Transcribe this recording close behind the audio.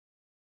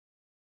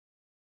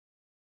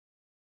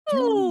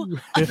Woo!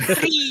 A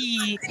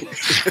 3.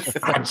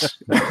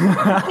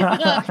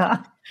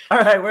 All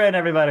right, we're in,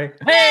 everybody.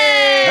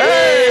 Hey!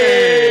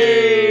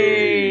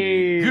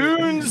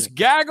 Goons,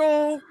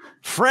 gaggle,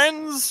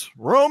 friends,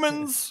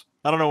 Romans.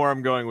 I don't know where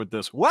I'm going with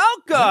this.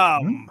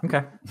 Welcome.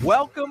 Okay.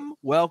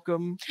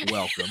 Welcome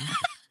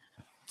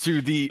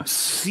to the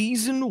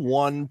season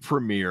 1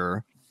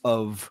 premiere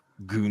of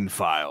Goon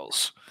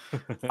Files.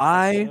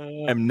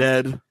 I am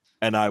Ned,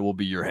 and I will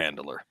be your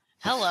handler.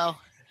 Hello.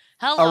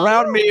 Hello.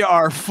 Around me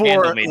are 4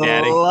 Handle me,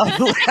 Daddy.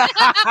 lovely...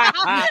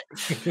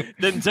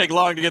 Didn't take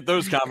long to get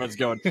those comments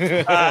going.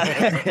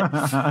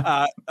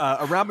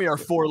 Around me are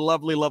 4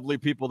 lovely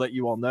people that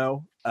you all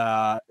know.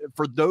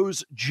 For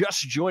those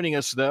just joining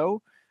us,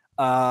 though,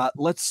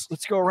 let's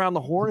go around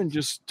the horn and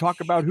just talk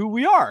about who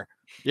we are.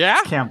 Yeah?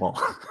 Campbell.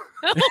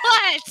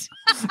 What?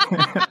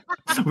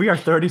 We are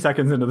 30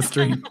 seconds into the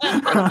stream.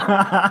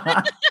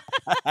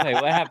 Wait,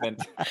 what happened?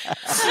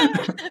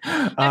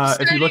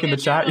 If you look in the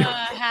chat,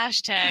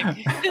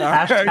 hashtag.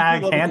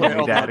 Hashtag handle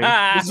me, Daddy.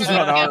 This is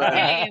not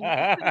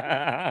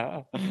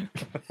our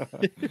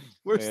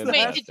Where's the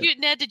Wait, hashtag?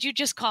 Ned, did you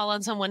just call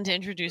on someone to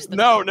introduce them?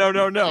 No.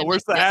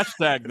 Where's the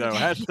hashtag, though?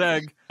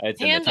 Hashtag.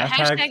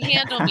 Hashtag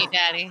handle me,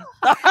 Daddy.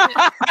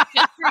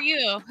 Good for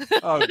you.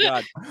 Oh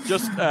God!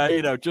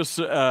 Just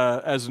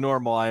as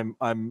normal,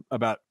 I'm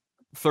about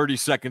 30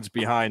 seconds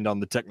behind on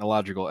the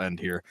technological end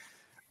here.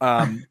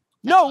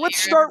 No, let's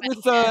start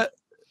with the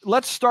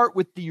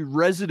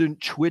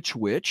resident Twitch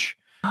witch,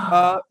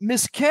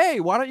 Miss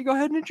K. Why don't you go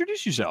ahead and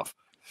introduce yourself?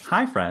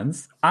 Hi,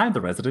 friends. I'm the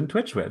resident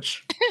Twitch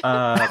witch.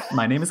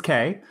 My name is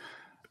Kay.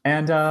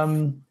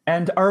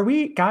 And are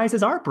we, guys,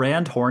 is our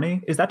brand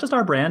horny? Is that just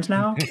our brand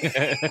now?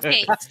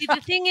 Hey, see,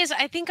 the thing is,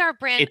 I think our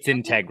brand... It's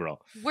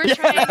integral. We're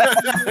trying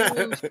to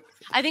move,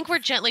 I think we're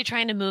gently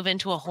trying to move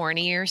into a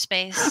hornier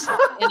space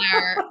in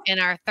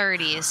our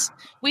 30s.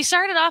 We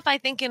started off, I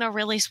think, in a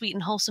really sweet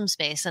and wholesome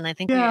space, and I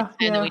think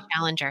we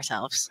challenge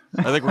ourselves.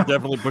 I think we're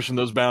definitely pushing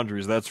those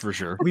boundaries, that's for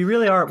sure. We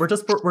really are. We're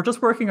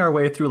just working our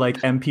way through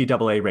like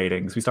MPAA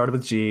ratings. We started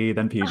with G,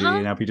 then PG,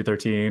 now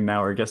PG-13.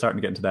 Now we're starting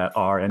to get into that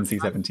R,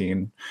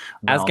 NC-17.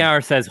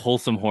 Asgar says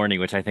wholesome horny,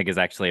 which I think is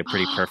actually a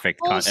pretty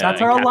perfect That's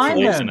our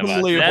alignment.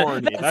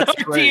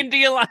 That's our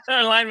D&D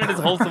alignment is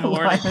wholesome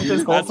horny. Alignment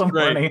is wholesome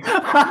horny. Speaking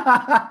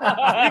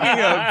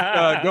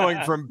of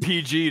going from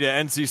PG to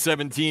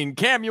NC-17,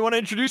 Cam, you want to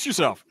introduce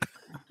yourself?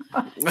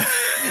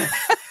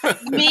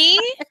 Me?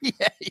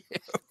 Yeah,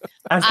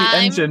 As the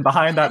engine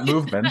behind that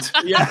movement.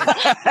 Yeah.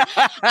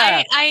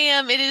 I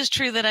am. It is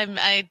true that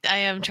I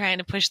am trying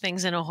to push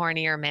things in a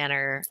hornier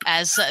manner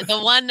as the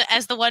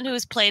one who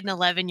has played an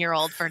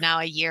 11-year-old for now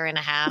a year and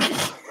a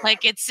half.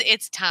 Like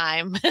it's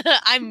time.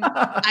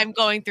 I'm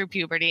going through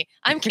puberty.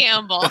 I'm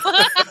Campbell.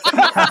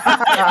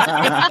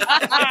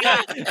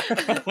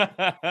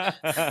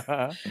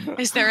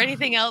 Is there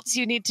anything else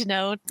you need to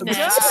know?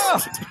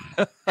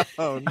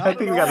 Oh, no, I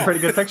think we got a pretty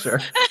good picture.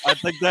 I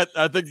think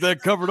that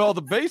covered all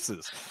the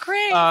bases.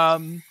 Great.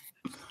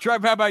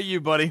 Trev, how about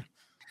you, buddy?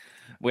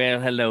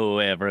 Well, hello,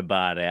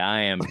 everybody.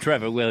 I am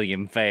Trevor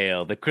William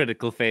Fayle, the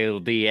Critical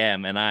Fail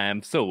DM, and I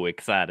am so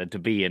excited to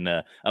be in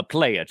a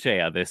player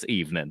chair this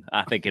evening.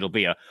 I think it'll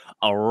be a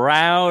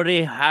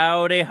rowdy,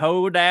 howdy,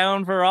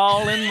 hoedown for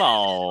all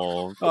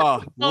involved.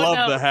 Oh,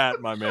 love the hat,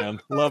 my man.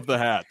 Love the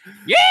hat.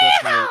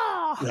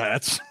 Yeah!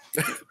 That's...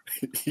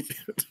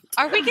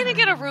 Are we going to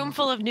get a room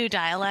full of new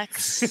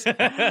dialects? We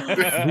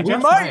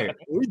might.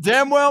 We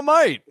damn well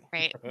might.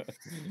 Right.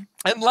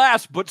 And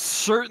last, but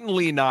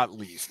certainly not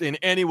least, in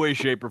any way,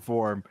 shape, or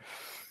form,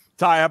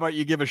 Ty, how about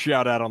you give a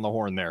shout out on the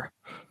horn there?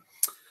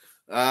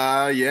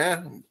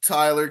 Yeah,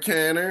 Tyler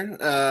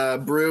Canner,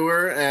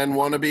 brewer and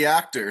wannabe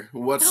actor.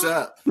 What's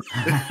up?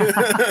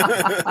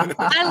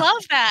 I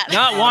love that.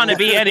 Not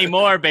wannabe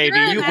anymore, baby.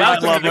 You're You an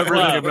welcome love to the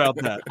everything club. about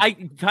that.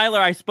 Tyler,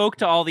 I spoke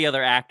to all the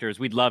other actors.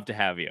 We'd love to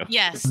have you.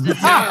 Yes.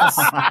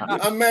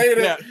 I made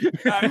it.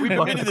 Yeah, we've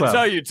been meaning to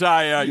tell you,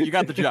 Ty, you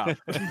got the job.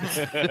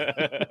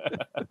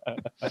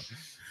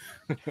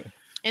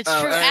 It's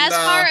true. and,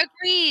 Asgar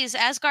agrees.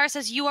 Asgar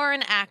says you are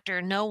an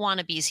actor. No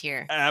wannabes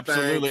here.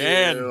 Absolutely.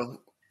 Thank And you.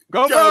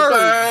 go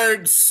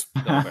Birds!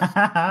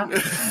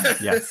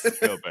 Yes.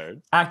 Go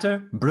Birds.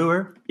 Actor,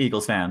 brewer,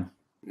 Eagles fan.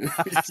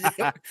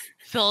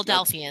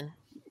 Philadelphian.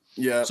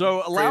 Yeah.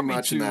 So allow me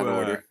much in that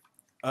order.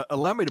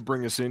 to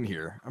bring us in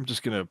here. I'm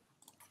just gonna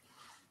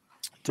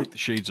take the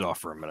shades off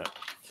for a minute.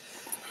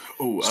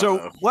 Ooh,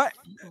 So what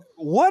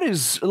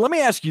is? Let me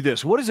ask you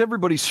this: what is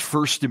everybody's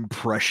first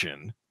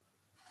impression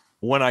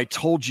when I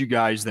told you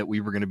guys that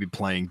we were going to be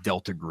playing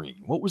Delta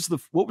Green? What was the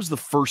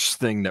first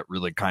thing that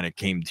really kind of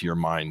came to your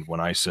mind when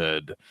I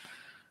said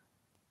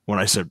we're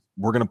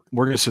gonna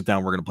sit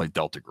down, we're gonna play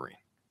Delta Green?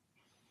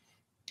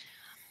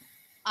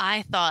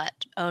 I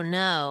thought, oh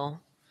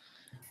no,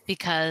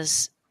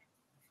 because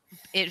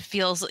it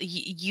feels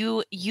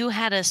you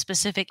had a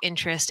specific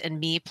interest in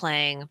me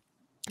playing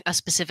a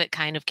specific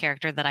kind of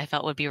character that I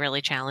felt would be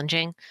really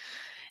challenging.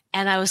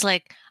 And I was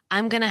like,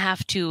 I'm going to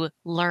have to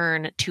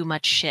learn too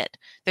much shit.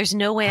 There's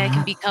no way I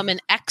can become an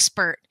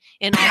expert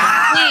in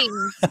all the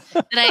things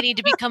that I need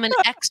to become an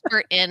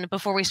expert in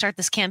before we start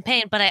this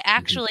campaign. But I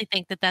actually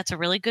think that that's a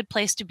really good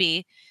place to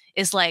be,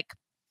 is like,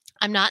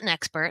 I'm not an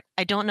expert.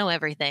 I don't know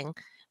everything,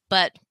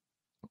 but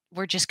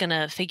we're just going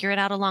to figure it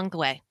out along the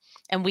way.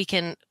 And we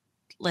can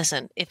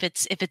listen, if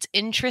it's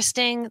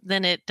interesting,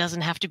 then it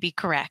doesn't have to be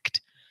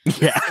correct.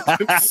 Yeah.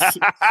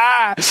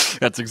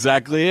 That's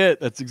exactly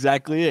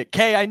it.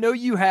 Kay, I know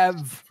you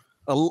have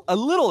a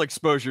little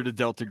exposure to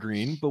Delta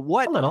Green, but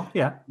what A little,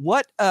 yeah.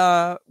 What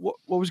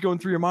was going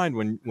through your mind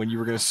when you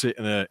were going to sit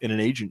in an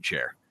agent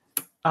chair?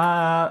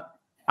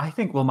 I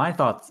think, well, my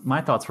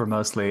thoughts were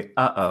mostly,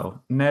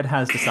 Ned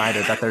has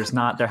decided that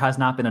there has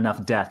not been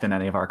enough death in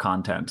any of our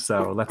content,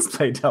 so let's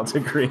play Delta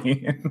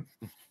Green.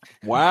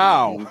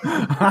 Wow.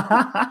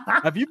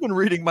 Have you been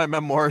reading my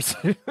memoirs?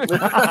 You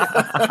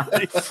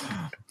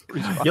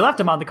left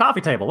him on the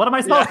coffee table. What am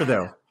I supposed to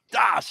do?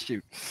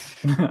 Shoot.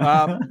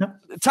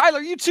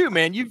 Tyler, you too,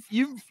 man.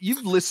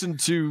 You've listened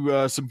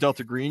to some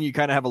Delta Green. You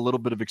kind of have a little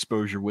bit of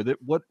exposure with it.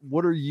 What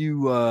are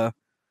you what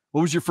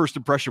was your first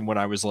impression when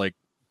I was like,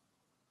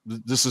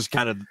 this is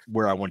kind of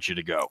where I want you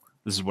to go?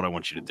 This is what I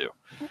want you to do.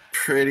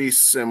 Pretty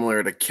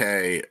similar to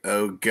Kay.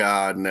 Oh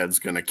God, Ned's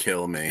gonna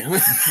kill me.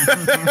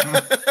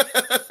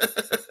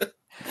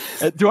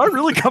 Do I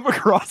really come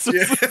across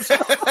this?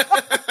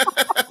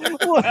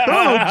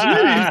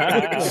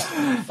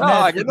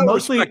 I get no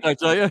mostly, respect, I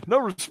tell you. No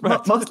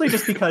respect. Mostly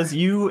just because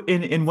you,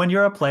 in when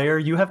you're a player,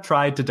 you have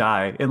tried to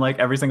die in like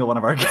every single one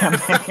of our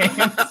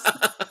campaigns.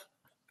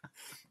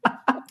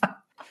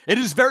 It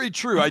is very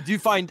true. I do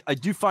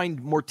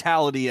find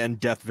mortality and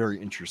death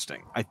very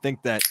interesting. I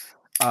think that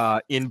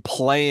in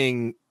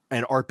playing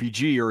an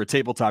RPG or a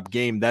tabletop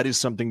game, that is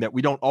something that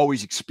we don't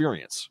always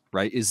experience,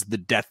 right? Is the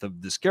death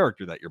of this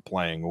character that you're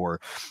playing, or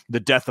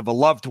the death of a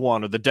loved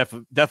one, or the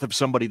death of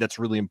somebody that's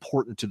really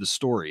important to the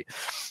story.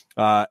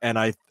 And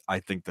I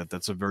think that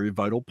that's a very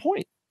vital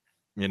point.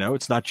 You know,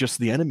 it's not just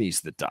the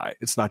enemies that die.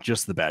 It's not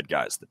just the bad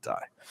guys that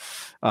die.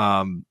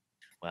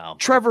 Well,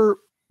 Trevor,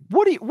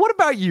 what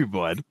about you,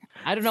 bud?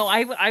 I don't know.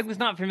 I was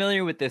not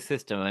familiar with this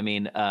system. I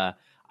mean,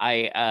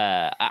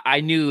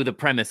 I knew the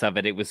premise of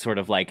it. It was sort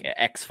of like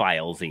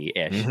X-Files-y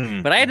ish,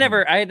 Mm-hmm. but I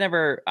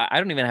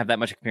don't even have that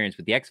much experience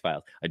with the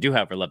X-Files. I do,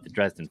 however, love the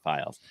Dresden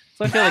Files.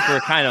 So I feel like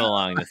we're kind of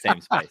along the same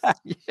space.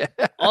 Yeah.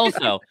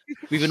 Also,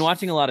 we've been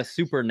watching a lot of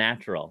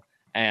Supernatural,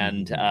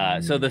 and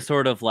so the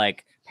sort of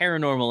like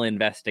paranormal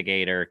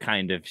investigator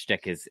kind of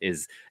shtick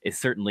is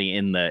certainly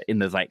in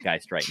the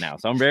zeitgeist right now.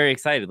 So I'm very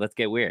excited. Let's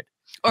get weird.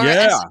 Or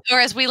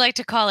as we like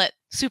to call it,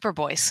 Super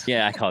Boys.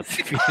 Yeah, I call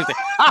it. You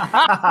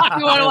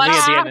want to watch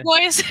Super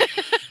Boys?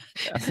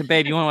 I said,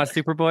 babe, you want to watch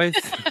Super Boys?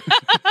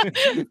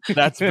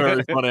 That's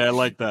very funny. I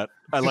like that.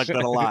 I like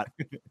that a lot.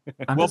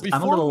 I'm a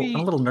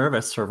little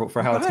nervous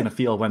for how it's going to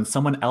feel when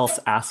someone else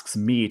asks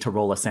me to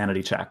roll a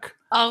sanity check.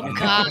 Oh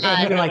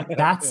God! You're like,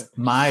 that's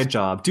my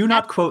job. Do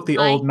not quote the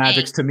old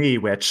magics to me,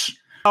 witch.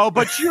 Oh,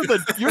 but you're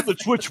the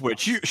Twitch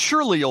witch.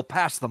 Surely you'll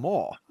pass them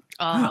all.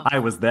 Oh. I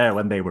was there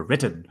when they were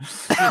written.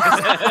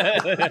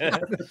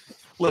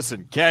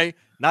 Listen, Kay,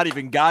 not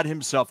even God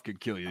himself could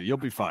kill you. You'll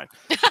be fine.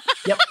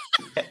 Yep.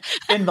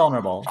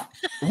 Invulnerable.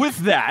 With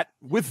that,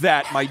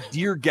 my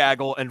dear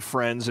Gaggle and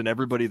friends and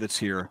everybody that's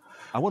here,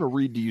 I want to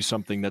read to you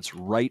something that's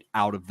right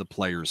out of the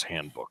player's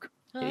handbook.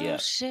 Oh,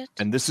 shit.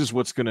 And this is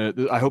what's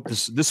I hope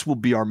this will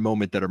be our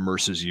moment that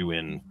immerses you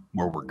in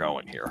where we're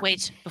going here.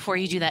 Wait, before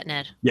you do that,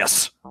 Ned.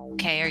 Yes.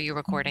 Okay, are you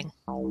recording?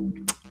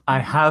 I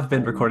have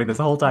been recording this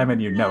whole time,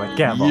 and you know it,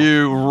 Campbell.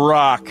 You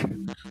rock.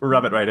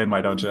 Rub it right in,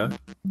 why don't you?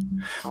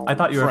 I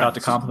thought you were about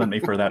to compliment me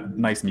for that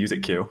nice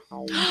music cue.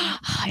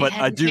 But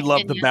I do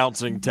love the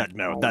bouncing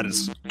techno. That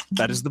is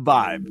the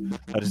vibe.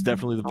 That is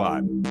definitely the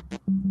vibe.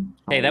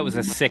 Hey, that was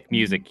a sick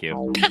music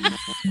cue.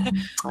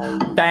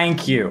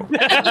 Thank you.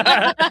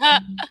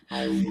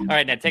 All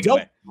right, Ned, take it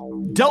away.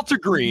 Delta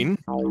Green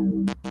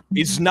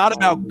is not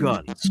about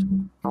guns.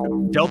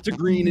 Delta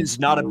Green is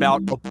not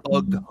about a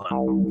bug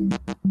hunt.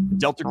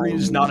 Delta Green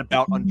is not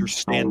about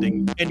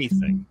understanding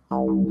anything.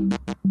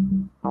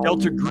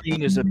 Delta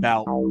Green is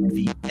about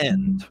the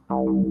end.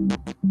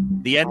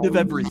 The end of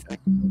everything.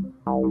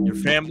 Your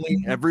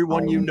family,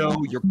 everyone you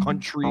know, your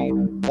country,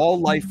 all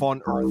life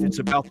on Earth. It's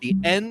about the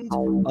end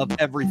of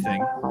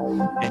everything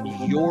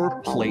and your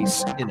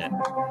place in it.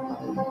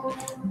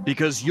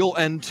 Because you'll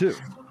end too.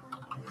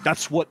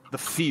 That's what the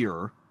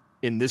fear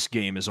in this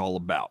game is all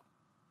about.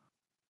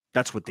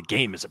 That's what the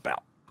game is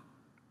about.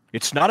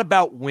 It's not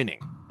about winning,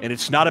 and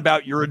it's not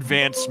about your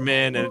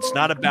advancement, and it's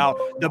not about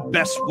the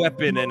best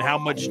weapon and how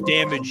much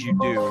damage you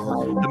do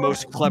or the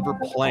most clever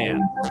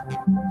plan.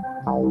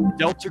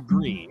 Delta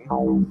Green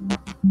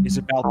is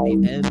about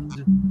the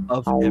end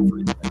of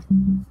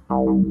everything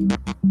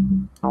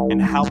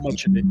and how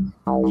much of it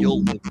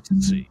you'll live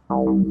to see.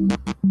 And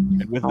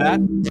with that,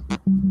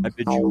 I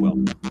bid you well.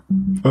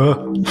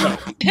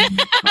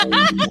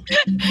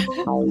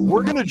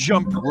 We're going to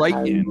jump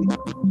right in.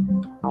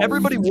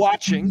 Everybody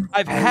watching,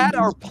 I've had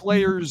our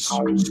players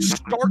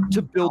start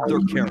to build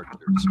their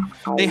characters.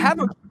 They have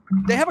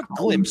they have a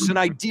glimpse, an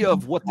idea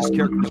of what this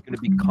character is going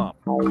to become.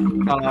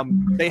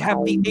 They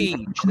have the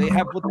age. They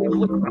have what they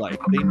look like.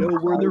 They know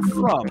where they're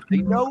from. They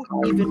know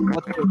even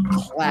what their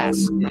class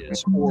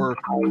is, or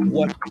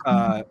what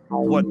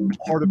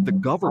part of the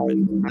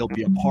government they'll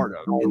be a part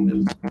of in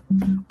this.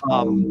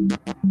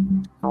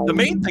 The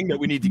main thing that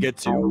we need to get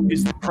to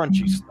is the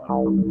crunchy stuff,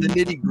 the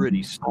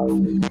nitty-gritty stuff.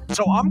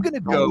 So I'm going to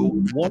go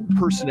one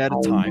person at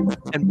a time,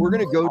 and we're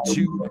going to go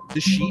to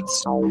the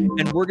sheets,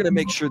 and we're going to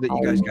make sure that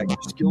you guys got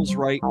your skills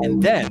right.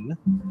 And then,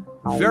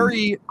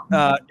 very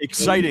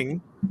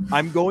exciting,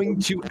 I'm going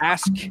to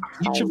ask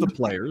each of the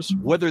players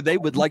whether they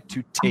would like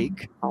to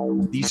take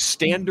the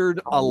standard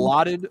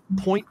allotted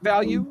point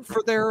value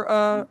for their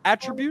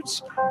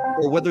attributes,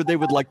 or whether they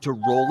would like to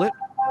roll it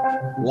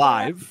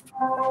live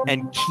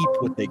and keep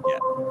what they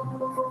get.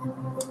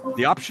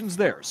 The option's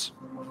theirs.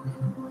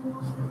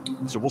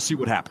 So we'll see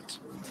what happens.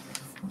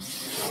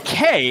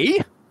 Kay,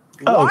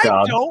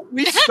 why don't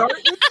we start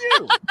with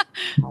you?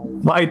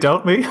 Why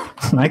don't we?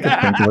 I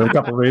could think of a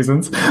couple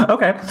reasons.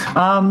 Okay.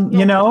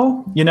 You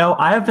know,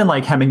 I have been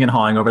like hemming and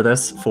hawing over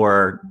this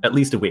for at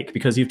least a week,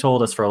 because you've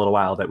told us for a little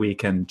while that we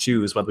can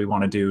choose whether we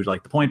want to do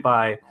like the point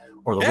buy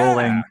or the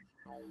rolling.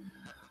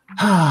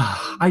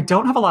 I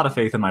don't have a lot of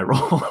faith in my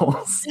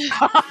rolls.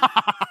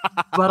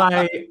 But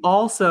I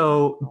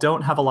also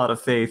don't have a lot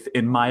of faith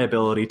in my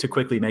ability to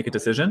quickly make a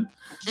decision.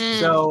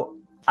 So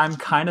I'm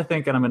kind of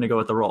thinking I'm going to go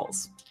with the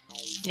rolls.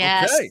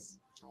 Yes. Okay.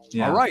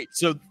 Yeah. All right.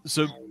 So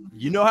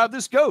you know how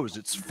this goes.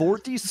 It's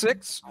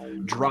 46.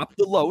 Drop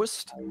the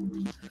lowest,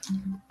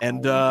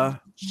 and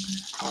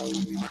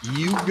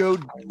you go.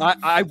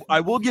 I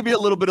will give you a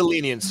little bit of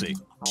leniency.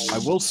 I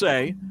will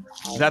say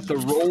that the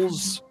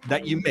rolls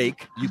that you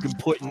make, you can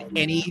put in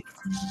any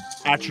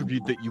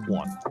attribute that you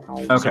want.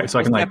 Okay, so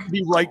I can have to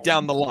be right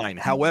down the line.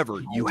 However,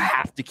 you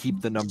have to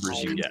keep the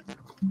numbers you get.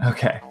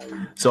 Okay,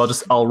 so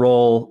I'll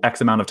roll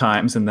X amount of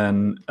times and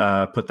then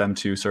put them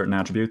to certain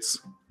attributes.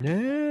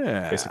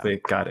 Yeah.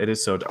 Basically, God, it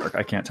is so dark.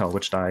 I can't tell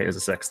which die is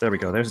a 6. There we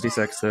go. There's a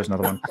D6. There's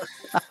another one.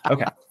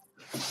 Okay.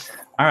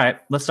 All right,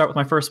 let's start with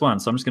my first one.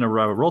 So I'm just going to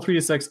roll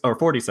 3d6, or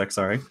 4d6,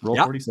 sorry. Roll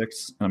 4d6,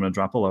 and I'm going to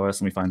drop the lowest,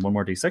 and we find one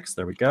more d6.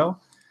 There we go.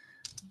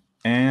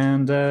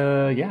 And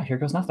yeah, here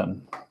goes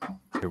nothing.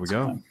 Here we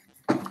go.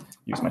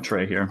 Use my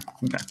tray here.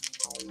 Okay.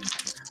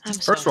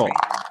 First roll.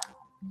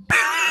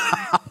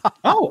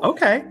 Oh,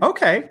 okay.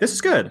 Okay, this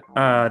is good.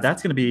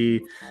 That's going to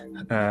be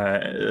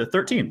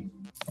 13.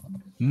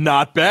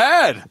 Not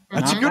bad.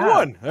 That's a good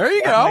one. There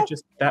you go.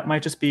 That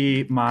might just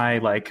be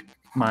my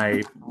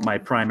my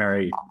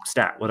primary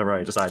stat, whatever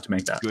I decide to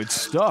make that. Good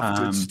stuff.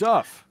 Good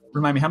stuff.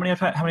 Remind me how many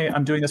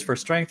I'm doing this for: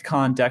 strength,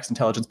 con, dex,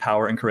 intelligence,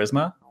 power, and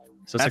charisma.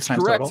 So that's 6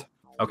 times correct. total.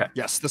 Okay.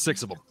 Yes, the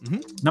 6 of them.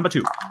 Mm-hmm. Number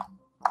 2.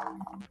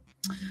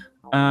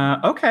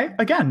 Okay.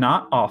 Again,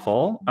 not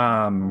awful.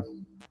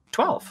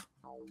 12.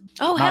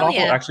 Oh, not hell awful.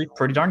 yeah! Actually,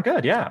 pretty darn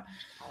good. Yeah.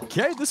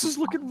 Okay, this is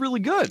looking really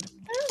good.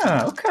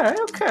 Yeah. Okay. I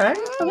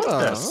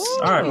like this.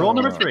 All right. Roll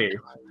number 3.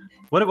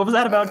 What was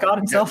that about God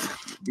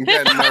himself? I'm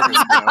getting nervous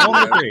now. Roll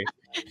number 3.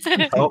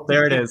 Oh,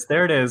 there it is.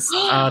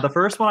 The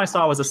first one I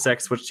saw was a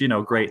 6, which,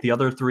 great. The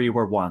other 3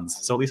 were 1s.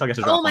 So at least I get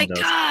to drop Oh my one of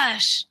those.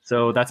 gosh!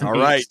 So that's an All 8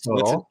 right.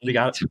 total. We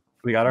got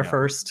our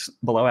first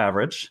below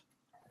average.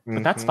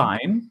 But that's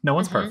fine. No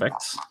one's perfect.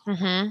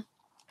 Mm-hmm.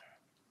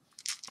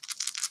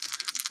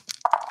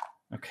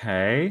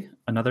 Okay.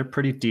 Another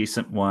pretty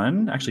decent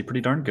one. Actually,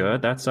 pretty darn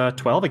good. That's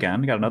 12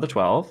 again. We got another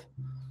 12.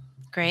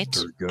 Great.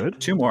 Very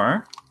good. 2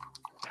 more.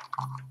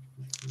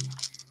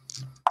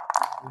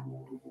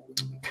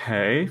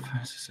 Okay.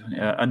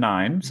 A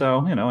 9. So,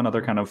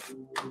 another kind of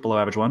below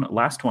average one.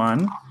 Last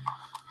one,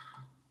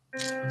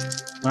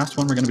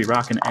 we're going to be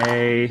rocking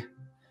a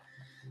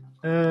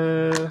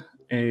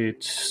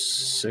 8,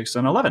 6,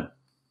 and 11.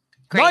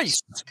 Great.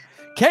 Nice.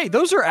 Okay,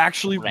 those are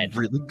actually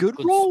really good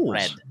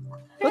rolls.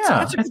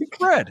 That's a good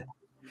spread.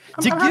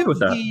 To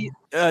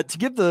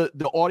give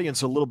the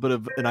audience a little bit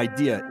of an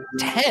idea,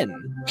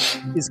 10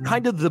 is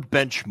kind of the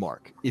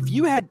benchmark. If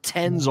you had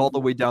 10s all the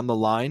way down the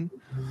line,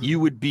 you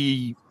would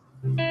be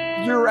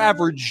your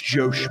average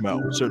Joe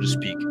Schmo, so to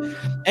speak.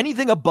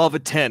 Anything above a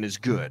 10 is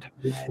good.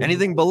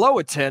 Anything below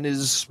a 10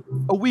 is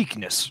a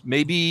weakness.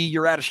 Maybe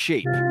you're out of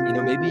shape.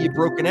 Maybe you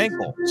broke an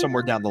ankle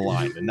somewhere down the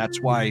line, and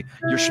that's why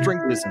your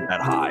strength isn't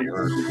that high.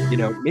 Or,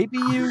 maybe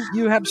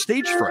you have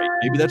stage fright.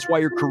 Maybe that's why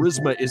your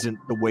charisma isn't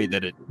the way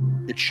that it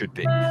should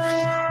be.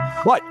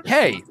 But,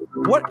 hey,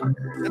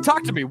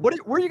 talk to me. Where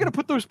are you going to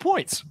put those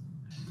points?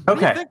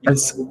 Okay.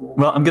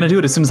 Well, I'm going to do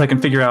it as soon as I can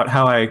figure out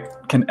how I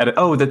can edit.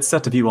 Oh, that's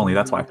set to view only.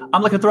 That's why.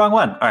 I'm looking at the wrong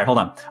one. All right, hold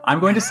on.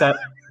 I'm going to set.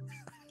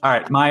 All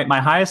right,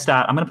 my highest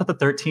stat, I'm going to put the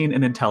 13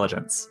 in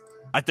intelligence.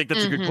 I think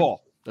that's a good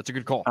call. That's a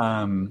good call.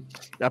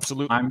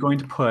 Absolutely. I'm going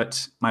to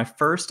put my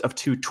first of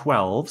 2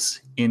 12s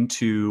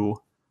into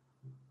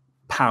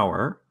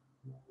power.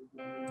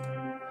 And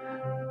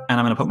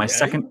I'm going to put my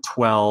second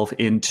 12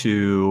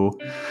 into...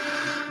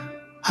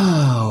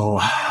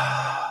 I'm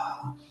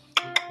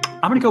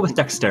going to go with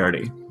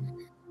dexterity.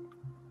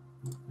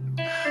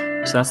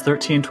 So that's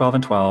 13, 12,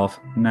 and 12.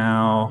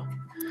 Now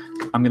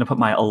I'm going to put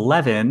my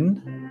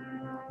 11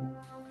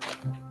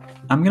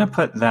 I'm going to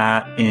put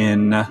that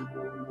in...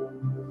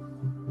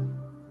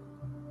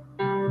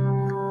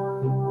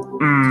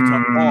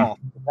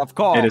 Tough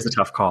call. It is a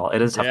tough call.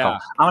 It is a tough call.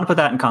 I'm going to put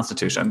that in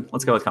Constitution.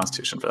 Let's go with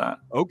Constitution for that.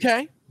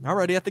 Okay.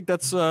 Alrighty. I think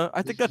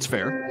that's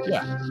fair.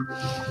 Yeah.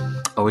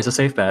 Always a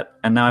safe bet.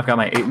 And now I've got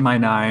my 8 and my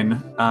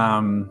 9.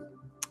 I'm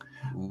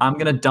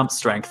going to dump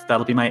Strength.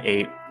 That'll be my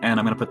 8.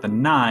 And I'm going to put the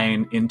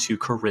 9 into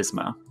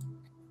Charisma.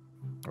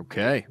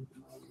 Okay.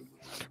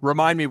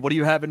 Remind me, what do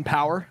you have in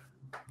power?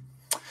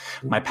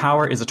 My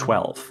power is a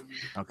 12.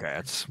 Okay,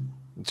 that's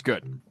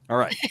good. All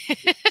right.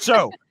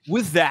 So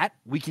with that,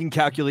 we can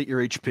calculate your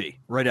HP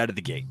right out of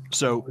the gate.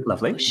 So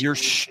lovely. Your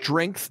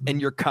strength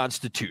and your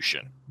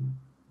constitution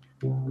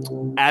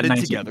added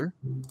 19. together,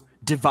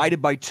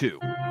 divided by 2.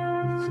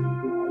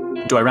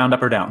 Do I round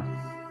up or down?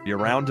 You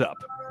round up.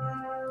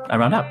 I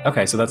round up.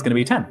 Okay, so that's going to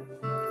be 10.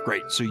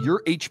 Great. So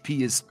your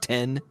HP is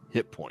 10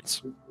 hit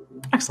points.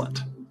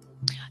 Excellent.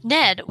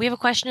 Ned, we have a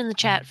question in the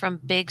chat from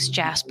Biggs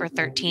Jasper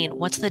 13.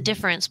 What's the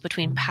difference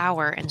between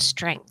power and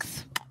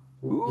strength?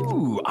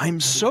 Ooh, I'm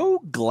so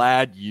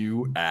glad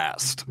you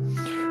asked.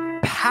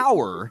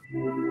 Power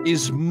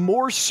is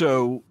more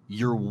so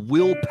your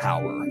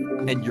willpower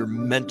and your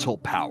mental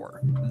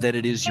power than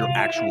it is your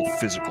actual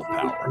physical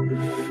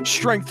power.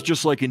 Strength,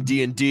 just like in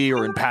D&D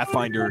or in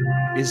Pathfinder,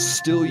 is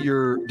still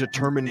your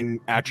determining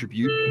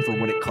attribute for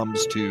when it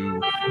comes to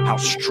how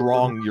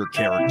strong your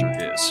character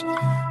is.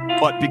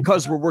 But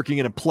because we're working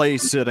in a play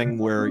setting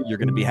where you're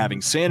going to be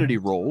having sanity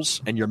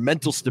rolls and your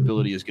mental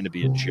stability is going to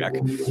be in check,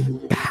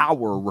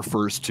 power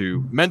refers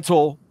to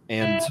mental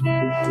and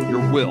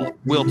your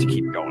will to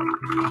keep going.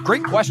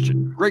 Great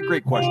question.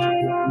 Great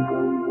question.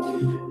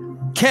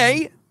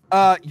 Kay,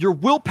 your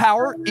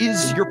willpower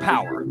is your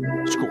power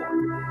score.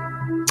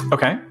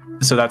 Okay,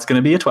 so that's going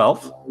to be a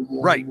 12.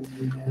 Right.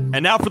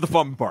 And now for the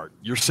fun part,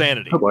 your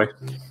sanity. Oh boy.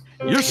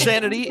 Your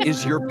sanity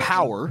is your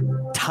power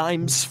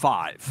times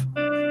 5.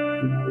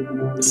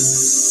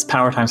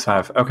 Power times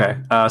 5. Okay,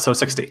 so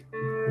 60.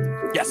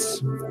 Yes.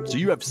 So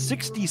you have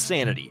 60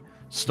 sanity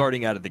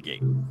starting out of the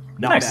gate.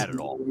 Not Nice. bad at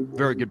all.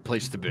 Very good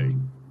place to be.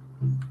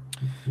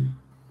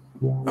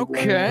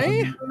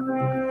 Okay.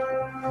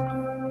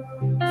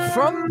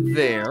 From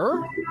there,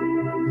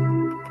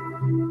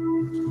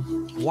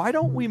 why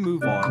don't we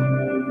move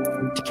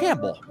on to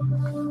Campbell?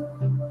 I'm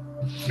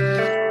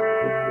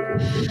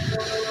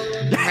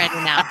ready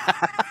now.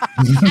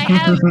 I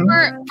have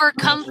for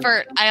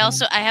comfort. I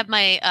have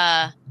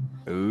my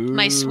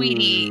my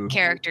sweetie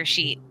character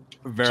sheet.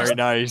 Very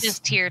nice.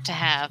 Just here to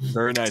have.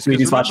 Very nice.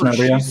 Sweetie's watching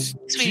over you.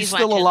 She's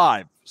still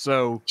alive,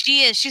 so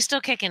She is. She's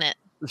still kicking it.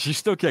 she's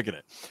still kicking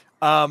it.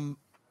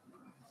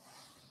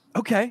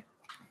 Okay,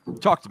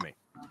 talk to me.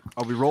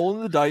 Are we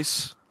rolling the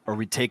dice? Or are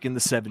we taking the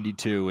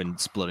 72 and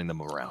splitting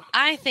them around?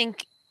 I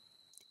think,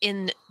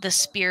 in the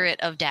spirit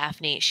of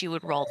Daphne, she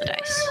would roll the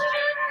dice.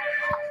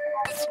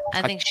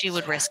 I think she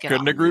would risk it.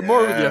 Couldn't all. agree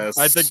more with you. Yes.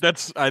 I think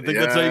that's how you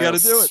got to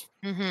do it.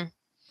 Mm-hmm.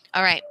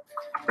 All right.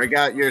 Break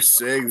out your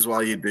cigs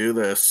while you do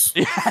this.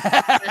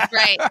 That's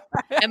right.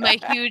 And my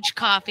huge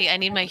coffee. I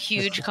need my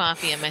huge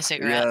coffee and my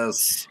cigarette.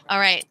 Yes. All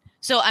right.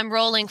 So I'm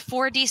rolling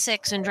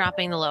 4d6 and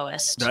dropping the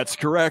lowest. That's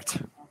correct.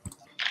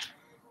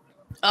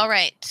 All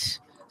right.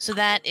 So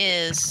that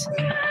is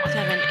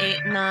 7,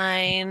 8,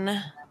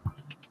 9.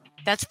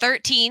 That's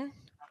 13.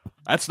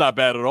 That's not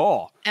bad at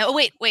all. Oh,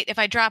 wait. If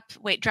I drop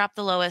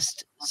the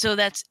lowest. So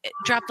that's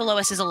drop the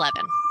lowest is 11.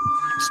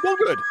 Still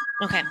good.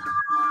 Okay.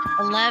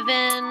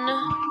 11.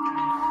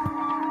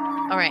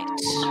 All right.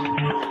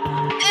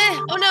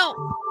 Oh no,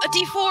 a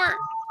D4.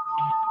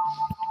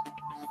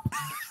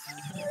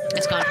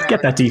 It's gone forever.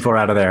 Get that D4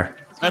 out of there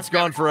That's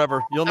gone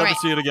forever. You'll never right.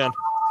 see it again.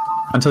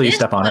 until you It is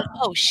step on it. gone.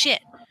 Oh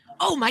shit.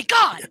 Oh my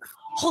god.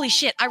 Holy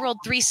shit. I rolled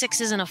 3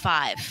 6s and a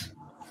 5.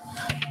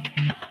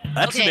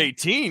 That's an Okay.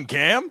 18,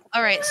 Cam.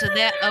 All right. So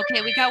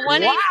we got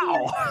one.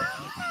 Wow.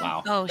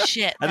 Wow. Oh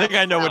shit. I think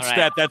I know what All right.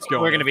 stat that's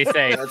going. We're gonna be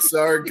safe. That's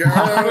our girl.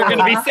 We're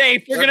gonna be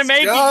safe. We're gonna Let's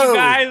make it, go. you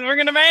guys. We're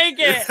gonna make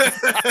it.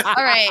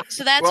 All right.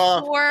 So that's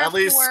Well, 4, at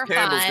least 4,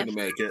 Campbell's 5. gonna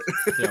make it.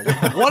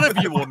 Yeah, one of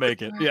you will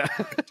make it. Yeah.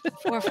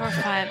 4, 4,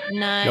 5, You'll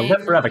 9.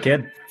 live forever,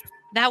 kid.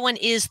 That one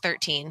is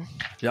 13.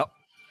 Yep.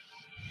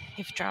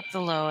 You've dropped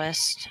the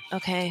lowest.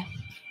 Okay.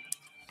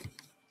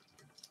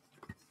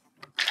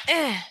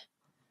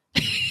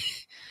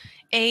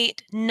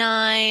 8,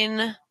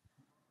 9,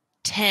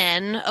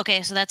 10.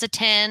 Okay, so that's a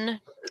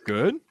 10.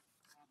 Good.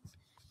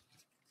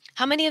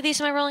 How many of these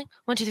am I rolling?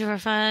 1, 2, 3, 4,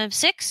 5,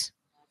 6?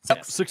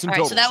 Yep. 6 in All right,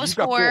 total. so that was you've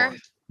got 4.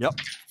 Yep.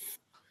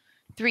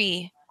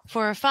 3,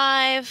 4,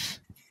 5,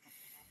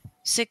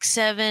 6,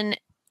 7,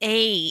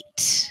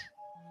 8.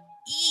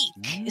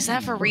 Eek. Is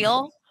that for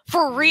real?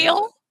 For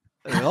real?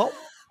 Yep.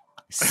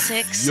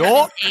 6,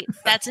 Yup. 7, 8.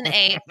 That's an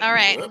 8. All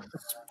right.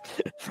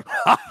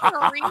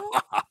 For real?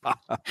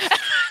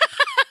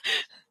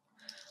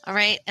 All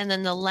right. And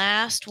then the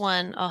last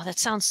one. Oh, that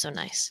sounds so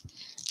nice.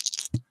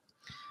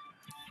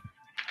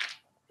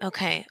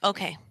 Okay.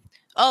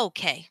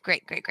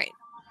 Great.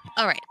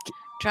 All right.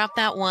 Drop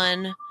that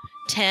one.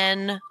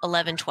 10,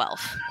 11,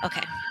 12.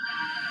 Okay.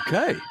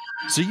 Okay.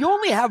 So you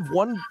only have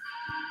one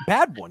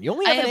bad one. You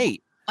only have an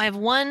 8. I have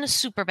one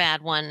super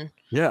bad one.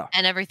 Yeah.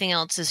 And everything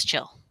else is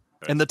chill.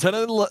 And the 10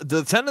 and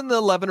the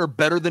 11 are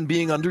better than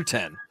being under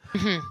 10.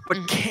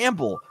 But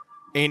Campbell,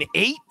 an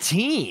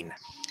 18.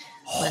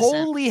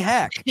 Holy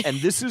heck. And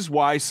this is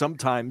why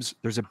sometimes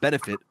there's a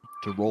benefit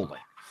to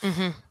rolling.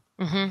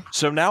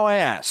 So now I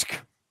ask,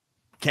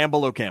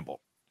 Campbell O'Campbell,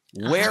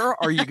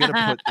 where are you going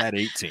to put that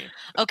 18?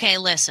 Okay,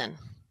 listen.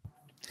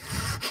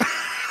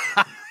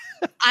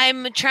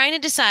 I'm trying to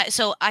decide.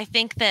 So I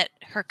think that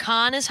her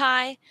con is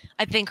high.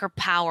 I think her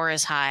power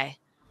is high.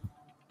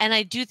 And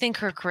I do think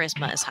her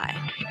charisma is high.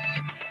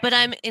 But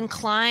I'm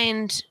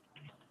inclined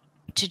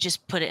to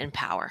just put it in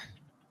power.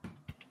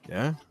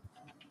 Yeah.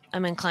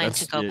 I'm inclined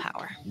to go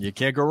power. You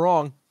can't go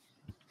wrong.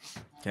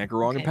 Can't go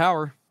wrong in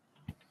power.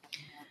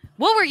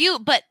 What were you?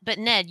 But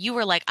Ned, you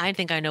were like, I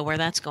think I know where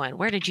that's going.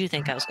 Where did you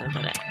think I was going to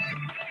put it?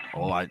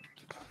 Oh,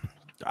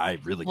 I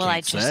really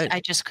can't say. I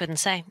just couldn't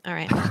say. All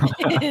right.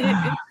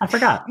 I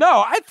forgot.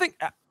 No,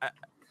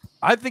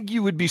 I think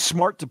you would be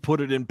smart to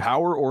put it in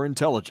power or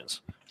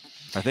intelligence.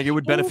 I think it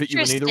would benefit you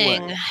in either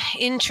way.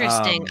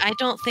 Interesting. I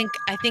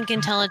think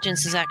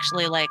intelligence is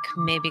actually like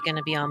maybe going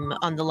to be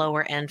on the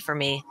lower end for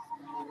me.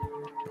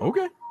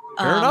 Okay.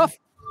 Fair enough.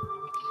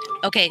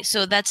 Okay,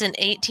 so that's an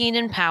 18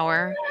 in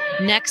power.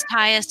 Next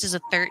highest is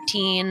a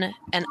 13,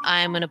 and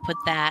I'm going to put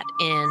that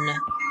in.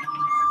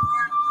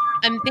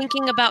 I'm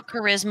thinking about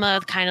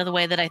charisma kind of the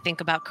way that I think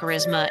about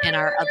charisma in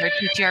our other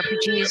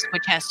TTRPGs,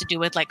 which has to do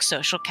with like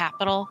social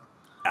capital.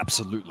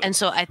 Absolutely. And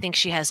so I think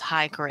she has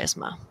high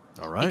charisma.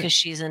 All right. Because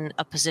she's in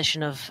a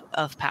position of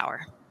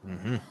power.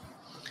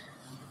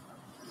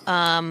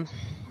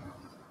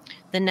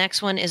 The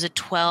next one is a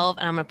 12,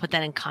 and I'm going to put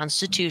that in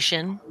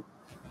Constitution.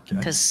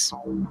 Because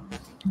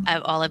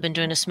all I've been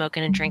doing is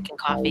smoking and drinking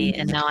coffee,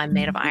 and now I'm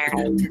made of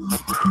iron.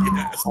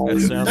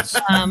 That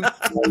sounds.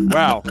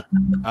 Wow.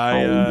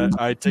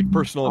 I take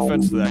personal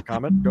offense to that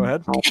comment. Go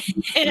ahead.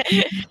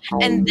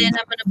 And then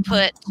I'm going to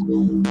put.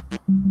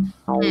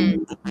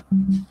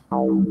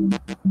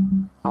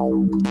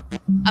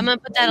 I'm going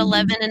to put that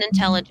 11 in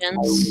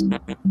intelligence. I'm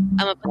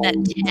going to put that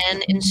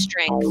 10 in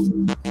strength,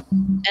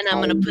 and I'm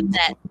going to put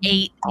that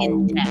 8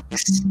 in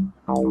dex.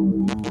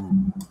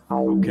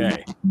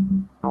 Okay.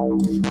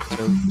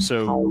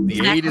 So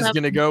the 8 is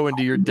going to go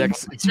into your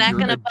dex. Is that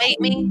going to bite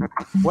me?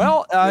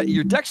 Well,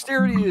 your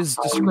dexterity is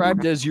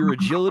described as your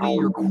agility,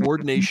 your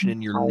coordination,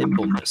 and your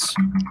nimbleness.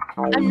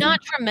 I'm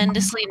not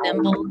tremendously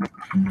nimble.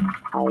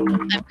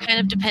 I'm kind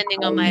of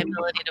depending on my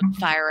ability to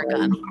fire a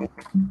gun.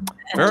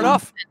 Fair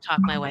enough. And talk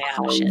my way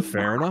out of shit.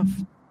 Fair enough.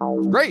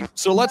 Great.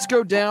 So let's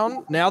go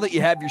down, now that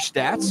you have your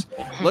stats,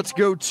 let's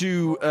go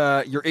to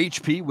your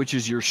HP, which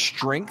is your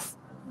strength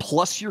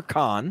plus your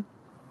con.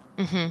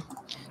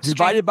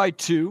 Divided by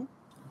 2.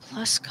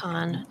 Plus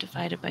con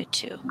divided by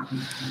 2.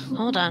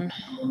 Hold on.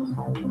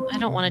 I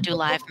don't want to do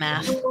live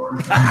math.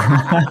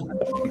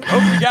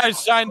 Hope you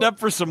guys signed up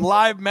for some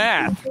live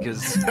math,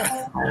 because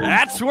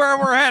that's where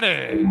we're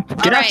headed.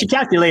 Get out your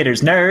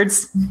calculators,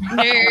 nerds.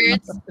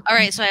 Nerds. All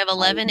right, so I have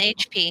 11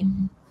 HP.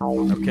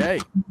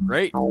 Okay,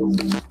 great. Your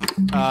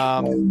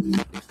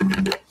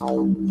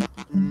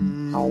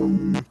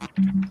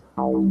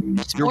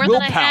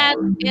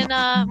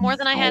more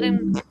than I had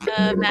in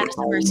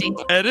Madison Mercy.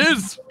 It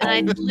is. And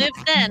I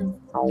lived then.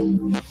 All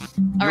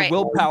right.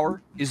 Your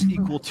willpower is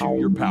equal to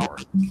your power.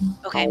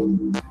 Okay.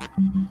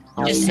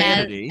 Your just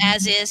sanity,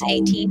 as is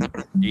 18.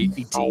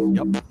 18.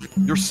 Yep.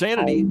 Your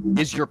sanity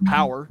is your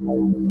power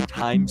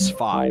times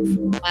 5.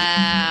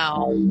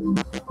 Wow.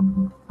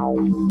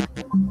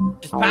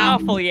 It's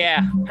powerful,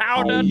 yeah.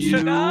 Powdered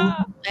sugar.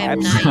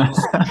 And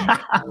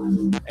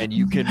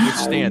you can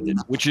withstand it,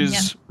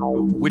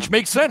 which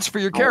makes sense for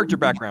your character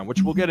background,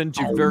 which we'll get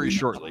into very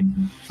shortly.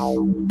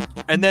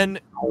 And then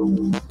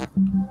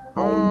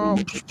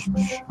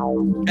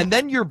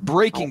your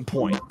breaking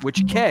point,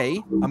 which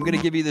Kay, I'm going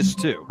to give you this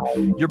too.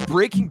 Your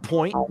breaking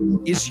point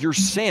is your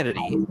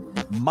sanity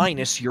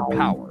minus your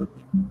power.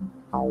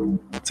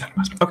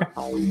 Okay.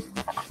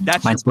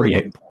 That's mine's your 48.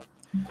 breaking point.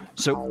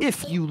 So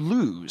if you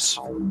lose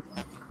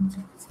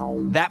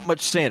that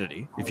much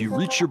sanity, if you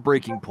reach your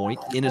breaking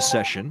point in a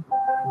session,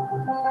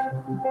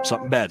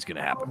 something bad's going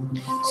to happen.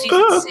 So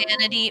you said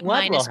sanity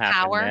minus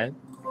power?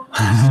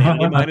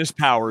 Sanity minus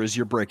power is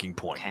your breaking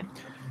point. Okay.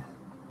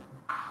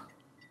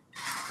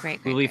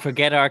 Great. Will we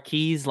forget our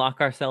keys, lock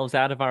ourselves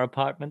out of our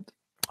apartment?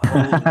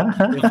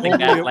 If only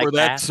it were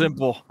that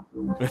simple.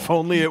 If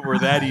only it were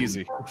that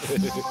easy.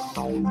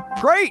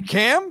 Great,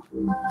 Cam.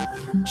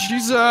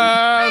 She's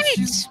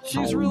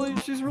really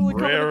coming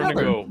together.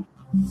 Go.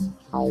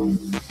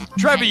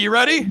 Trevor, you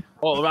ready?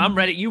 Oh, I'm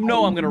ready. You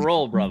know I'm gonna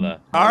roll, brother.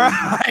 All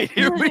right,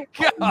 here we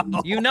go.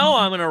 You know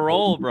I'm gonna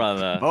roll,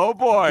 brother. Oh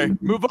boy,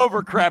 move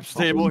over, craps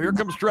table. Here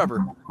comes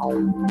Trevor.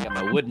 Got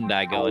my wooden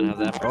die going. How's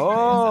that?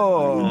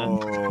 Oh.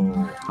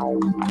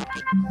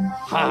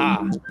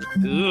 Ha!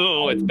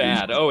 Ooh, it's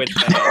bad. Oh, it's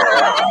bad.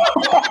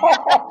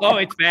 Oh,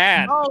 it's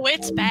bad. Oh,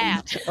 it's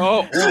bad.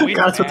 Oh, it's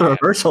That's with the bad.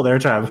 reversal there,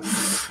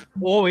 Trav.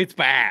 Oh, it's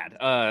bad.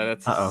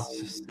 That's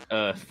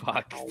Uh-oh.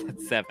 fuck.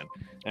 That's 7.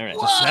 All right.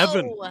 It's a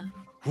 7.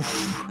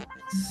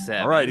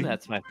 7. Alrighty.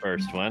 That's my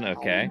first one.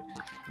 Okay.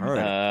 All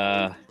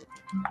right.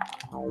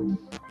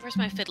 Where's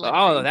my fiddler?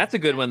 Oh, that's a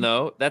good one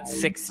though. That's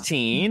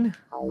 16.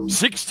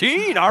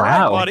 16. All right,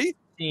 Wow. buddy.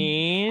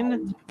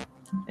 16.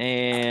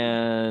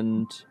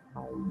 And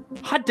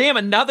hot damn,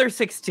 another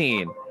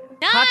 16.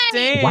 Hot Nice!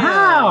 damn.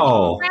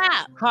 Wow.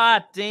 Crap.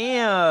 Hot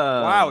damn.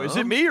 Wow, is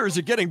it me or is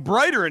it getting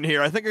brighter in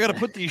here? I think I got to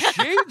put these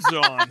shades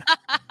on.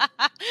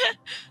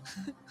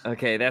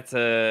 Okay, that's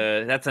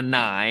a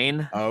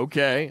 9.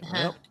 Okay.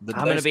 Well, the I'm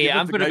gonna dice be. give it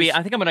I'm the gonna be. dice.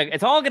 I think I'm gonna.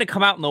 It's all gonna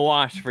come out in the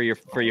wash for your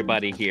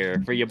buddy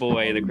here, for your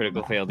boy, the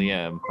critical fail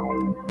DM.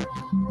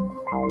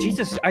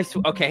 Jesus,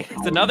 okay,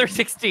 it's another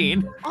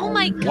 16. Oh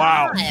my god.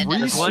 Wow,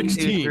 That's 1,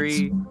 2,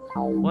 3.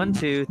 1,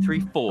 2, 3,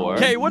 4.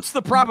 Okay, what's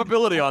the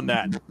probability on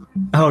that?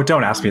 Oh,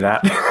 don't ask me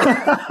that.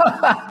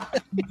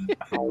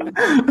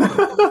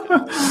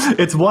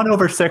 It's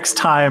 1/6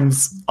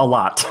 times a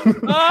lot.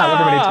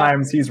 However many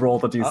times he's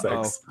rolled a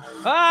d6.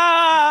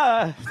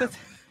 Ah! I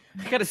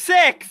got a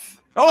 6.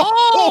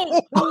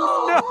 Oh, Oh!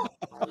 no!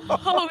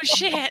 Oh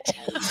shit.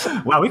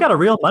 Wow, we got a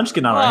real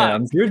munchkin on our Fuck.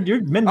 hands. You're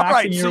min-maxing All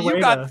right, your so way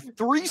you got to...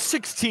 3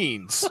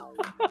 16s.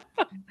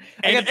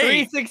 I got 3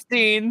 8.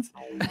 16s,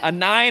 a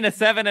 9, a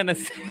 7, and a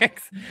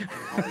 6.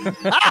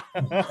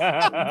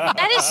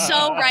 That is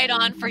so right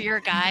on for your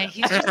guy.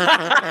 He's just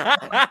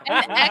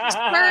an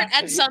expert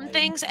at some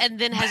things and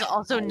then has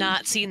also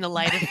not seen the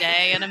light of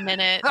day in a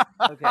minute.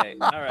 Okay,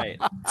 all right.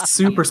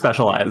 Super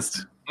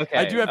specialized. Okay,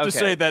 I do have to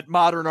say that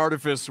Modern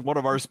Artifice, one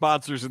of our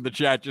sponsors in the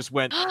chat, just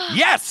went,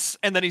 yes!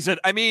 And then he said,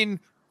 I mean,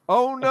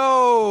 oh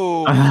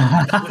no. All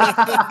right,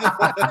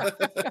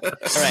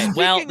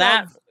 well, Speaking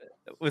that of-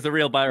 was a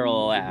real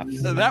viral laugh.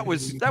 That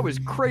was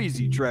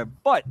crazy, Trev.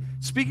 But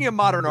speaking of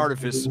Modern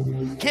Artifice,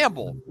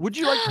 Campbell, would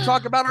you like to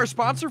talk about our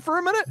sponsor for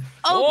a minute?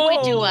 Oh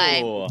boy, do I.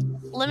 Oh.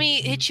 Let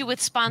me hit you with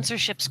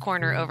sponsorships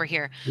corner over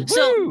here.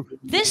 So Woo!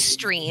 this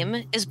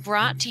stream is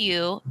brought to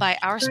you by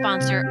our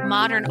sponsor,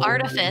 Modern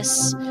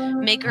Artifice,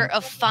 maker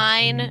of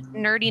fine,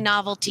 nerdy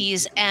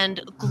novelties and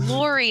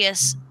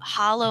glorious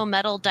hollow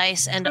metal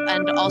dice and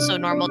also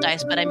normal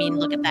dice. But I mean,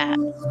 look at that.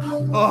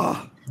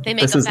 Oh, They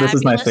make This is my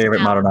fabulous favorite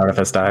now. Modern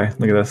Artifice die.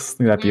 Look at this.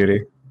 Look at that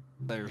beauty.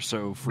 they're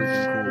so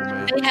freaking cool,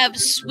 man. They have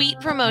sweet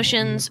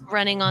promotions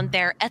running on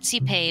their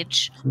Etsy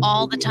page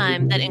all the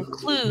time that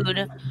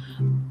include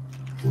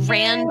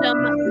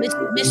random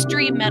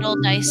mystery metal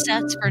dice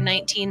sets for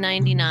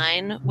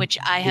 $19.99, which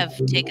I have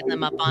taken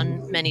them up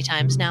on many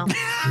times now.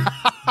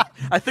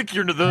 I think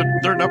you're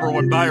their number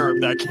one buyer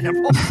of that,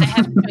 Campbell. I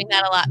have been doing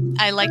that a lot.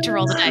 I like to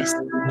roll the dice.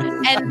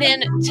 And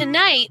then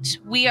tonight,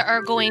 we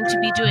are going to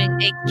be doing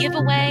a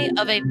giveaway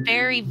of a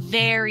very,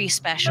 very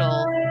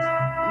special,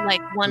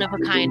 like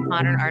one-of-a-kind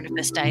Modern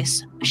Artifice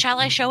dice. Shall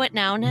I show it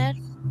now, Ned?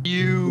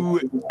 You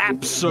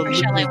absolutely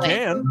Shall I wait?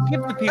 can.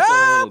 Give the people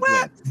a little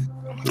glimpse.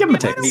 Give him a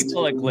Give the taste.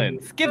 people a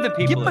glimpse. Give the Give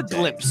people them a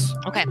glimpse.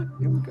 Okay.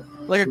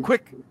 Like a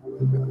quick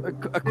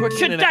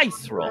Should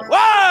dice roll.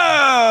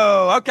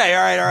 Whoa! Okay,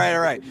 all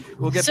right.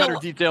 We'll get So- better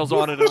details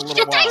on it in a little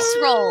The while. dice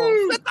roll.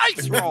 The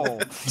dice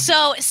roll.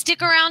 So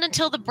stick around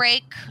until the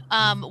break,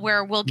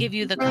 where we'll give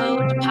you the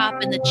code to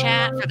pop in the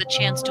chat for the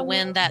chance to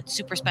win that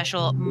super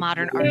special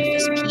Modern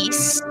Artifice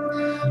piece.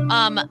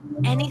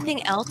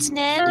 Anything else,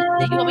 Ned,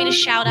 that you want me to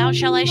shout out?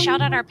 Shall I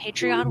shout out our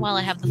Patreon while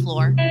I have the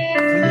floor?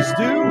 Please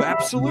do,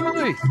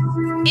 absolutely.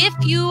 If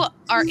you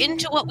are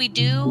into what we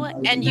do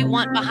and you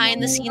want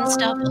behind the scenes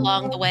stuff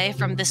along the way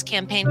from this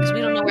campaign, because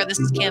we don't know where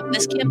this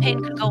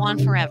campaign could go on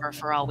forever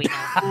for all we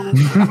know.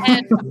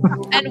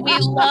 and we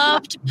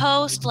love to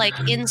post like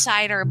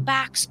insider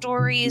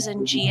backstories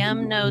and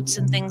GM notes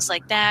and things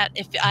like that.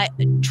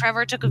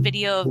 Trevor took a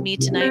video of me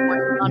tonight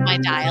working on my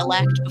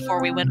dialect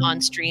before we went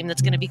on stream.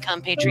 That's going to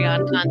become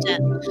Patreon content.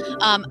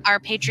 Our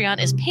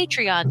Patreon is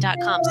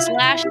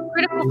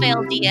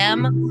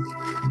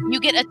patreon.com/criticalfaildm. You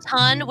get a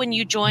ton when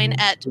you join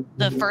at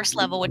the first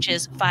level, which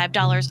is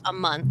 $5 a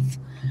month.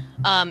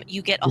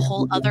 You get a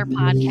whole other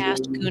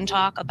podcast, Goon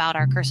Talk, about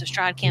our Curse of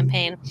Strahd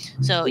campaign.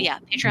 So yeah,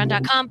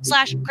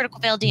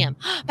 patreon.com/criticalfaildm.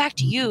 Back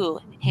to you,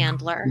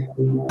 handler.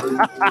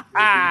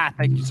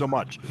 Thank you so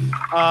much.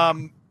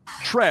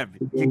 Trev,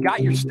 you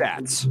got your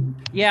stats.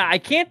 Yeah, I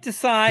can't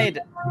decide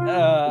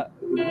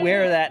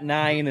where that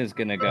 9 is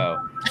going to go.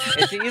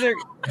 It's either...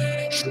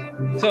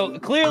 So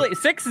clearly,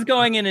 6 is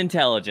going in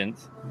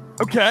intelligence.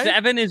 Okay.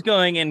 7 is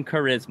going in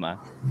charisma.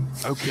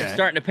 Okay.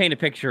 Starting to paint a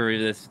picture of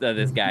this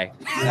guy.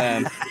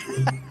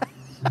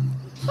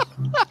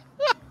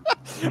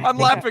 I'm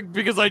laughing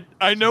because I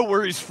know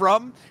where he's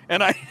from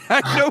and I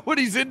know what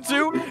he's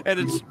into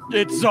and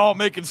it's all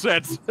making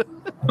sense.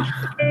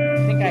 I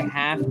think I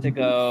have to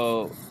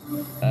go.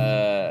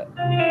 All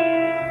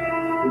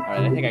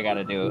right, I think I got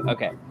to do.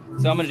 Okay,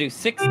 so I'm gonna do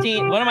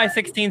 16. One of my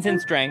 16s in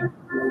strength,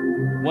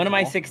 one of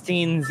my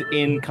 16s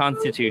in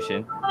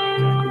constitution,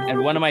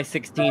 and one of my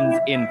 16s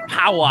in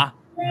power,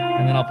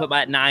 and then I'll put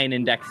my 9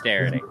 in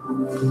dexterity.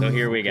 So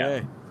here we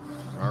go.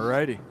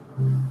 Okay.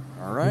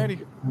 Alrighty.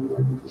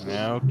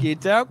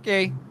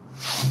 Okay.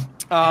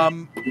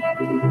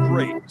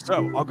 Great.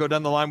 So I'll go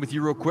down the line with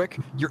you real quick.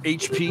 Your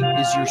HP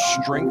is your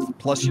strength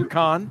plus your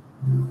con,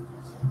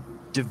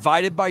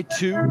 divided by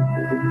 2,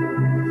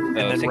 and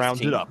then 16.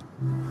 rounded up.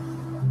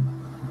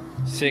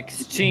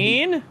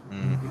 16.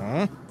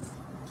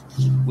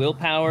 Mm-hmm.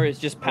 Willpower is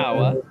just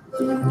power,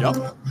 Yep.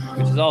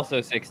 which is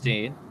also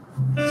 16.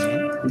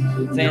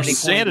 Your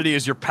sanity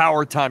is your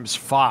power times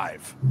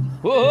 5.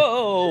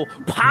 Whoa!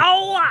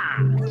 Power!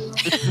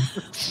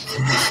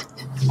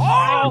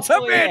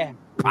 Ultimate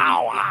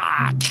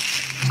power!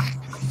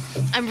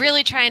 I'm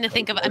really trying to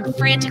think of. I'm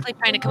frantically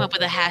trying to come up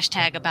with a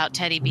hashtag about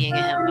Teddy being a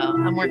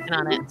himbo. I'm working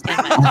on it.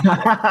 Stand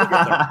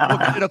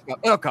by.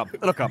 It'll come.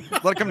 Let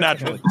it come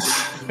naturally.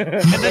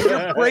 And then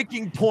your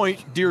breaking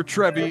point, dear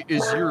Trevi,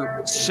 is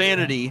your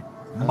sanity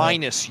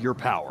minus your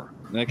power.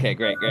 Okay,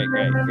 great.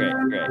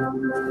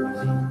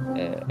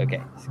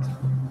 Okay.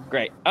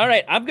 Great. All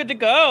right, I'm good to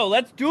go.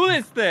 Let's do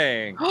this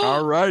thing.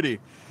 All righty.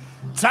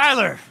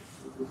 Tyler.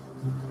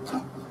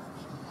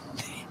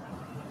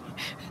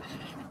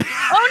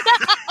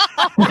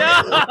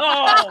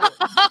 No!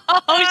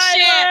 Oh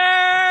shit!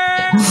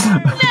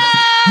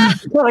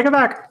 No, come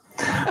back.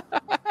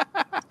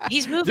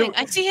 He's moving.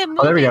 I see him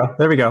moving. Oh,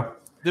 there we go.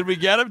 Did we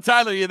get him?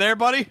 Tyler, you there,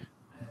 buddy?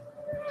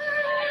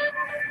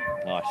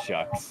 Oh,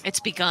 shucks. It's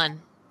begun.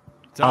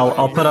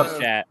 I'll put up.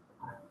 Chat.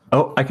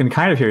 Oh, I can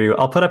kind of hear you.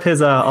 I'll put up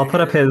his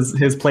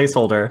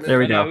placeholder. There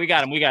we go. No, we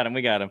got him. Did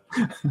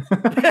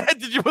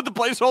you put the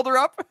placeholder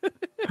up?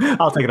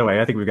 I'll take it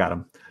away. I think we got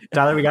him.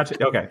 Tyler, we got you.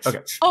 Okay.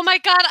 Oh my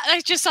god! I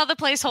just saw the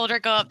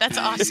placeholder go up. That's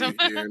awesome.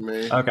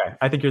 Okay.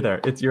 I think you're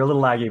there. You're a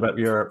little laggy, but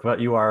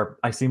you are.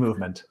 I see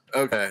movement.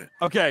 Okay.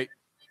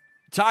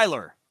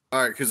 Tyler.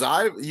 All right, because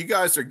you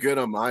guys are good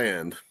on my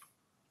end.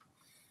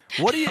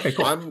 What do you? Okay,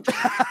 cool.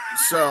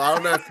 So I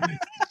don't know.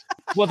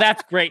 Well,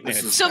 that's great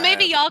news. So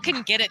maybe y'all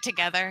can get it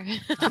together.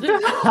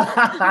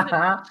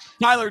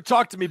 Tyler,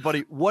 talk to me,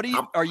 buddy. What do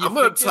you? I'm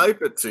going to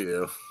type it to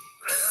you.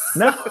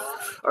 No.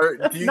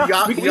 You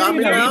got me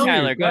now?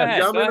 Tyler, go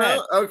ahead.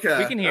 Okay.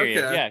 We can hear you.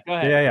 Yeah, go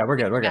ahead. Yeah. We're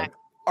good.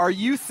 Are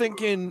you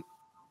thinking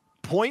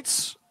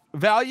points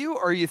value,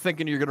 or are you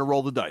thinking you're going to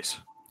roll the dice?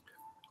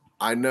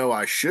 I know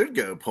I should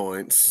go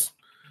points.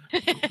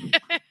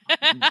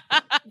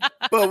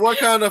 But what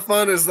kind of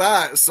fun is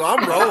that? So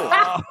I'm rolling.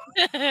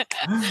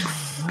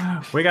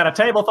 We got a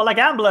table full of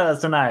gamblers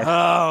tonight.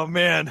 Oh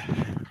man.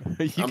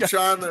 I'm going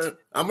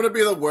to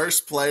be the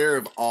worst player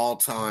of all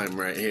time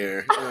right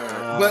here.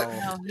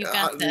 You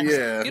got this.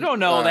 Yeah. You don't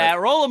know that.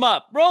 Roll them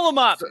up.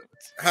 So,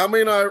 how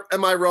many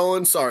am I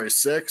rolling? Sorry,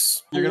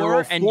 6. You're going to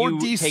roll and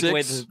 4d6 take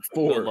away the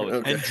 4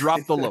 lowest. and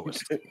drop the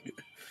lowest.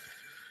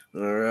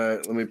 All right,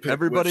 let me pick.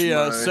 Everybody,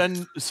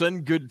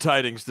 send good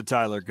tidings to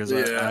Tyler because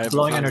I have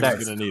Blowing on her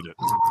dice. going to need it.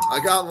 I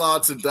got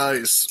lots of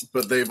dice,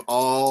 but they've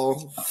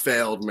all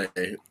failed me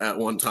at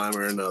one time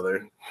or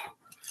another.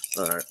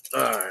 All right.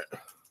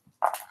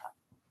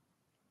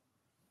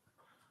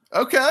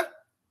 Okay.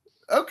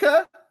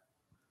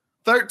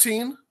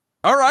 13.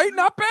 All right,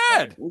 not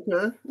bad.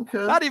 Okay.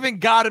 Not even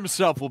God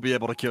himself will be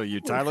able to kill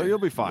you, Tyler. You'll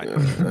be fine.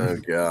 Oh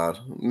God!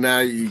 Now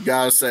you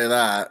gotta say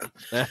that.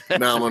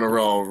 Now I'm gonna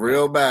roll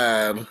real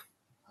bad.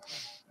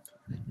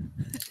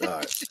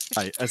 All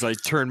right. As I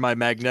turn my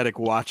magnetic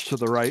watch to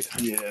the right.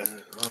 Yeah.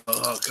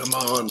 Oh, come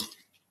on.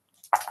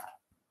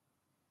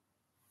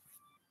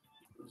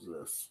 What is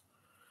this?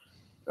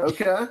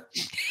 Okay.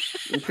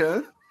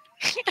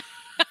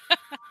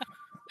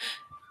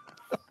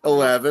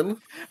 11.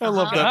 I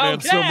love that man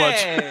so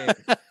much.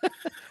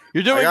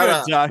 You're doing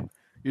good, Ty.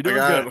 You're doing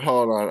good.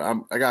 Hold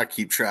on. I gotta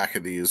keep track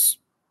of these.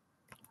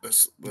 You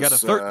got a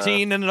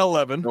 13 and an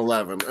 11.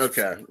 11.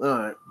 Okay.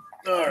 All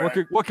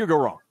right. What could go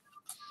wrong?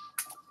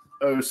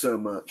 Oh, so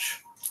much.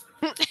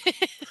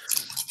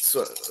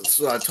 So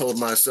I told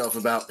myself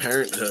about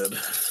parenthood.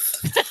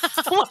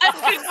 What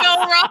could go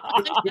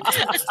wrong?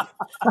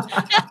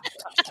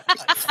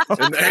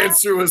 And the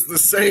answer was the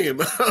same.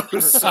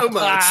 So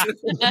much.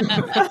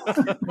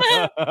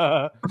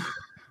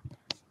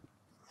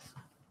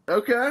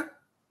 Okay.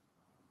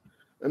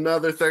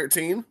 Another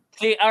 13.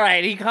 See, all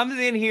right, he comes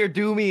in here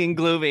doomy and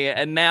gloomy,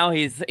 and now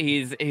he's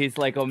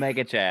like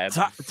Omega Chad.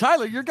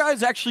 Tyler, your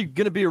guy's actually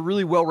going to be a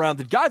really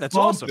well-rounded guy. That's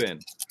awesome.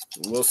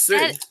 We'll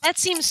see. That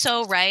seems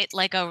so right.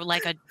 Like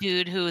a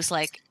dude who's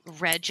like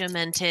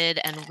regimented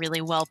and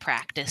really well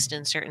practiced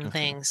in certain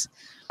things.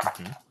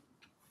 Mm-hmm.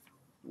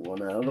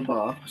 One out of the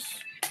box.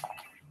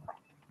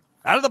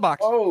 Out of the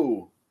box.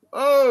 Oh,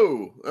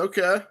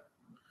 okay.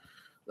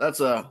 That's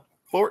a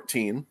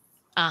 14.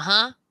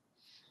 Uh-huh.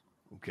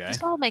 Okay.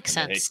 This all makes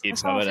sense. They keep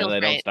This all coming and feels they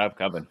don't great. stop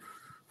coming.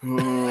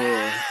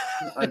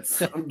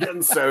 I'm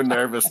getting so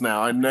nervous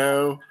now. I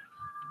know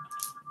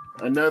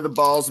the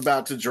ball's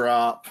about to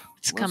drop.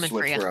 It's coming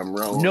for you. I'm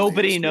rolling.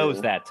 Nobody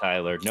knows that,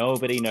 Tyler.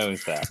 Nobody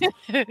knows that.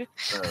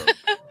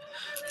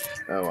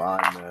 Oh,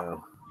 I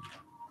know.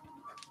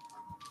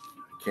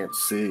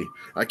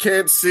 I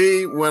can't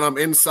see when I'm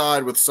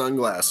inside with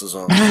sunglasses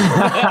on.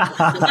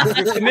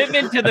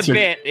 Commitment to the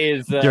bit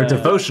is your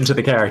devotion to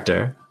the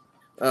character.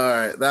 All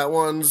right, that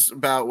one's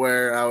about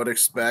where I would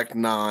expect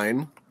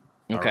 9.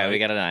 Okay, we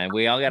got a 9.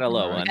 We all got a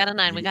low one. We got a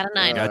 9. We got a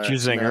 9. Got your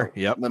zinger. Now,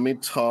 Yep. Let me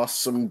toss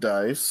some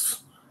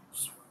dice.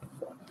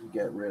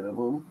 Get rid of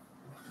them.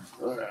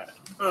 All right.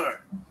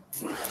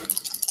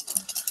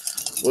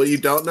 What you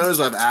don't know is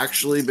I've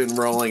actually been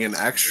rolling an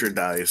extra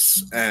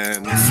dice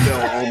and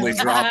still only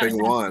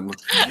dropping 1.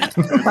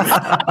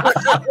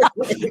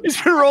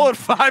 He's been rolling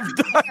 5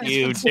 dice.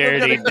 You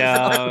dirty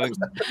dog.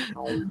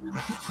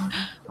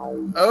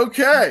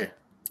 Okay.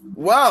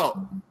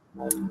 Well,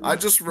 I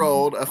just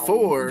rolled a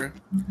 4,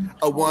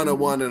 a 1, a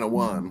 1, and a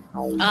 1.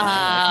 Oh,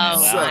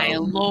 my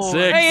Lord.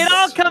 6. Hey, it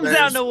all comes There's-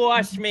 down to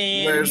wash,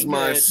 man. There's You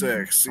my good.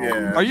 6.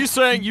 Yeah. Are you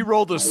saying you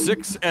rolled a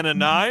 6 and a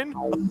 9?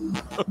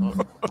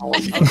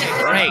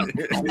 Great.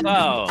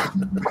 Oh,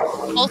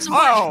 Hold some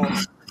Oh.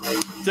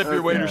 Tip your Okay.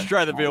 waiters,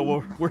 try the veal.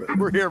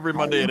 We're here every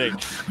Monday at 8.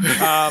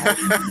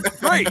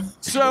 Great.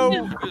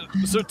 So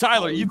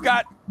Tyler, you've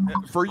got,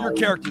 for your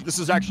character, this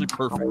is actually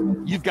perfect.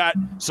 You've got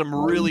some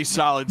really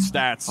solid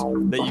stats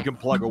that you can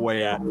plug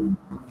away at.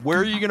 Where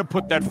are you going to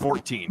put that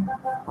 14?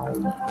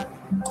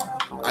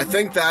 I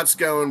think that's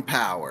going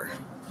power.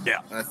 Yeah.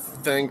 I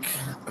think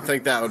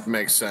that would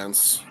make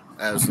sense.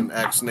 As an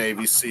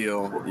ex-Navy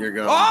SEAL, you're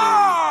going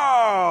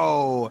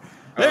Oh!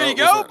 There you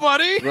go,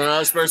 buddy. to be... We're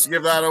not supposed to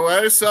give that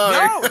away?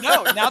 Sorry.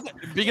 No. Now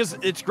because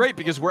it's great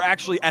because we're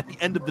actually at the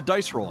end of the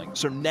dice rolling.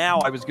 So now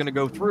I was going to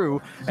go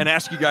through and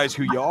ask you guys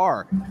who you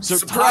are. So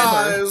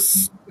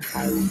Surprise!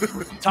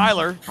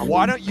 Tyler,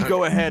 why don't you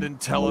go ahead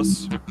and tell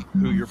us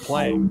who you're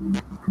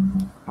playing?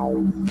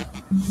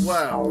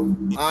 Well,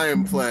 I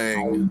am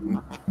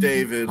playing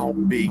David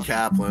B.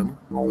 Kaplan,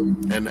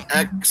 an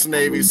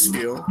ex-Navy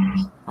SEAL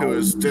who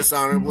is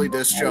dishonorably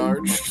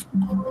discharged.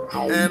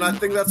 And I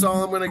think that's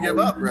all I'm going to give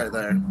up right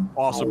there.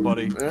 Awesome,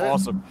 buddy. Yeah.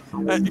 Awesome.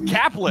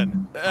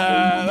 Kaplan,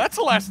 that's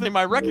the last name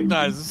I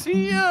recognize. Is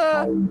he,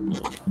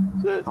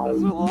 there's a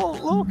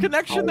little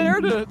connection there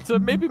to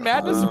maybe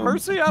Madness and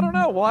Mercy? I don't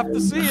know. We'll have to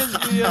see.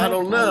 I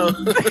don't know.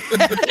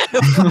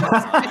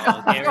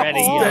 get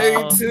ready, Stay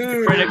y'all.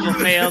 tuned. Critical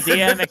Fail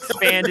DM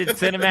expanded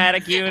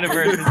cinematic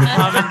universe is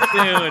coming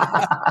soon.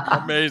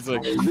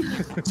 Amazing.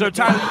 So,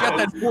 Tyler, you got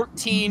that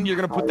 14. You're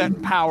going to put that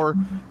in power.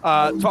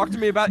 Talk to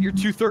me about your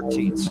 2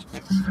 13s.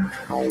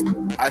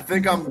 I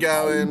think I'm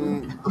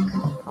going...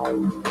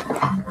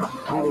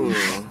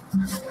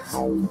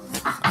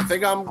 I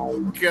think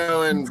I'm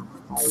going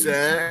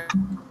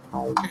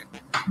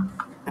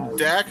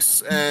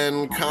Dex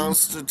and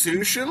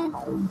Constitution.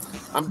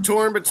 I'm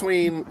torn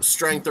between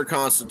Strength or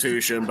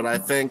Constitution, but I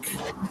think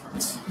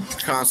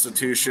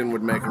Constitution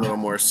would make a little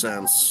more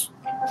sense.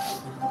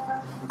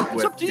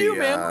 It's up to you,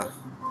 man.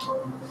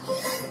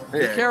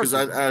 Yeah, because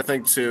I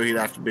think too he'd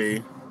have to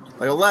be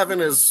like 11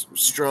 is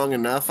strong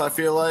enough. I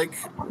feel like,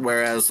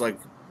 whereas like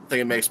I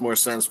think it makes more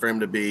sense for him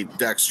to be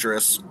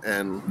dexterous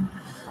and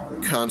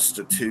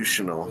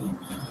constitutional.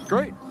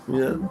 Great.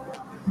 Yeah.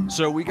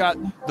 So we got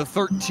the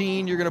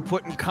 13 you're going to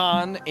put in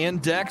con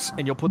and dex,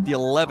 and you'll put the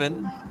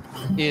 11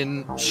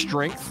 in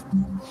strength.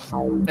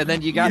 And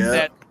then you got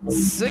that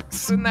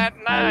 6 and that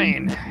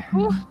 9.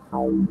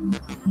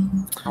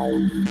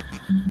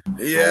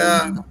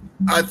 Yeah.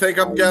 I think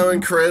I'm going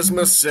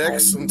charisma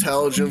 6,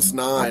 intelligence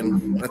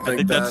 9. I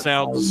think that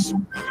sounds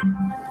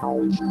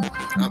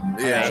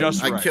yeah.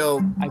 just right. I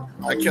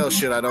kill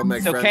shit. I don't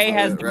make So friends Kay with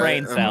has it, the right?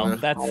 brain cell.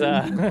 That's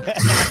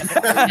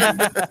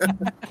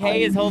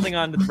Kay is holding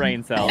on to the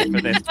brain cell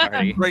for this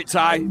party. Great,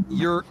 Ty.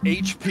 Your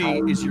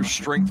HP is your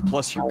strength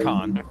plus your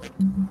con.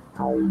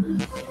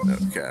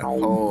 Okay,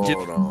 hold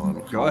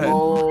on. Go ahead.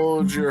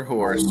 Hold your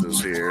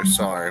horses here.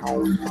 Sorry.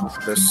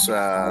 This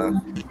I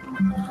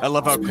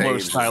love how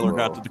close Tyler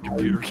got to the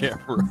computer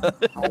camera.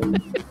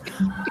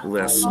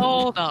 Listen.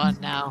 Hold on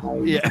now.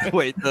 Yeah,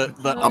 wait.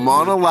 I'm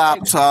on a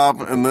laptop,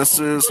 and this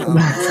is.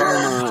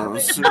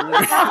 What's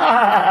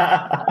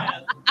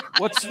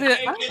the?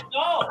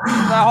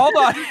 Now, hold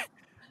on.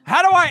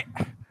 How do I,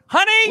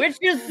 honey? Which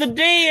is the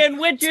D and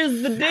which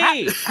is the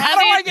D? How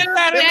do I get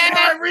that in Dad,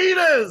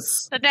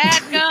 Margaritas. the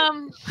dad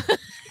gum.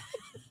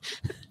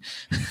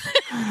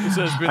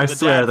 I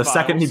swear, the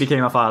second he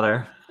became a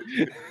father.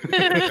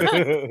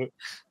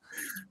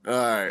 All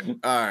right.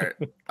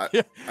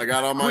 I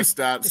got all my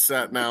stats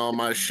set now on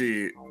my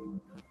sheet.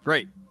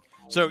 Great.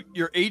 So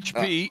your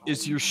HP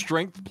is your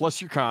strength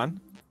plus your con.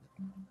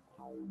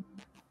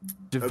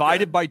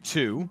 Divided by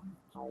 2.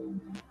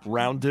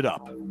 Rounded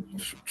up.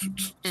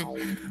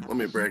 Let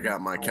me break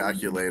out my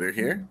calculator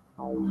here.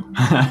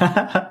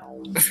 I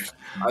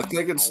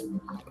think it's.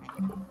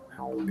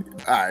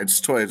 It's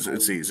toys.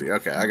 It's easy.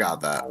 Okay, I got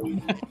that. All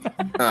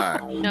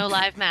right. No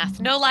live math.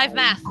 No live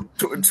math.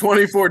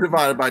 24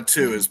 divided by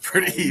 2 is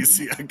pretty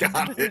easy. I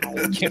got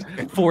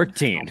it.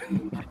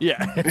 14. Yeah.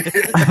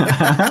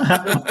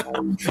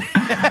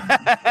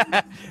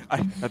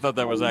 I thought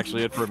that was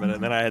actually it for a minute,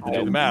 and then I had to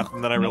do the math,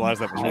 and then I realized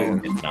that was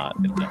wrong. It's not.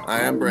 I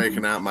am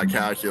breaking out my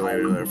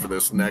calculator there for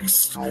this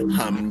next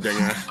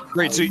humdinger.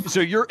 Great. So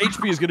your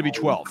HP is going to be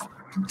 12.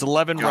 It's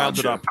 11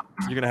 rounded Gotcha. up.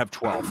 You're going to have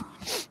 12.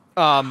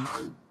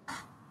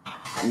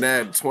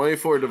 Ned,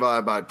 24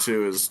 divided by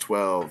 2 is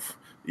 12.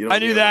 You don't I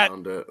knew get that.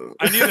 around it.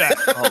 I knew that.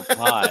 Oh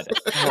God.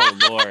 Oh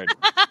Lord.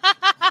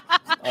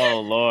 Oh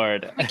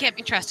Lord. I can't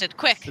be trusted.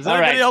 Quick. Does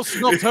anybody else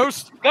smell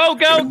toast? Go,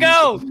 go,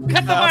 go!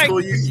 Cut the mic!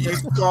 Well, you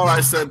thought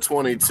I said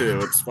 22.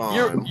 It's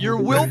fine. Your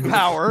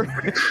willpower.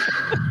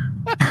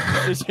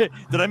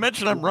 Did I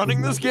mention I'm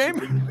running this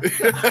game?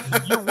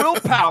 Your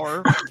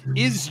willpower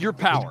is your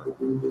power.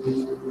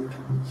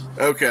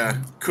 Okay,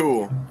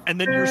 cool. And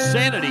then your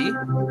sanity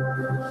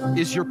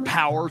is your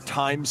power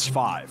times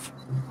 5.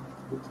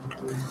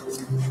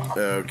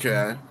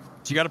 Okay.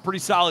 So you got a pretty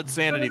solid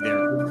sanity there.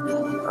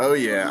 Oh,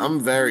 yeah. I'm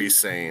very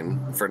sane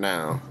for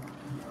now.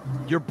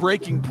 Your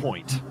breaking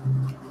point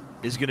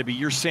is going to be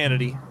your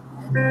sanity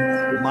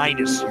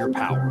minus your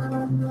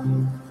power.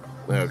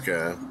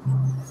 Okay.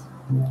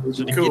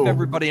 So to Cool. give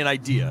everybody an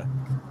idea,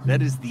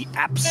 that is the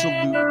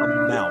absolute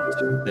amount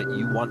that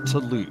you want to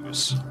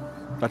lose.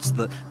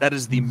 That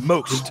is the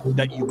most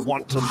that you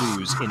want to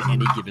lose in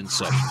any given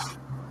session.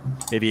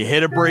 If you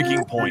hit a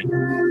breaking point,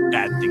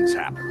 bad things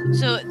happen.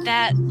 So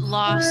that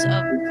loss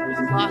of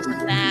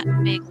that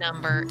big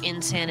number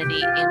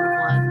insanity in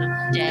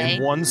one day.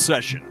 In one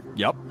session.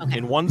 Yep. Okay.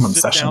 In one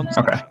session.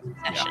 sit-down Okay.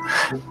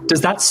 Session.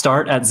 Does that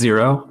start at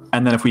 0?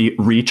 And then if we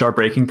reach our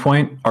breaking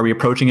point, are we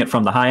approaching it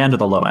from the high end or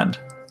the low end?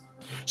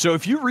 So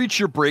if you reach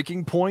your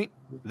breaking point,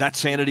 that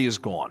sanity is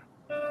gone.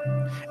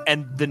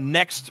 And the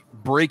next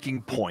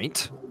breaking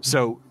point,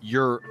 so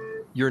your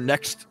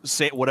next,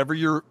 whatever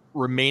your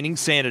remaining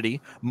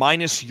sanity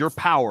minus your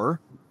power,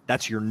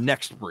 that's your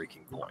next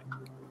breaking point.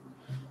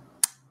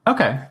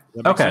 Okay.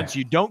 That makes Okay. sense.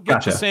 You don't get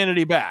Gotcha. the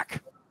sanity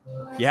back.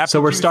 You have So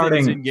to we're do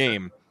starting- things in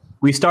game.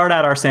 We start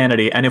at our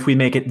sanity, and if we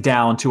make it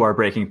down to our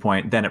breaking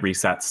point, then it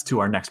resets to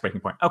our next breaking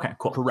point. Okay,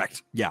 cool.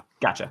 Correct. Yeah.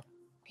 Gotcha.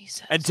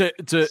 And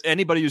to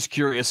anybody who's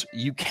curious,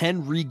 you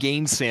can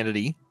regain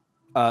sanity,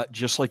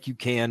 just like you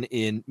can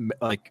in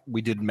like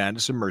we did in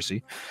Madness and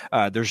Mercy.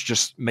 There's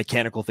just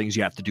mechanical things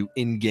you have to do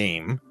in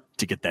game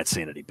to get that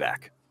sanity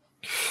back.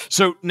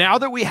 So now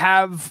that we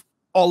have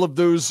all of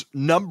those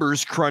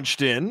numbers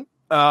crunched in,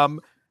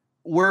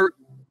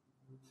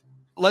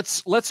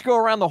 let's go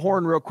around the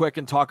horn real quick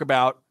and talk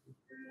about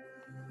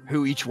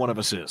who each one of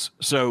us is.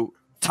 So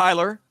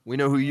Tyler, we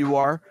know who you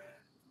are.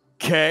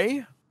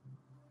 Kay,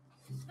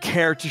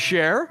 care to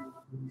share?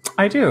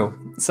 I do.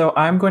 So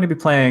I'm going to be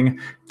playing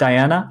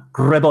Diana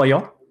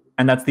Rebollo,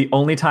 and that's the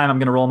only time I'm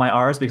going to roll my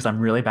R's because I'm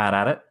really bad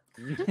at it.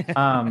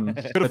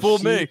 Could have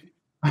fooled me.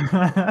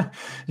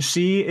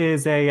 She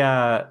is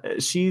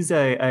she's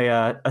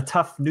a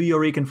tough New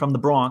Yorican from the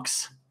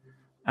Bronx,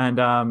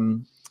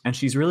 and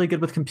she's really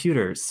good with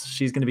computers.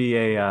 She's going to be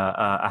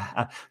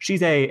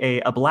she's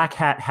a black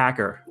hat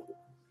hacker.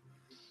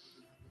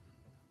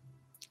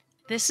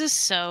 This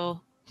is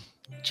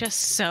just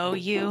so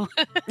you.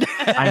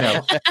 I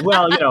know.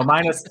 Well,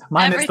 minus the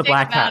Everything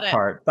black hat about it.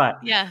 part, but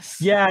Yes.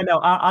 yeah, I know.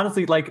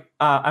 Honestly,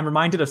 I'm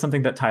reminded of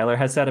something that Tyler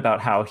has said about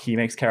how he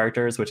makes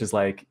characters, which is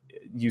like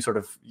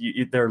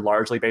they're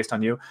largely based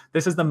on you.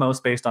 This is the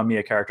most based on me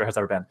a character has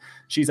ever been.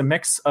 She's a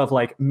mix of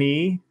like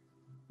me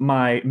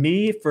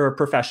for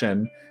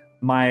profession,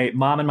 my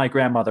mom and my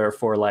grandmother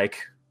for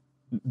like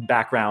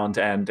background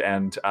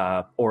and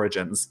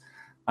origins,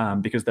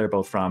 because they're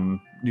both from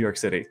New York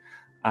City.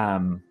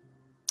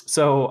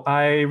 So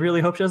I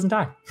really hope she doesn't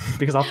die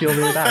because I'll feel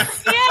really bad.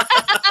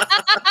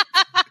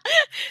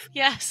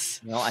 Yes.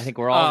 Well, I think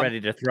we're all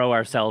ready to throw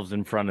ourselves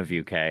in front of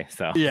you, Kay.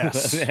 So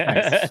Yes.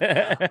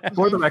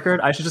 For the record,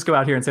 I should just go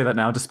out here and say that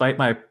now, despite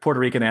my Puerto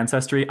Rican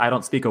ancestry, I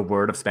don't speak a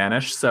word of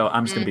Spanish, so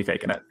I'm just going to be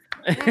faking it.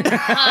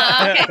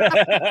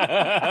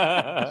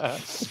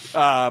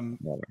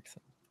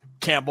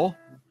 Campbell,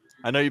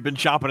 I know you've been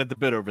chomping at the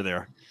bit over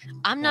there.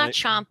 I'm not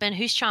chomping.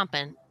 Who's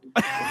chomping?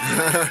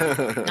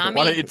 Not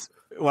Why me.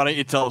 don't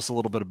you tell us a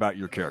little bit about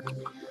your character?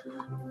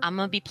 I'm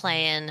going to be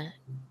playing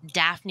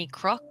Daphne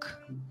Crook,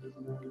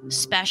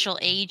 Special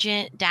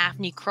Agent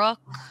Daphne Crook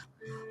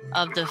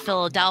of the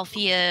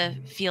Philadelphia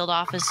Field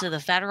Office of the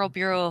Federal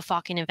Bureau of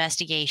Fucking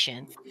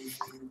Investigation.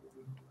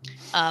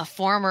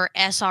 Former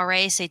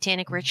SRA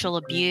Satanic Ritual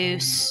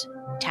Abuse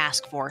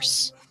Task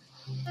Force.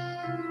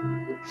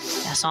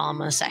 That's all I'm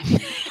going to say.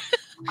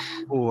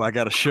 Oh, I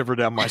got a shiver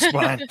down my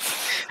spine.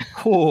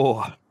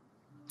 Oh.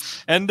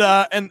 And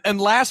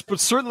last but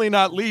certainly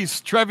not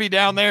least, Trevi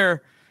down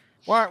there.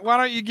 Why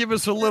don't you give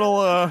us a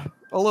little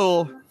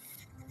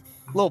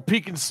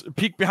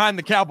peek behind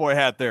the cowboy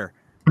hat there?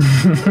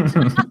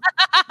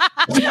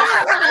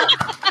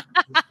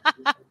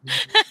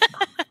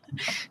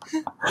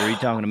 Were you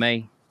talking to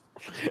me?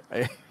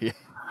 Yeah.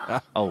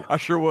 Oh, I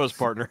sure was,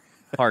 partner.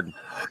 pardon.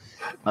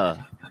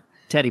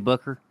 Teddy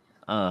Booker.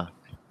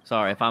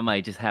 Sorry if I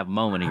may just have a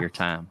moment of your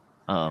time.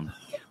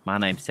 My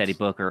name's Teddy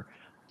Booker.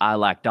 I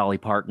like Dolly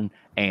Parton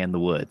and the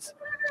Woods.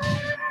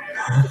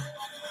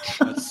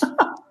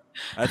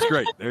 That's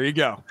great. There you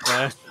go.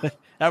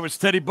 That was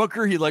Teddy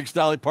Booker. He likes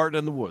Dolly Parton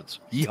in the Woods.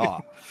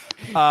 Yeehaw.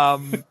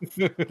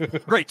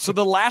 Great. So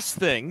the last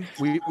thing,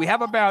 we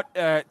have about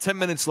 10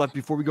 minutes left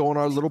before we go on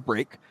our little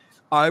break.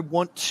 I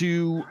want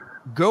to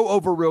go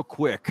over real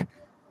quick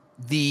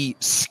the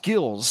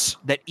skills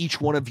that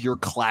each one of your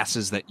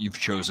classes that you've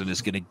chosen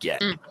is going to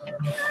get.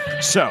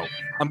 So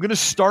I'm going to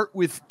start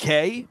with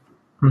Kay.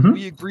 Mhm.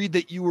 We agreed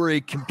that you were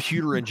a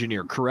computer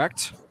engineer,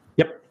 correct?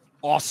 Yep.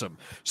 Awesome.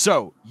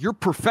 So your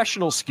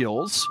professional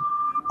skills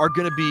are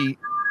going to be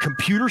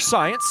computer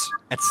science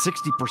at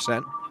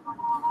 60%,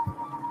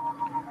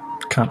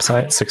 Comp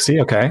sci 60.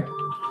 Okay.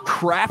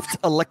 craft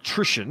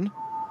electrician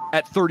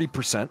at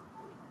 30%,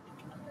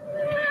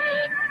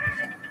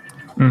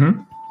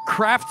 Mm-hmm.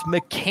 craft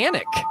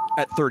mechanic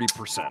at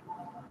 30%,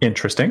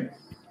 Interesting.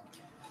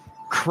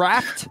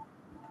 craft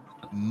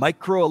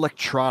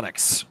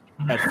microelectronics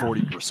at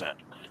 40%,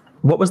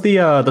 What was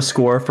the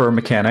score for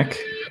mechanic?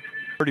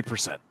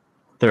 30%.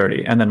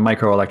 30, and then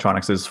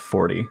microelectronics is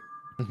 40.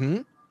 Mm-hmm.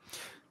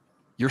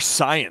 Your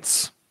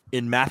science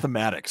in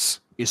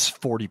mathematics is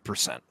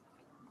 40%.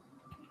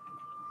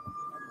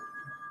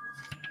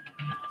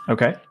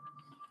 Okay.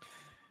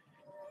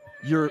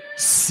 Your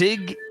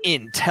SIG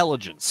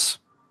intelligence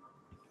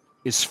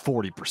is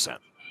 40%.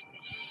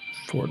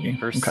 40.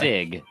 Her Okay.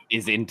 SIG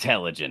is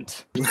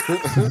intelligent.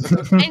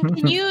 And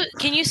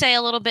can you say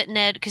a little bit,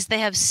 Ned, because they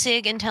have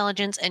SIG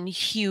intelligence and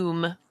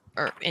Hume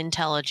or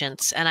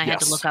intelligence, and I had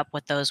to Yes. look up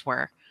what those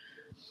were.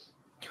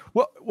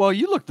 Well,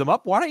 you looked them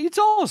up. Why don't you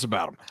tell us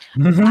about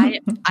them?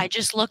 I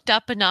just looked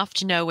up enough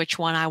to know which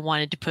one I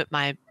wanted to put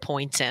my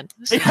points in.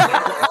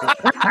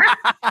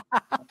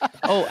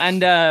 Oh,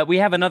 and we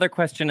have another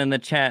question in the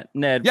chat,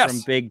 Ned, Yes.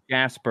 from Big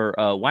Jasper.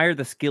 Why are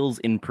the skills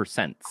in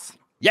percents?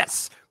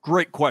 Yes,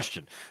 great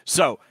question.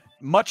 So,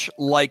 much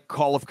like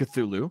Call of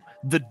Cthulhu,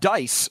 the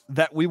dice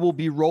that we will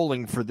be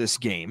rolling for this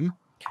game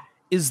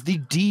is the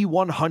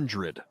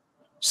D100.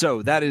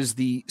 So, that is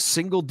the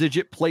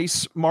single-digit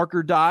place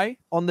marker die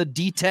on the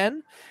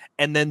D10,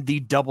 and then the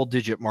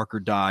double-digit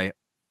marker die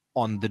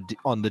on the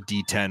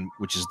D10,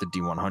 which is the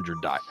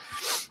D100 die.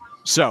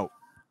 So,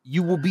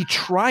 you will be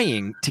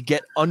trying to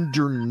get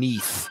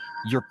underneath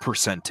your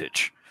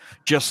percentage,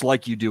 just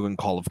like you do in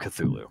Call of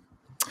Cthulhu.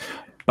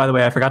 By the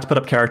way, I forgot to put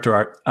up character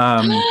art.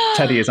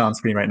 Teddy is on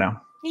screen right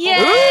now. Yay!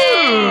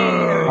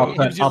 I'll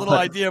Gives you a little put-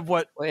 idea of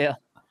what. Well,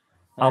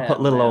 I'll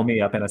put little old me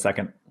up in a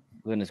second.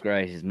 Goodness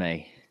gracious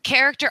me.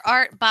 Character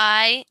art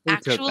by Who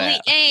took actually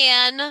that?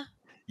 Anne,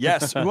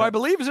 Yes, who I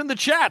believe is in the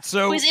chat.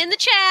 So who's in the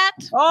chat.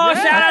 Oh,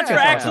 Yeah. shout out to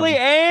actually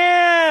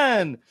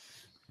Anne!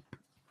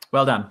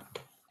 Well done.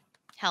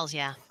 Hells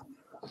yeah.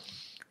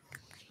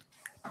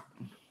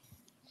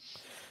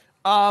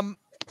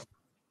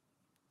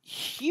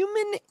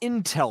 Human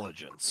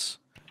intelligence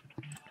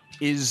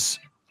is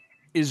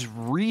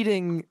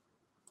reading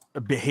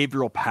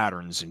behavioral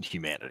patterns in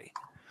humanity.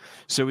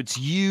 So it's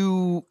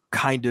you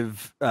kind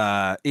of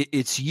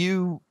it's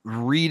you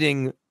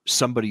reading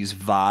somebody's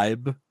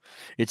vibe.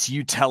 It's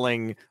you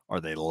telling,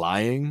 are they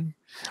lying?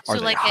 Are So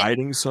they like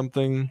hiding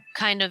something?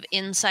 Kind of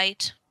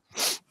insight.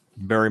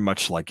 Very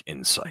much like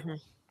insight.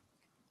 Mhm.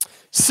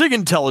 SIG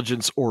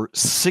intelligence or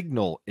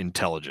signal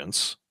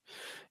intelligence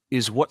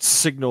is what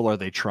signal are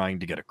they trying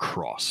to get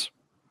across.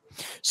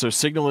 So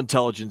signal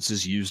intelligence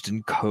is used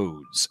in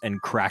codes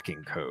and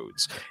cracking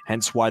codes,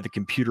 hence why the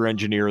computer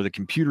engineer or the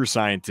computer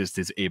scientist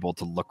is able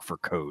to look for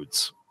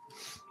codes,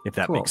 if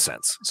that Cool. makes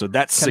sense. So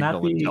that's Can that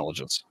signal be-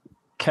 intelligence.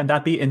 Can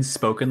that be in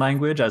spoken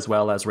language as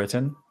well as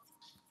written?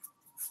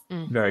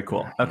 Mm. Very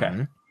cool. Okay.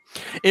 Mhm.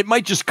 It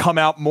might just come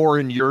out more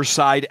in your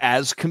side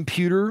as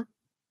computer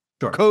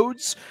Sure.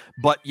 codes,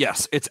 but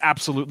yes, it's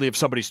absolutely if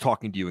somebody's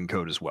talking to you in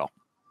code as well.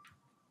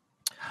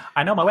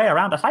 I know my way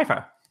around a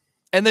cipher.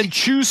 And then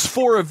choose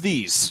 4 of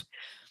these: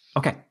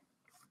 Okay.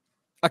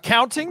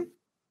 accounting,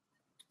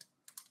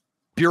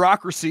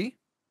 bureaucracy,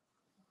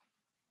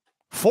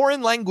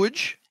 foreign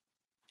language,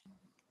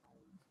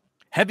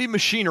 heavy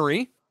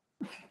machinery,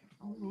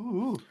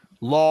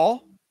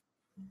 law,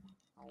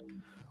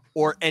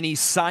 or any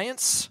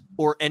science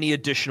or any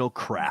additional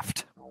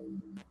craft.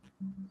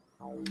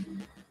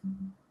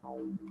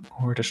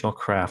 Or additional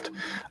craft.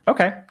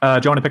 Okay. Do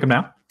you want to pick them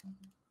now?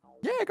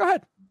 Yeah, go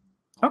ahead.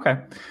 Okay.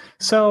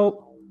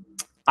 So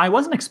I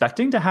wasn't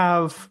expecting to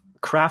have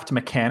craft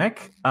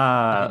mechanic,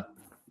 but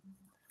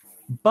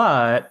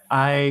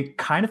I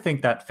kind of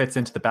think that fits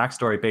into the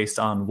backstory based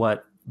on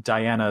what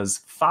Diana's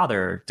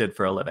father did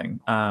for a living.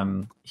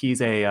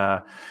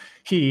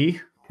 He,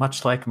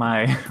 much like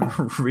my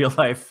real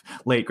life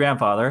late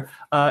grandfather,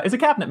 is a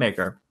cabinet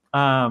maker.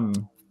 But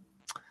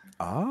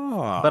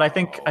I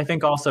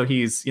think also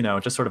he's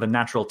just sort of a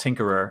natural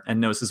tinkerer and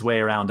knows his way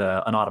around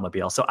an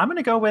automobile. So I'm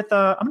gonna go with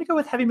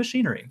heavy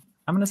machinery.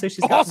 I'm gonna say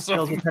she's got some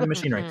skills with heavy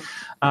machinery. So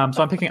I'm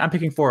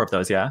picking 4 of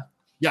those. Yeah.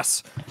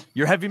 Yes,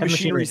 your heavy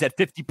machinery is at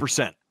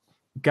 50%.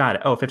 Got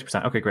it. Oh,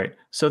 50%. Okay, great.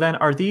 So then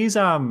are these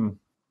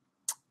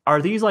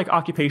like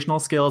occupational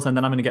skills and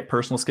then I'm gonna get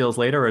personal skills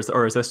later,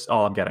 or is this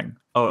all I'm getting?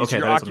 Oh, These okay. are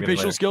your that is what I'm getting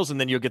occupational later. skills, and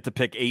then you'll get to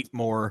pick 8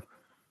 more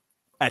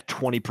at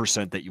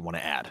 20% that you want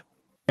to add.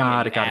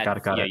 Got it.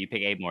 Yeah, you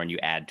pick 8 more and you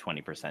add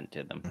 20%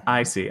 to them.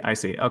 I see.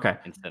 Okay.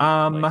 Instead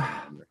of like,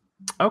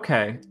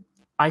 Okay.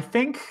 I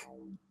think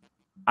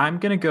I'm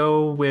going to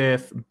go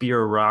with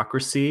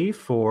bureaucracy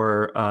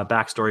for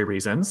backstory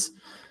reasons.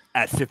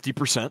 At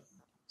 50%.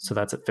 So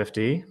that's at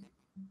 50.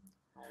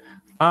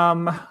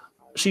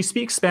 She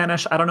speaks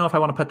Spanish. I don't know if I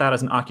want to put that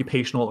as an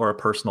occupational or a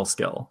personal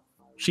skill.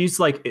 She's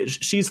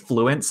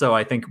fluent, so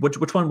I think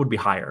which one would be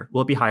higher?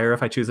 Will it be higher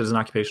if I choose it as an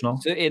occupational?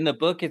 So in the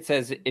book, it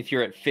says if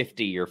you're at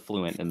 50, you're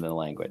fluent in the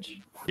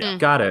language. Yeah,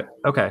 got it.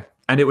 Okay,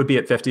 and it would be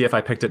at 50 if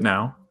I picked it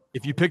now.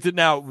 If you picked it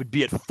now, it would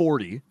be at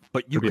 40,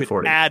 but you could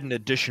 40. add an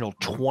additional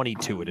 20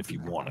 to it if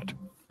you wanted.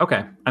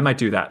 Okay, I might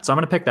do that. So I'm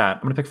going to pick that.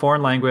 I'm going to pick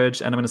foreign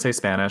language, and I'm going to say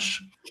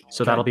Spanish.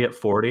 So that'll be at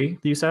 40.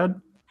 You said?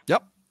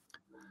 Yep.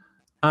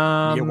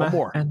 One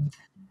more, and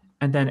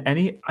then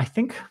I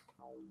think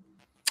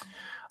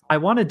I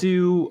want to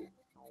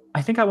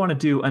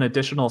do an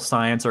additional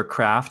science or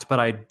craft, but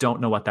I don't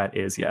know what that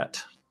is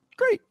yet.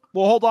 Great.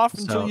 We'll hold off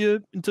until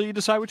you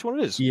decide which one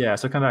it is. Yeah.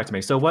 So come back to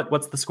me. So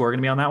what's the score going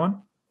to be on that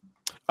one?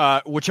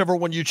 Whichever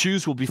one you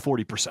choose will be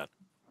 40%.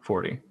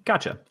 40.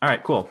 Gotcha. All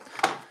right. Cool.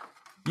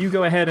 You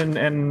go ahead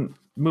and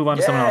move on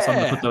to someone else. I'm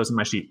going to put those in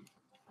my sheet.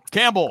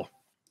 Campbell.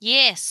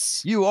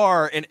 Yes. You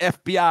are an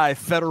FBI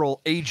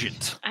federal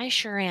agent. I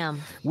sure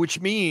am.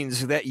 Which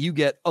means that you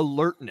get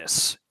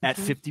alertness at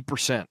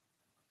 50%.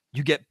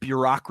 You get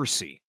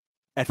bureaucracy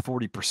at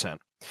 40%.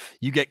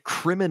 You get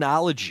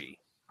criminology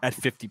at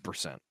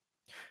 50%.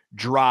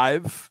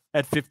 Drive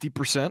at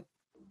 50%.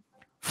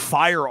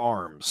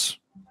 Firearms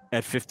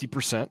at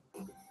 50%.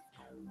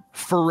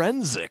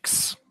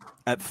 Forensics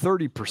at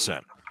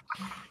 30%.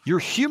 Your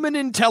human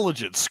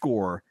intelligence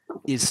score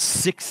is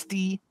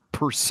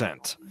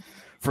 60%.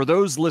 For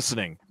those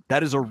listening,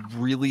 that is a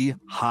really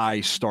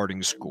high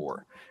starting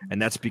score.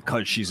 And that's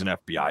because she's an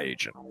FBI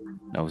agent.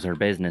 Knows her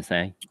business,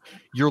 eh?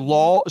 Your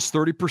law is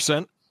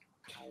 30%.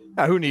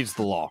 Who needs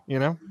the law? You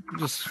know,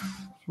 just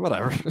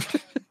whatever.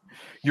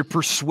 Your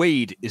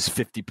persuade is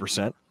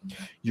 50%.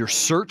 Your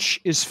search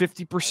is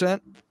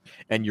 50%.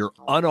 And your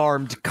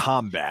unarmed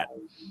combat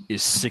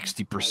is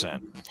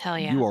 60%. Hell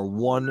yeah. You are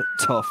one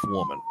tough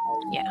woman.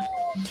 Yeah.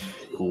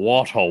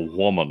 What a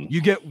woman.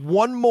 You get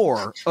one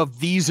more of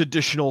these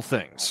additional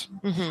things.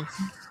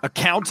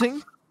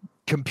 Accounting,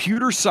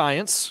 computer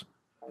science,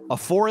 a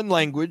foreign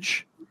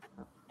language,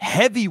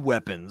 heavy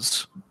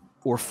weapons,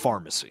 or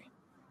pharmacy.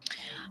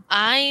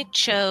 I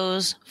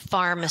chose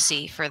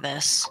pharmacy for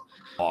this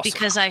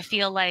because I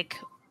feel like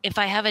if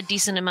I have a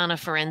decent amount of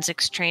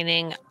forensics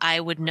training,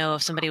 I would know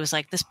if somebody was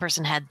like, this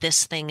person had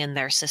this thing in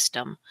their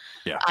system.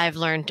 Yeah. I've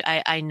learned,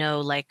 I know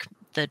like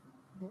the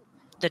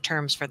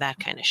terms for that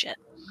kind of shit.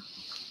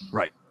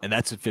 Right. And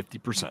that's at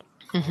 50%.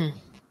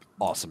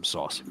 Awesome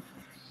sauce.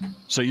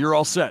 So you're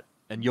all set.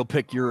 And you'll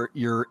pick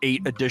your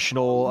 8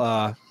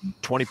 additional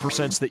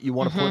 20% that you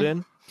want to put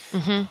in.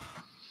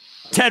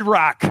 Ted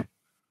Rock.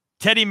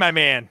 Teddy, my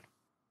man.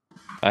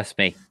 That's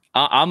me.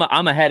 I'm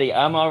a heady.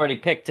 I'm already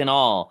picked and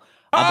all.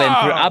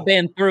 I've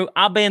been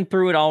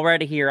through it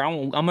already here.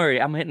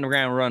 I'm hitting the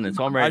ground running,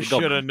 so I'm ready to go.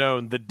 I should have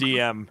known the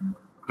DM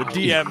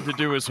to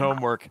do his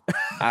homework.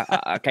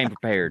 I came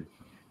prepared.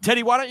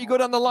 Teddy, why don't you go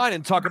down the line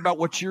and talk about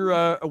what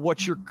your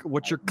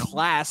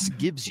class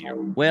gives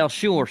you? Well,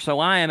 sure. So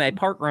I am a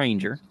park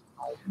ranger.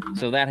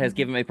 So that has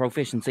given me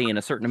proficiency in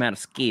a certain amount of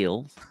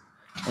skills.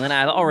 And then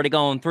I've already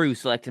gone through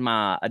selecting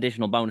my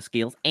additional bonus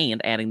skills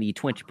and adding the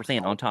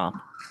 20% on top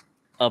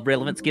of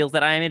relevant skills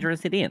that I am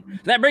interested in. So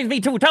that brings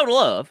me to a total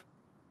of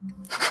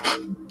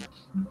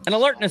an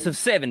alertness of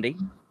 70,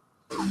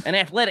 an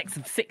athletics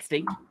of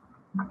 60,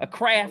 a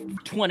craft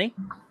of 20,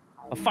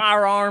 a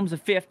firearms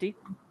of 50,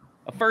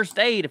 a first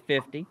aid of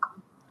 50,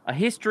 a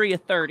history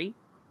of 30,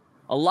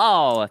 a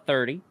law of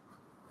 30,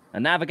 a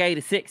navigate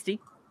of 60,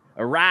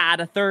 a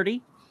ride of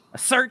 30, a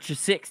search of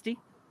 60,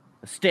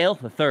 a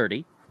stealth of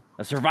 30,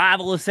 a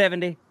survival of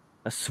 70,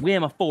 a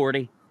swim of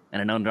 40,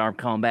 and an underarm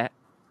combat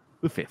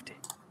of 50.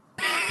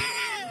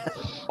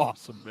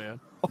 Awesome, man.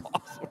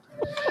 Awesome.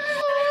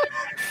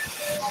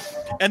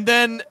 And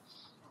then,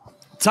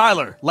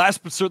 Tyler,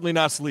 last but certainly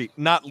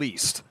not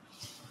least,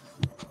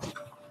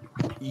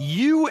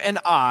 you and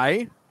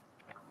I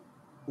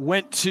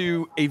went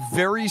to a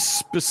very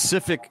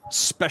specific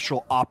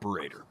special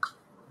operator.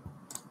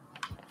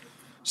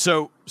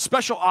 So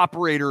special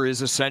operator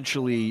is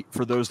essentially,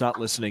 for those not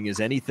listening, is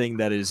anything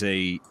that is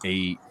a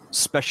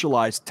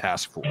specialized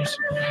task force,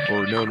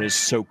 or known as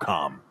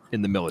SOCOM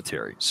in the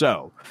military.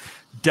 So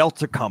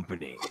Delta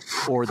Company,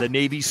 or the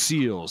Navy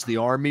SEALs, the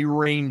Army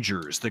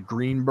Rangers, the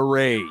Green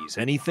Berets,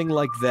 anything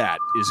like that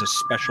is a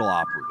special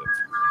operative.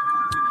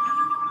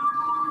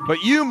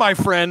 But you, my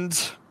friend,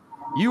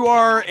 you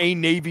are a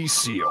Navy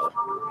SEAL,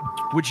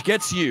 which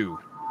gets you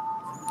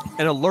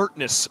an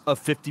alertness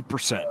of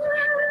 50%.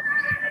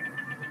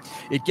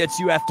 It gets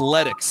you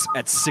athletics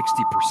at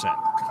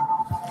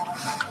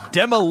 60%.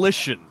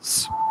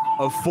 Demolitions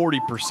of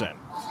 40%.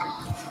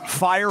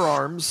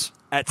 Firearms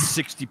at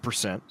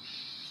 60%.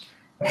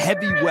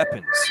 Heavy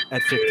weapons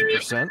at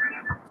 50%.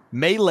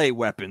 Melee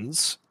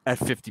weapons at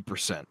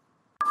 50%.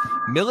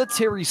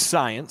 Military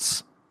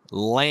science,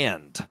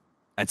 land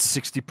at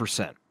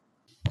 60%.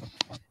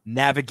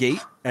 Navigate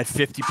at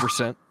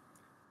 50%.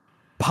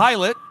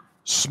 Pilot,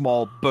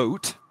 small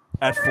boat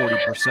at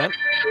 40%.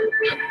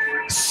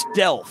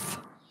 Stealth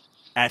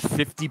at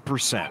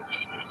 50%,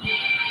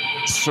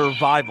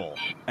 survival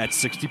at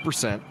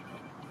 60%,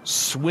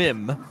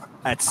 swim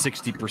at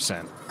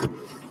 60%,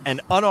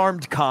 and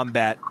unarmed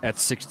combat at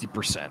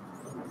 60%.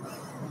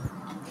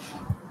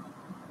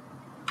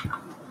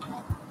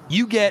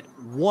 You get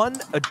one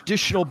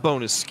additional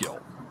bonus skill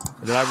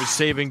that I was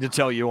saving to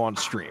tell you on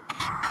stream.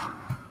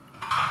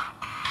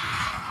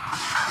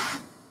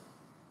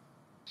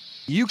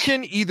 You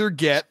can either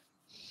get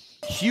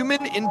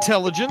human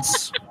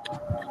intelligence,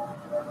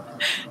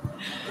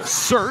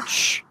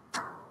 search,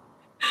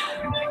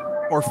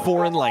 or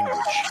foreign language.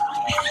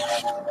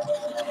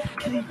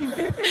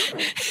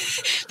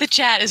 The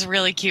chat is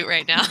really cute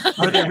right now.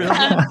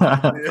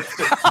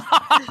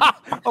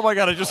 Oh my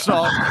God, I just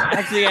saw it.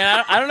 Actually,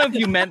 I don't know if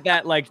you meant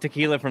that like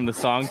Tequila from the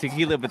song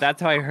Tequila, but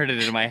that's how I heard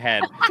it in my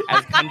head.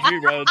 As Country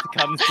Roads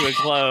comes to a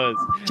close.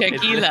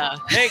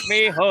 Tequila. Take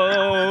me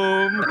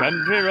home,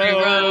 Country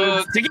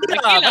Roads. Tequila.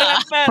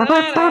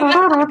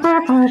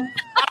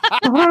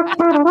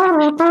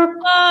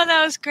 Oh,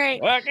 that was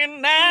great.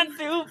 Working 9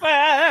 to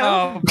 5.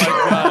 Oh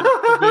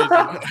my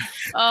God.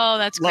 Oh,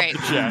 that's Love great. the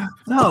chat.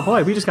 Oh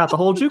boy, we just got the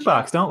whole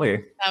jukebox, don't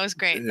we? That was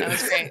great. That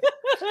was great.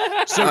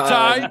 So,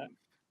 Ty,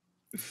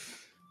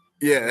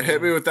 Yeah,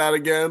 hit me with that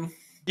again.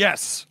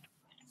 yes,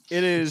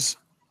 it is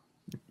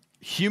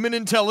human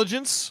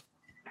intelligence,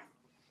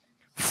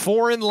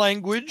 foreign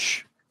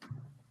language,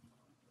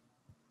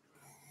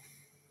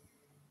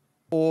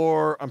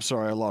 or I'm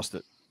sorry, I lost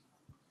it.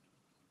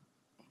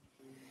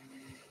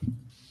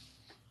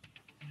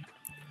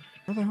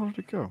 Where the hell did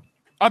it go?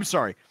 I'm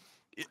sorry.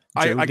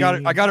 I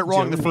got it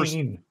wrong the first.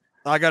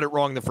 I got it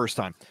wrong the first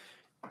time.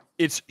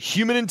 It's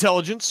human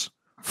intelligence,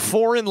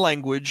 foreign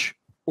language,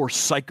 or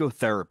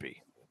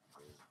psychotherapy.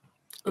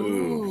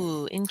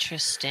 Ooh,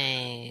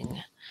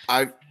 interesting.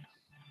 I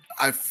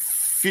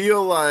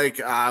feel like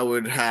I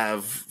would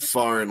have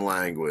foreign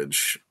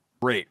language.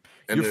 Great.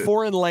 And Your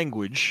foreign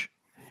language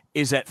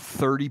is at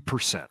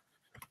 30%.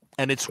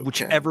 And it's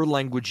whichever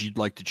language you'd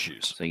like to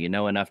choose. So you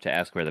know enough to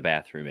ask where the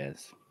bathroom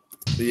is.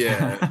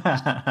 Yeah.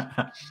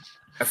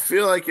 I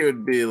feel like it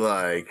would be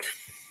like,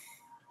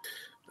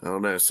 I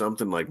don't know,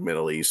 something like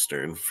Middle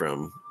Eastern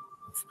from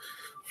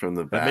the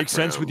background. That makes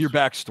sense with your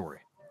backstory.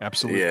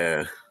 Absolutely.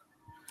 Yeah.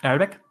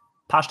 Arabic?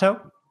 Pashto?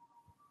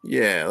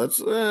 Yeah,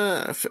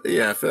 I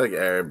feel like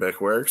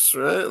Arabic works,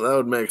 right? That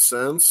would make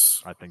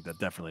sense. I think that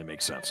definitely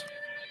makes sense.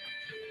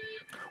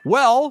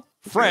 Well,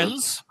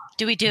 friends,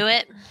 Do we do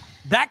it?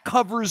 that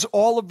covers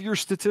all of your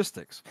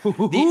statistics. The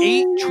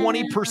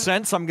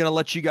 20% I'm going to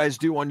let you guys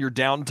do on your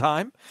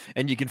downtime,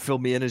 and you can fill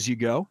me in as you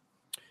go.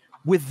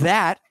 With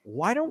that,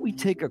 why don't we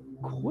take a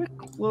quick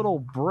little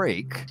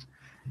break,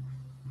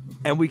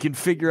 and we can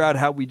figure out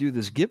how we do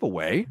this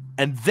giveaway,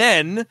 and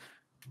then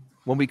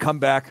when we come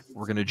back,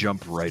 we're going to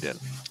jump right in.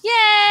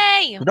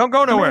 Yay! So don't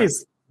go nowhere.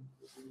 Nice.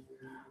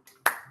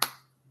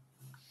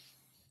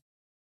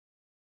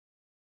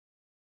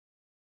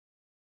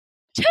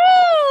 2,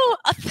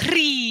 a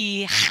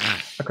 3.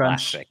 A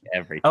crunch. Classic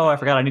every Oh, I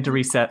forgot. I need to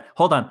reset.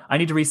 Hold on. I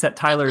need to reset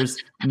Tyler's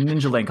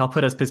Ninja Link. I'll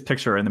put his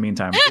picture in the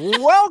meantime.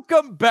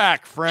 Welcome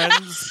back,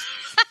 friends.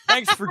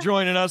 Thanks for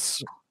joining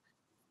us.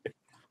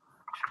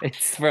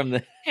 It's from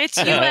the. It's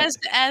you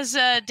as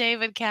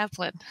David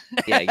Kaplan.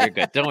 Yeah, you're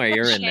good. Don't worry,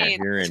 you're in there. Shade.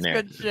 You're in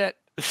there. Good shit.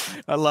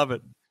 I love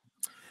it.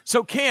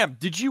 So, Cam,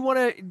 did you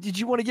want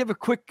to give a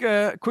quick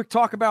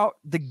talk about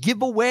the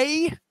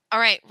giveaway? All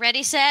right,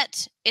 ready,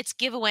 set. It's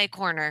giveaway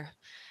corner.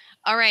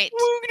 All right.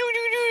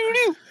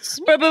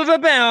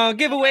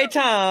 Giveaway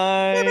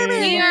time.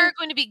 We are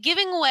going to be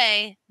giving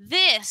away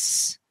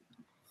this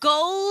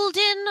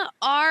golden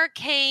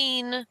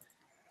arcane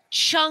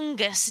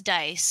Chungus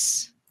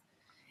dice.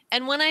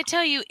 And when I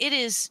tell you, it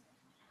is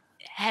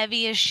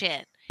heavy as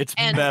shit. It's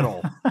And-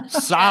 metal,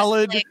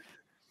 solid. Like,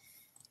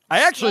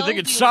 I actually think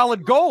it's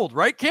solid gold,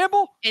 right,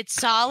 Campbell? it's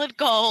solid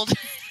gold.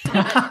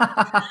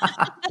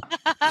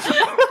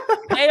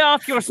 Pay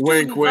off your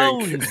student Wink, wink.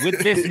 loans with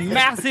this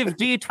massive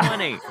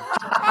D20.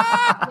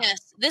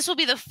 Yes, this will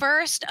be the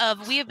first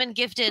of. We have been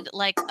gifted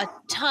like a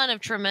ton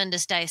of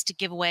tremendous dice to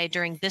give away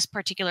during this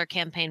particular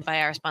campaign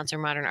by our sponsor,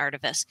 Modern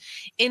Artifice.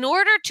 In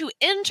order to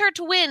enter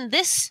to win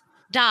this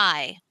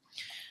die,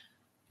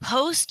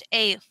 post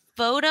a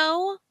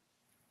photo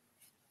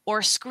or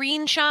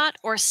screenshot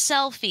or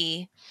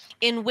selfie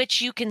in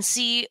which you can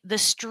see the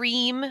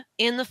stream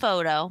in the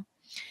photo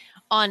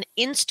on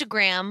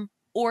Instagram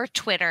or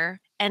Twitter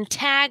and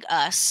tag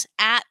us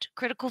at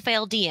Critical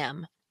Fail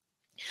DM.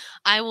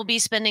 I will be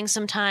spending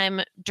some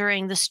time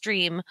during the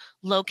stream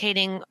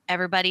locating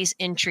everybody's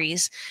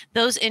entries.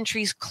 Those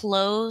entries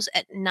close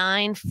at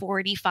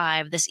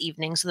 9:45 this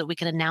evening so that we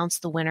can announce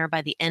the winner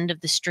by the end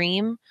of the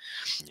stream.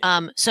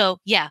 So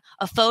yeah,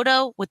 a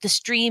photo with the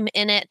stream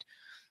in it,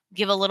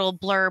 give a little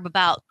blurb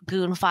about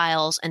Goon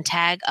Files and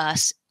tag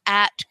us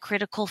at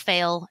Critical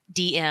Fail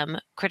DM,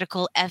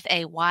 Critical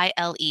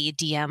Fayle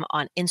DM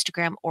on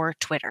Instagram or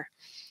Twitter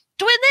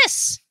to win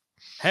this.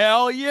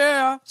 Hell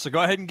yeah. So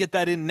go ahead and get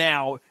that in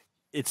now.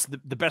 It's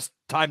the best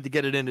time to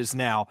get it in is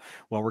now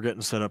while we're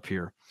getting set up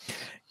here.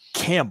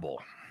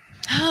 Campbell,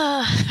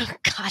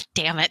 God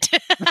damn it.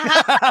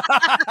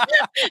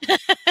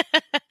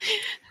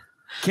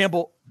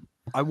 Campbell,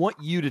 I want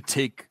you to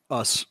take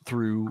us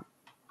through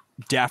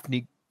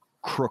Daphne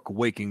Crook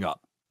waking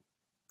up.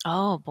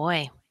 Oh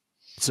boy.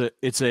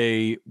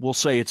 We'll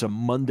say it's a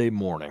Monday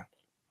morning.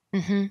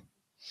 Mm-hmm.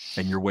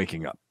 And you're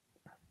waking up.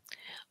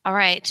 All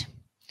right.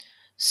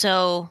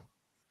 So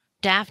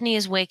Daphne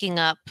is waking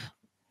up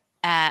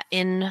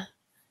in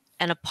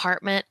an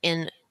apartment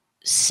in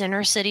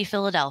Center City,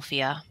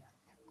 Philadelphia.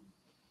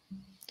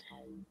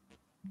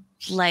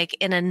 Like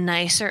in a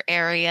nicer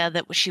area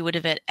that she would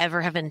have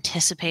ever have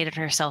anticipated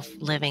herself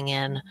living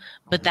in.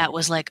 But that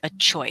was like a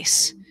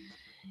choice.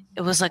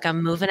 It was like,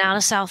 I'm moving out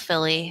of South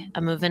Philly.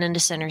 I'm moving into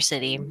Center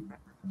City.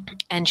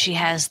 And she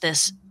has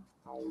this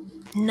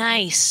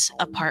nice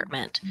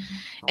apartment.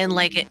 And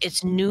like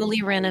it's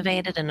newly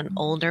renovated in an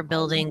older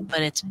building,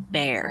 but it's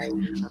bare.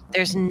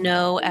 There's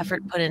no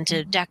effort put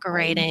into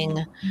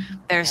decorating.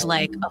 There's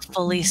like a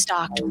fully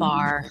stocked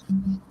bar,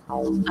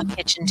 a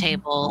kitchen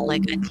table,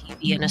 like a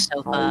TV and a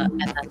sofa,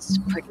 and that's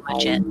pretty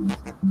much it.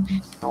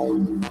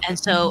 And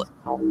so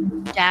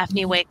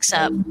Daphne wakes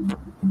up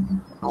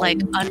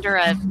like under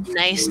a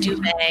nice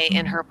duvet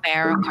in her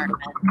bare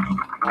apartment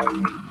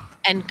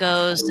and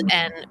goes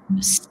and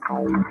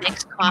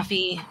makes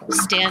coffee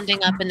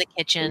standing up in the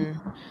kitchen,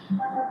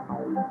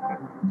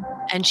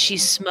 and she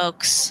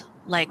smokes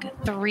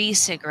like 3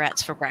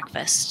 cigarettes for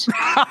breakfast.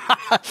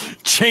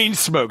 Chain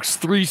smokes,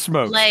 3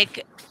 smokes.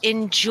 Like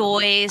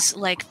enjoys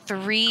like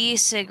 3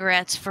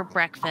 cigarettes for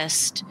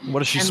breakfast. What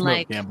does she smoke,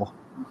 like, Campbell?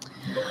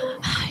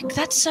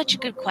 That's such a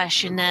good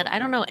question, Ned. I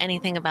don't know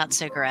anything about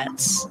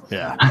cigarettes.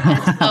 Yeah.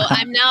 So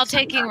I'm now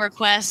taking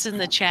requests in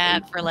the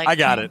chat for like. I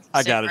got it.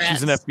 Cigarettes.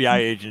 She's an FBI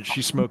agent.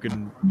 She's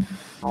smoking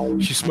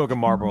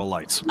Marlboro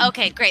Lights.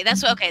 Okay, great.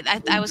 That's okay.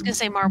 I was gonna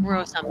say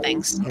Marlboro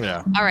somethings.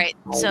 Yeah. All right.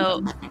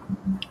 So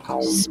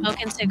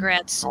smoking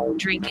cigarettes,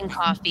 drinking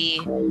coffee,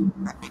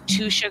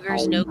 2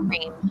 sugars, no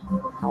cream.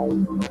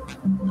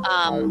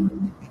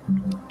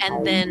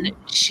 And then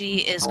she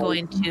is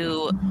going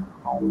to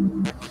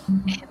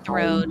hit the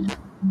road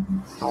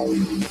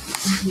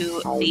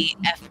to the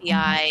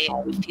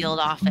FBI field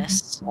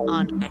office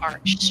on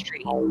Arch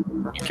Street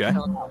in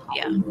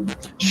Philadelphia.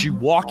 Is she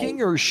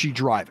walking or is she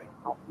driving?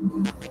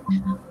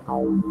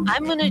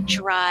 I'm going to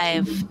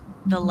drive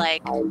the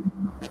like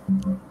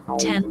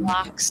 10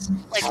 blocks,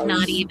 like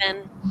not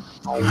even.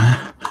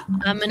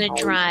 I'm going to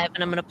drive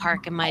and I'm going to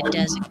park in my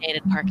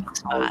designated parking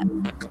spot.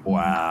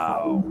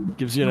 Wow.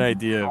 Gives you an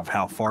idea of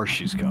how far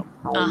she's come.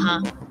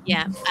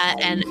 Yeah.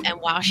 And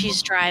while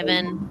she's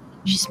driving,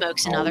 she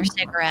smokes another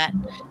cigarette.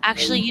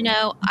 Actually, you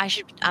know, I'm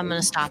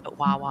going to stop at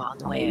Wawa on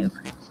the way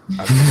over.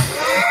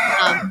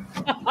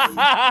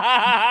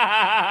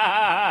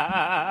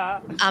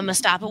 I'm going to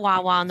stop at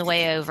Wawa on the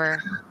way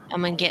over. I'm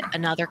going to get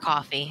another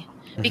coffee.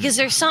 Because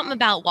there's something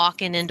about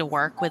walking into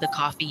work with a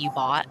coffee you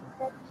bought.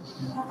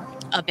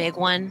 A big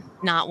one,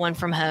 not one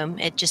from home.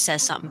 It just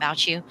says something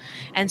about you.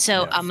 And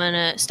so I'm going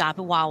to stop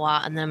at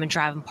Wawa, and then I'm going to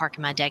drive and park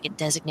in my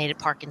designated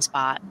parking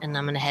spot, and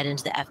I'm going to head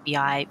into the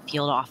FBI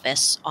field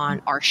office on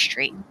Arch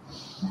Street.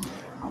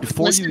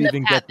 Before you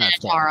even get that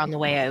far on the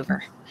way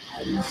over.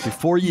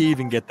 Before you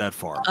even get that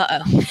far.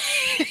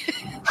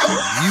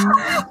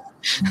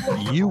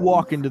 You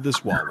walk into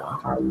this Wawa.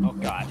 Oh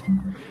God.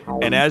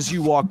 And as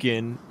you walk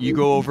in, you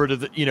go over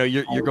to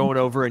you're going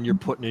over and you're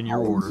putting in your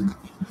order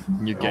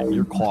and you're getting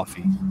your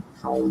coffee.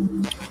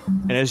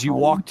 And as you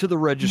walk to the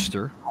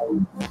register,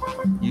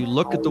 you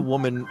look at the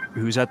woman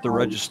who's at the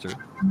register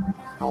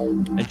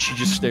and she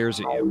just stares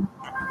at you.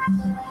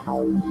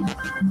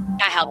 Can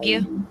I help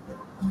you?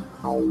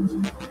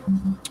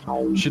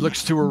 She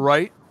looks to her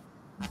right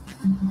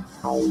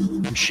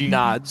and she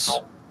nods,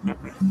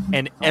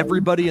 and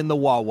everybody in the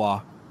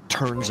Wawa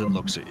turns and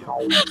looks at you.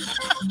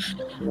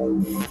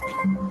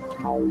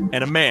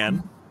 And a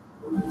man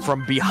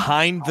from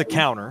behind the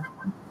counter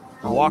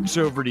walks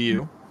over to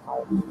you,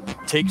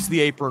 takes the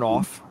apron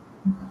off,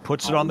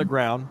 puts it on the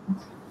ground,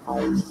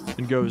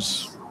 and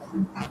goes,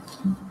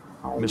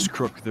 "Miss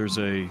Crook, there's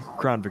a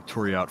Crown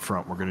Victoria out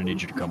front. We're going to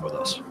need you to come with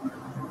us."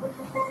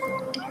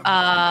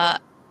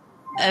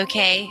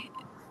 Okay.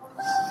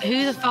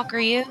 Who the fuck are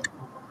you?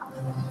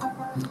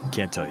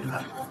 Can't tell you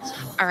that.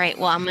 All right.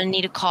 Well, I'm going to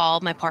need to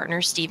call my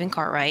partner, Stephen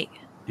Cartwright.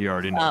 He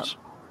already knows.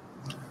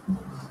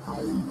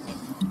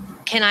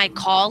 Can I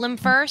call him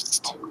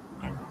first?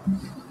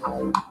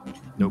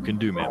 No can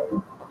do,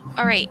 ma'am.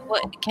 All right.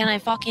 What, can I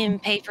fucking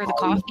pay for the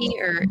coffee,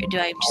 or do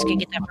I just gonna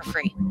get that for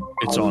free?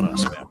 It's on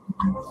us, ma'am.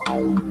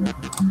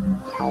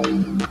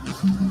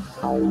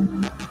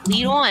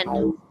 Lead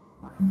on.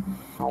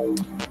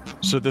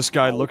 So this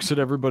guy looks at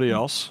everybody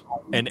else,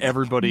 and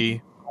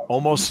everybody,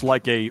 almost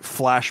like a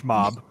flash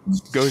mob,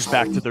 goes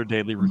back to their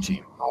daily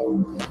routine.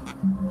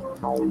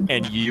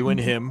 And you and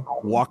him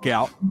walk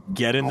out,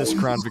 get in this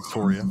Crown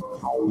Victoria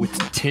with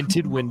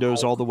tinted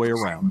windows all the way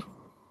around.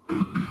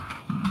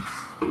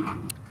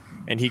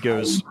 And he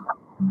goes,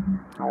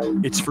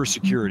 "It's for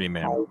security,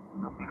 ma'am."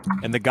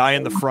 And the guy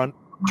in the front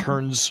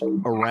turns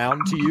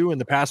around to you in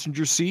the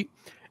passenger seat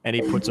and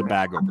he puts a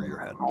bag over your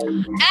head.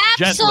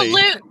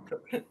 Absolute.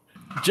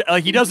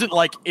 Like he doesn't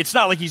like. It's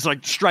not like he's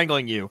like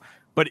strangling you,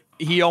 but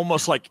he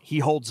almost like he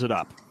holds it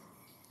up,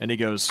 and he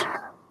goes,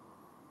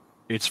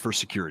 "It's for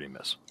security,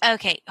 miss."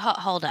 Okay,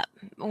 hold up.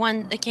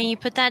 Can you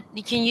put that?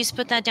 Can you just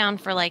put that down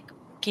for like?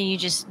 Can you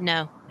just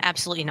no?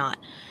 Absolutely not.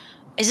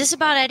 Is this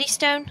about Eddie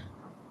Stone?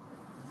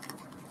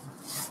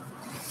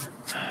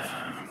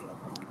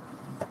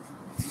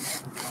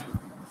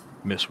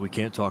 Miss, we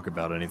can't talk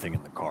about anything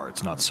in the car.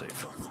 It's not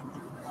safe.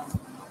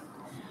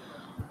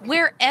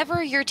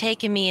 Wherever you're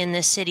taking me in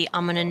this city,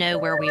 I'm going to know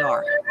where we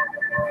are.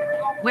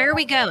 Where are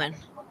we going?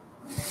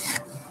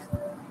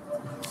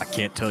 I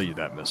can't tell you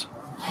that, miss.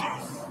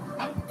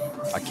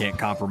 I can't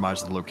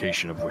compromise the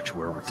location of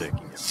where we're taking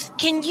you.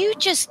 Can you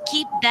just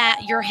keep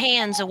your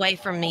hands away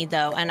from me,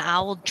 though, and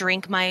I'll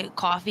drink my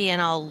coffee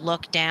and I'll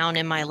look down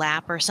in my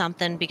lap or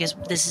something, because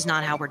this is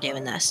not how we're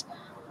doing this.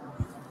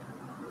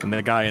 And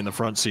the guy in the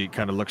front seat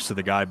kind of looks to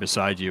the guy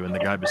beside you, and the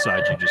guy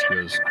beside you just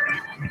goes,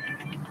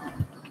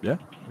 "Yeah,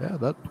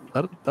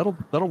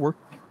 that'll work."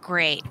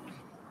 Great.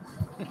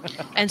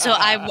 And so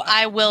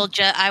I will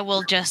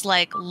just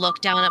like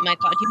look down at my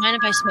car. Do you mind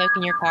if I smoke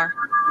in your car?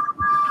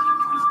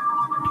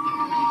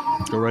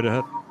 Go right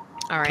ahead.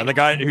 All right. And the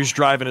guy who's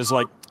driving is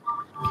like,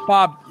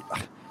 "Bob,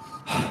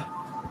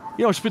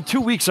 it's been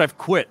 2 weeks. I've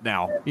quit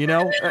now.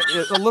 A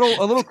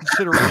little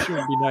consideration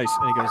would be nice."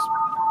 And he goes,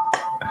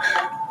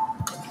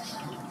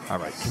 "All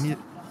right, do you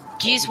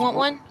just want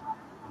one?"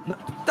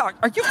 Doc,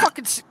 are you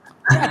fucking?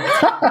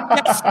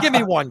 Yes, give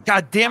me one.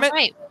 God damn it! All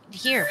right,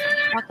 here.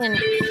 Fucking.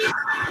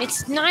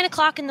 It's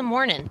 9:00 in the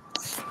morning.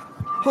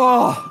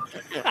 Oh.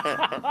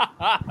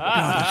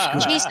 God,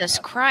 Jesus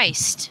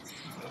Christ.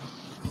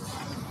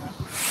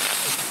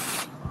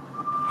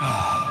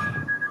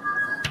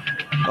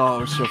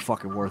 Oh, it's so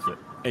fucking worth it.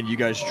 And you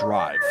guys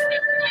drive.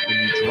 And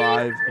you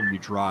drive and you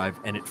drive,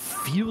 and it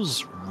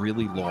feels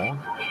really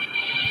long.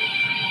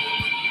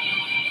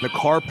 The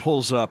car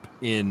pulls up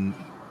in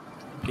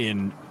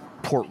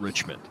Port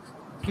Richmond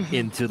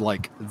into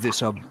like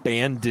this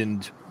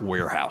abandoned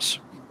warehouse.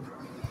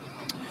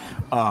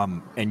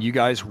 And you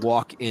guys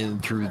walk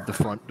in through the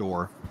front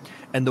door,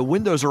 and the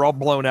windows are all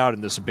blown out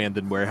in this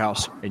abandoned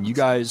warehouse, and you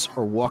guys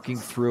are walking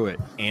through it,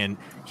 and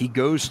he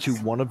goes to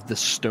one of the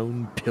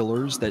stone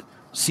pillars that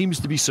seems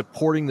to be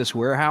supporting this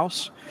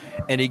warehouse,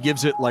 and he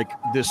gives it like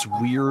this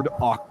weird,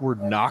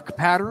 awkward knock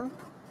pattern,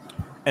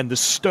 and the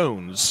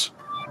stones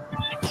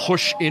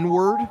push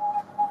inward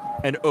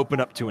and open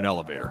up to an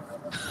elevator.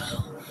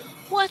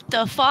 What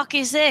the fuck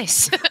is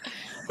this?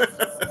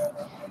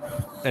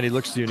 And he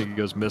looks to you and he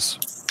goes, "Miss,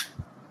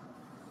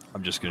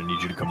 I'm just going to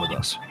need you to come with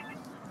us."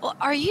 Well,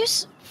 are you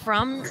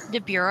from the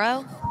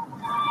Bureau?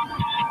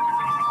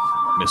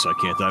 "Miss, I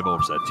can't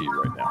divulge that to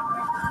you right now."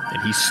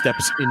 And he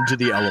steps into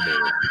the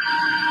elevator,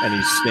 and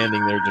he's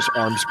standing there just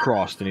arms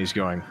crossed, and he's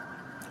going,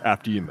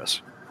 "After you,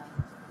 miss."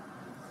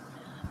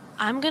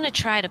 I'm going to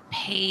try to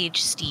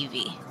page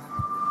Stevie.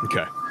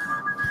 Okay.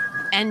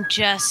 And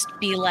just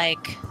be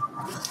like,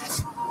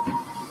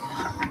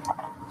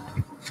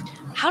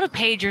 how do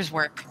pagers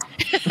work?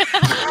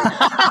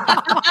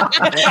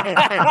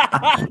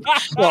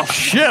 Well,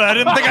 shit, I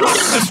didn't think I got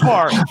this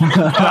far.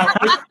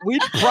 We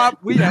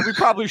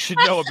probably should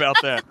know about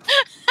that.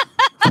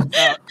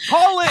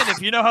 Call in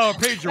if you know how a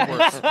pager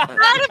works.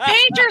 How do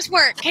pagers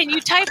work? Can you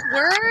type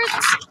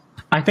words?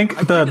 I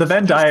think the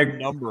Venn diagram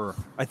number.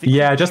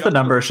 Just the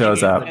number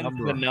shows up.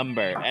 The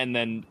number, and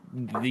then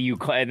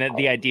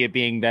the idea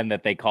being then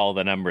that they call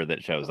the number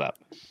that shows up.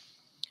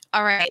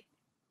 All right.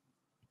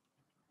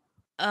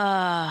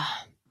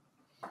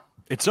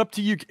 It's up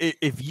to you.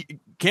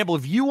 Campbell,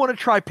 if you want to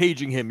try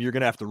paging him, you're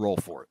gonna have to roll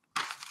for it.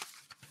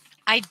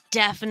 I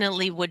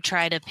definitely would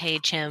try to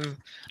page him.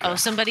 Oh,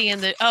 somebody in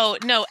the. Oh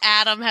no,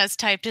 Adam has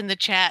typed in the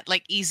chat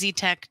like Easy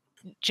Tech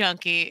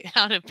Junkie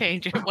how to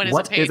pager. What is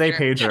a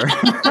pager?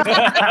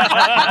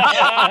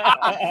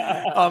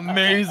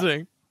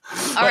 Amazing.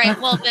 All right,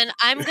 well then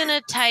I'm gonna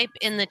type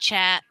in the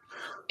chat.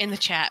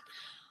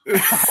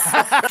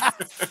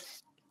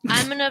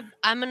 I'm gonna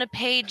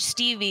page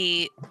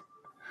Stevie.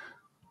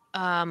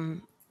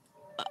 I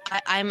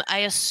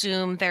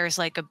assume there's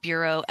like a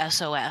Bureau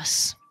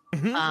SOS.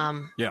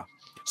 Yeah.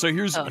 So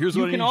here's what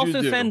you can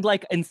also send,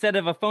 like, instead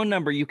of a phone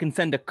number, you can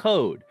send a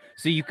code.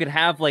 So you could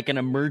have like an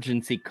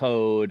emergency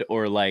code,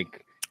 or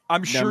like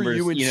I'm sure numbers,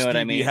 you and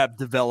Stevie I have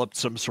developed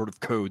some sort of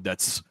code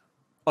that's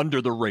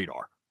under the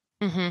radar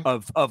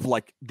of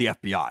like the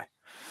FBI,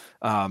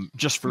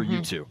 just for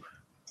you two.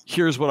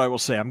 Here's what I will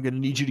say. I'm going to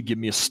need you to give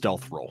me a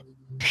stealth roll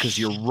because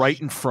you're right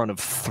in front of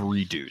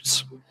 3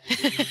 dudes.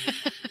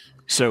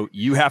 So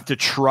you have to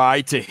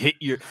try to hit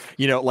your,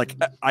 like,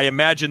 I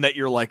imagine that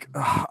you're like,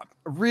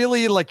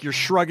 really, like you're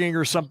shrugging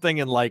or something,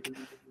 and like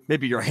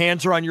maybe your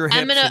hands are on your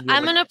hips.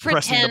 I'm gonna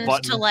pretend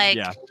to like,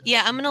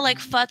 I'm gonna like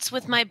futz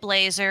with my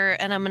blazer,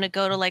 and I'm gonna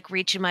go to like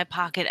reach in my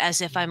pocket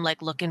as if I'm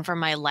like looking for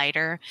my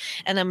lighter,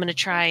 and I'm gonna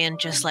try and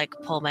just like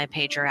pull my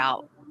pager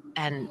out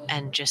and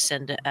just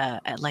send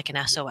like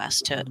an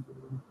SOS to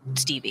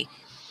Stevie.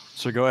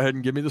 So go ahead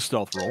and give me the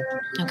stealth roll.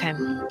 Okay.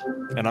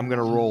 And I'm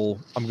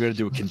gonna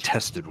do a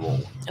contested roll.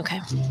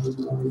 Okay.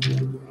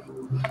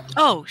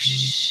 Oh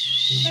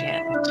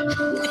shit.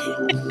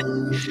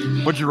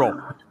 What'd you roll?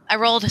 I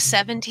rolled a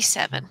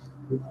 77.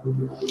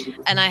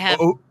 And I have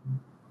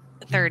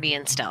 30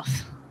 in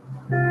stealth.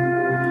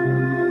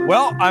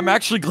 Well, I'm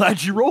actually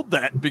glad you rolled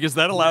that because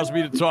that allows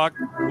me to talk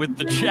with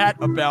the chat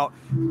about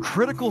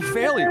critical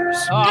failures.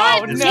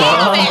 Oh, no!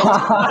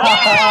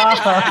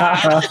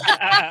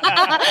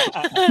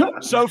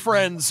 So,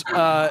 friends,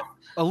 a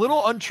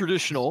little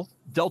untraditional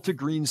Delta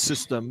Green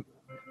system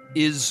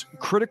is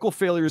critical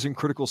failures and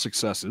critical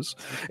successes.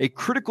 A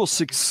critical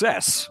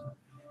success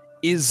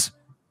is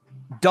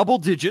double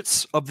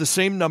digits of the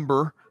same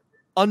number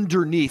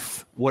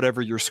underneath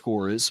whatever your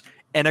score is,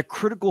 and a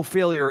critical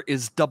failure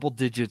is double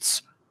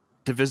digits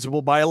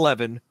divisible by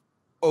 11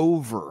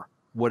 over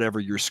whatever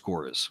your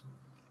score is.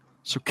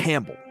 So,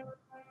 Campbell.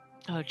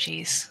 Oh,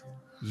 jeez.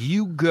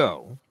 You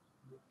go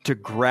to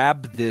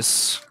grab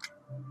this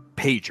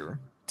pager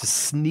to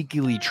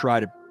sneakily try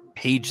to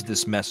page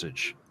this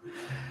message.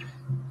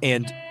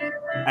 And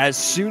as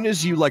soon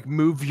as you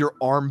move your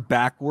arm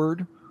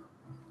backward,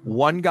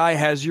 one guy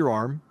has your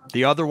arm,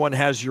 the other one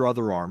has your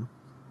other arm,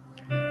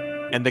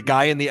 and the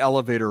guy in the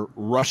elevator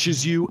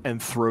rushes you and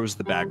throws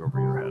the bag over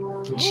your head.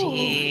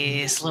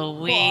 Jeez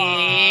Louise.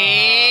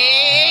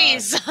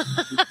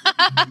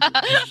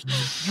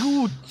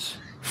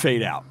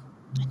 Fade out.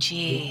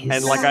 Jeez.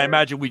 And I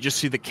imagine we just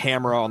see the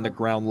camera on the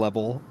ground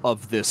level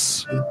of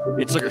this.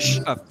 It's like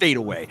a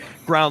fadeaway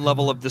ground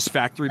level of this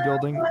factory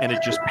building, and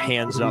it just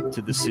pans up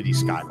to the city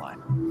skyline.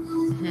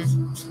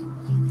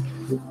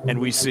 Mm-hmm. And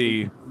we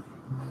see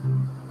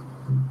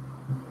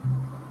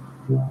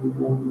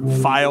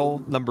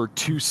file number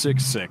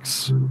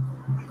 266,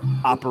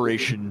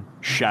 Operation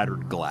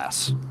Shattered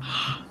Glass.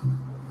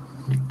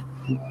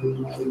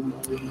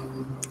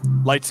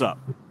 Lights up.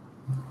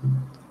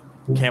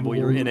 Campbell,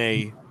 you're in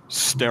a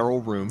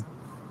sterile room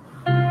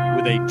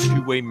with a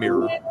two-way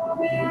mirror,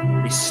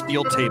 a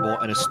steel table,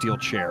 and a steel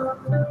chair.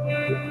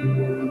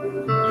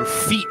 Your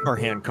feet are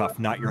handcuffed,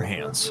 not your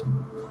hands.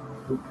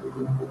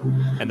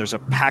 And there's a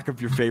pack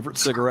of your favorite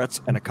cigarettes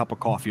and a cup of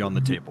coffee on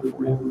the table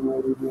for you.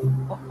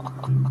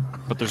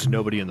 But there's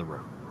nobody in the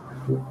room.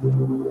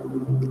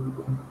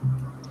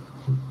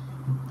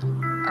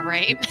 All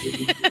right.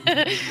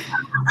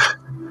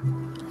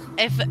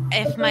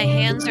 If my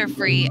hands are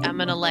free, I'm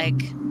gonna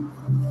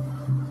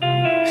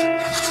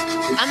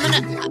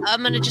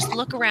just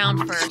look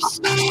around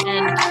first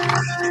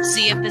and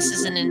see if this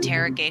is an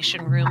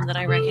interrogation room that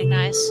I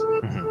recognize.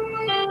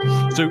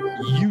 Mm-hmm. So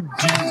you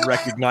do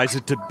recognize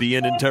it to be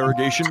an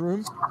interrogation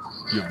room.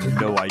 You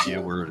have no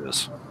idea where it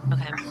is.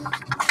 Okay.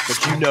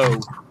 But you know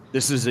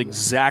this is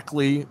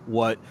exactly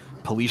what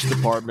police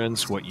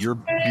departments, what your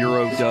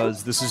bureau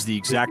does. This is the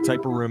exact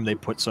type of room they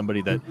put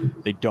somebody that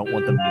they don't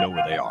want them to know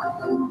where they are.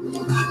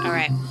 All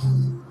right.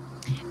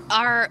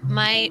 Are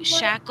my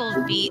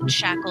shackled feet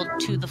shackled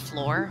to the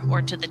floor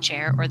or to the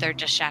chair, or they're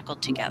just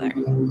shackled together?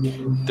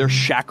 They're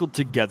shackled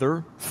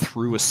together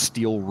through a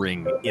steel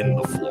ring in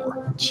the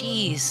floor.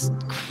 Jeez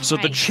Christ. So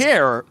the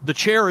chair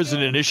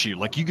isn't an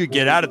issue. You could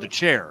get out of the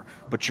chair,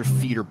 but your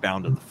feet are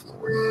bound to the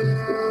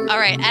floor. All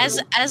right.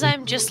 As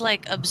I'm just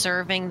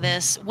observing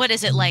this, what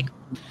is it like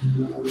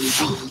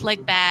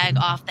bag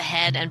off the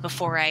head, and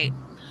before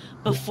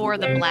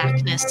the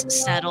blackness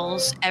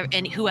settles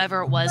and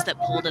whoever it was that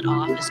pulled it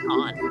off is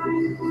gone.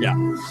 Yeah.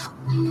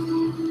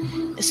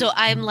 So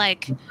I'm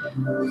and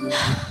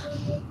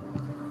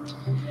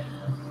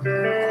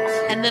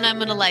then I'm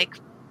gonna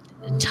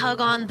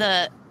tug on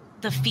the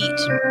feet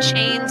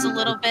chains a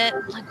little bit.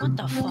 What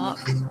the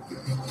fuck?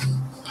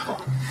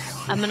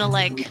 I'm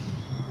gonna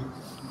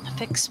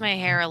fix my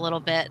hair a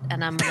little bit,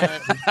 and I'm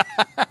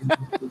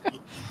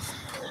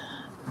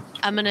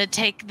gonna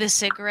take the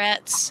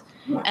cigarettes.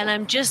 And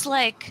I'm just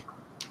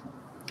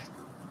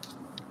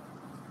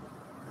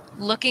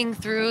looking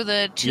through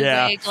the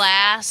two-way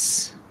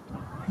glass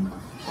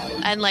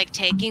and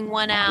taking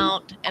one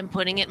out and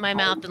putting it in my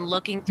mouth and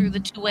looking through the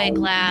two-way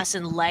glass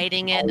and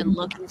lighting it and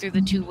looking through the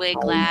two-way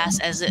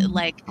glass as it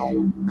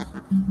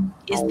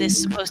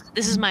this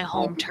is my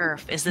home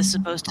turf. Is this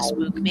supposed to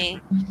spook me?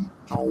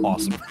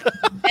 Awesome.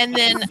 And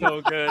then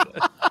so good.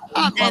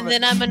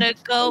 then I'm gonna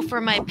go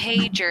for my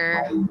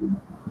pager.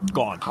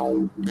 Gone.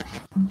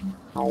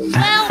 Well,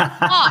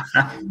 off.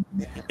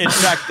 In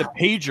fact, the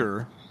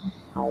pager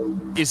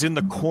is in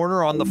the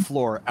corner on the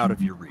floor out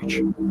of your reach,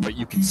 but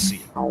you can see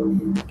it.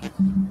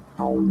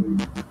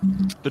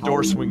 The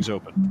door swings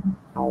open,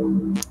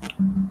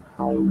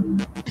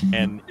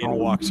 and in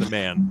walks a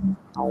man,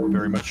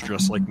 very much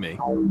dressed like me,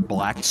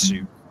 black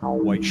suit,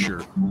 white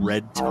shirt,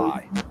 red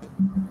tie,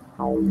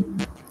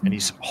 and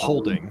he's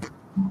holding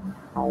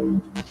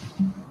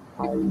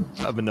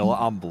a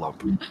vanilla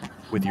envelope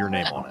with your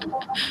name on it.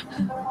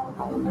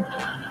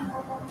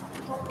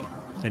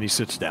 And he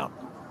sits down.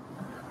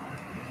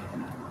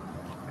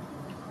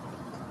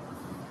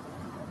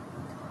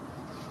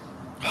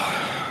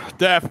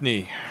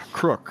 Daphne,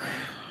 Crook,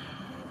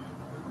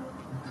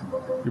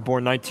 You're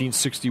born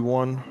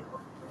 1961.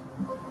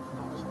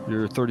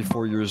 You're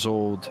 34 years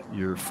old.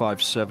 You're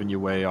 5'7". You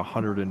weigh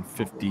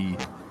 150.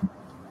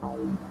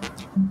 Don't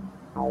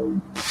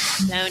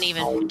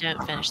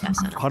finish that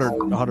sentence.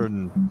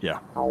 100, yeah.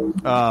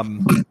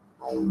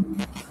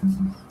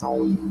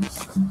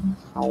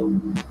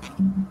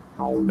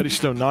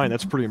 Eddystone 9,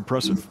 that's pretty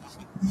impressive.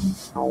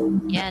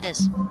 Yeah, it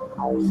is.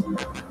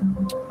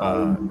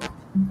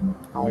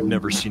 We've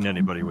never seen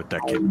anybody with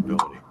that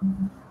capability.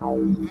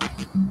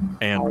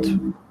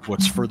 And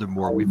what's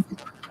furthermore, we've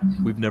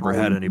never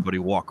had anybody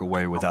walk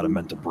away without a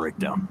mental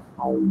breakdown.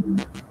 What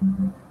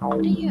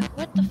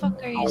the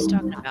fuck are you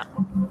talking about?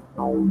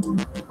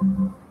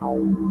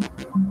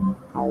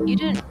 You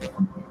didn't.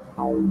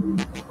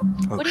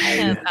 What do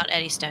you know about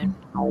Eddystone?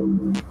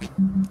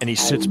 And he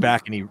sits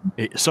back and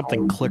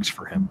something clicks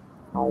for him.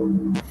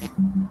 You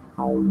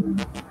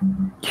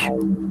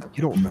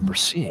don't remember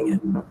seeing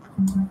it.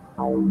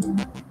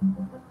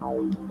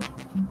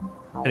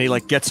 And he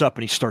gets up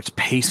and he starts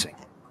pacing.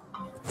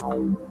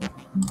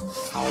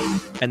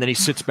 And then he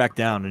sits back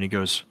down and he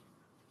goes,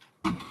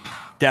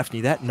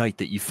 Daphne, that night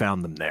that you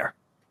found them there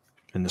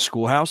in the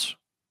schoolhouse,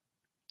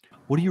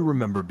 what do you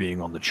remember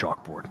being on the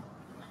chalkboard?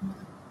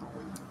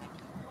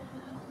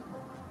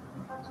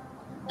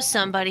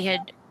 Somebody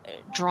had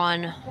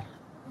drawn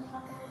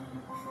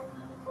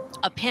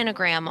a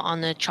pentagram on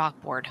the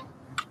chalkboard.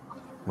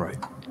 Right.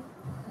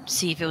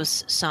 See if it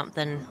was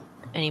something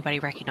anybody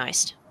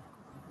recognized.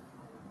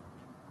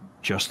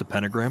 Just the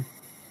pentagram?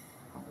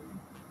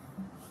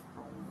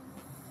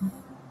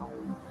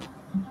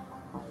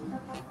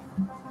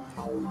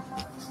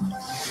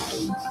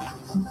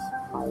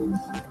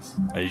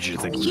 I need you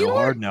to think real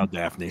hard now,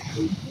 Daphne.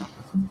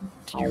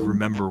 Do you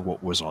remember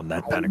what was on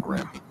that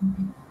pentagram?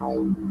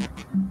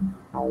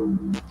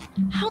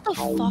 How the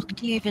fuck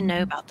do you even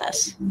know about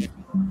this?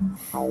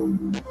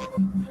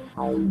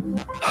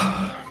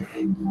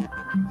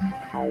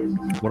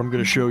 What I'm going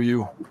to show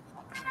you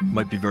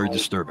might be very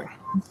disturbing.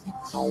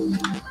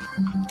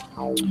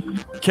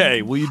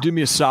 Okay, will you do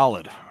me a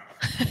solid?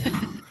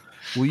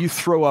 Will you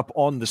throw up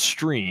on the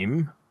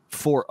stream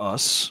for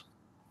us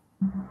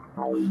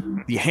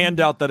the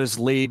handout that is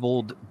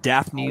labeled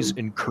Daphne's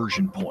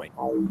Incursion Point?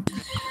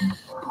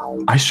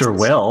 I sure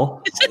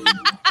will.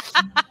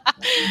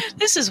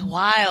 This is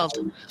wild.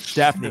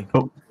 Daphne.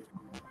 Oh,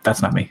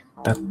 that's not me.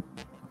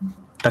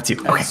 That's you.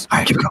 Okay, all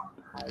right, keep going.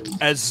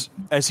 As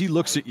he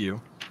looks at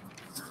you,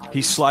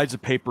 he slides a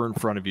paper in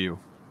front of you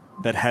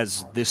that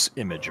has this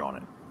image on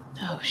it.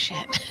 Oh,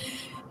 shit.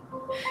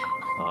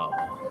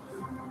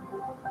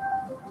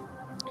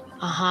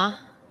 Uh-huh.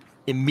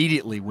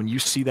 Immediately, when you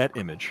see that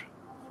image,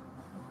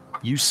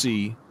 you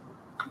see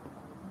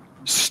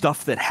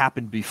stuff that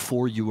happened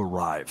before you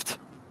arrived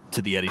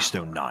to the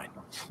Eddystone 9.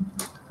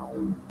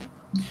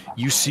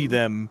 You see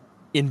them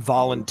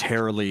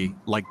involuntarily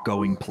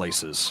going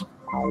places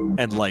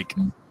and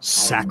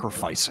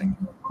sacrificing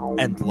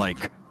and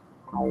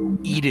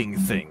eating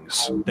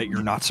things that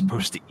you're not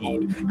supposed to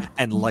eat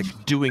and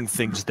doing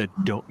things that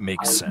don't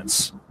make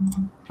sense.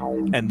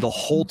 And the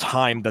whole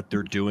time that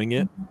they're doing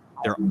it,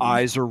 their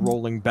eyes are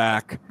rolling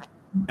back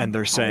and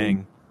they're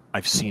saying,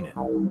 I've seen it.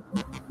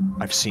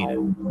 I've seen it.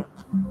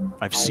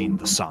 I've seen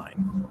the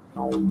sign.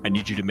 I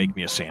need you to make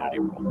me a sanity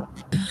roll.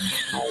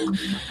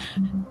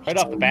 Right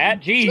off the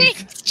bat?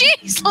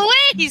 Jeez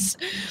Louise!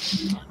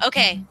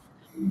 Okay.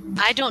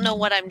 I don't know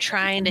what I'm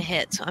trying to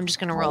hit, so I'm just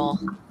going to roll.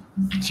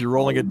 So you're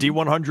rolling a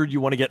D100. You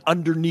want to get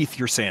underneath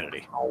your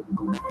sanity.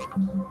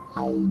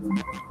 All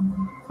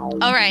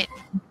right.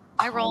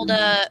 I rolled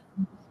a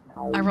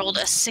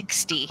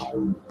 60.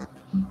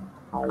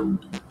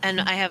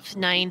 And I have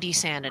 90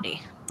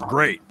 sanity.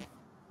 Great.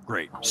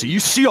 So you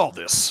see all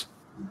this.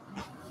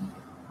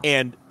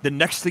 And the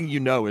next thing you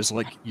know is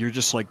you're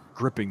just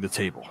gripping the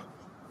table.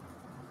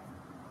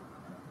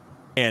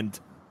 And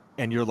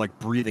you're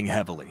breathing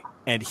heavily.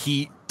 And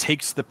he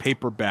takes the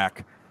paper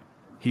back,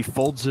 he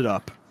folds it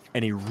up,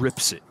 and he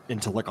rips it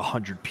into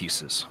 100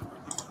 pieces.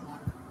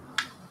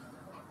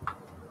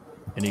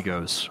 And he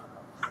goes,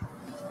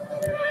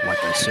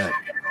 like I said,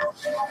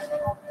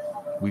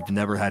 we've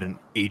never had an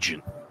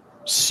agent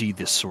see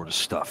this sort of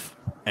stuff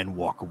and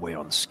walk away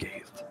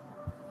unscathed.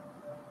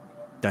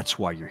 That's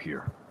why you're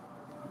here.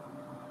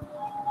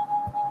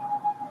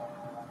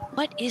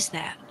 What is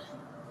that?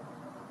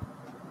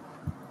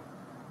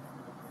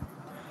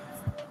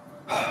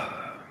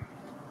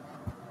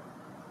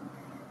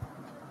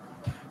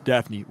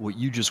 Daphne, what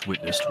you just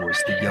witnessed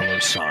was the yellow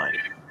sign.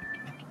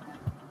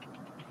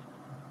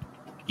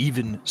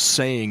 Even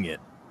saying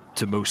it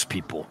to most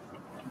people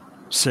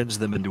sends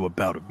them into a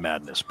bout of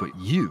madness, but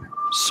you,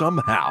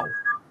 somehow,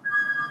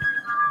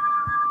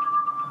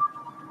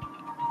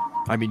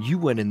 you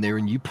went in there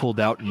and you pulled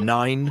out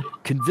 9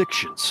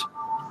 convictions.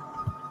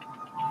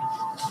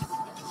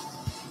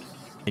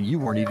 And you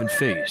weren't even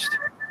fazed.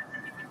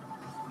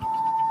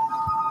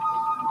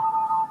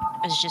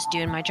 I was just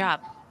doing my job.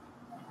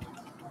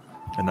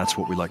 And that's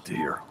what we like to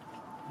hear.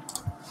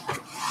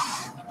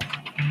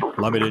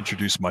 Allow me to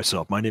introduce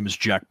myself. My name is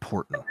Jack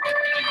Portman.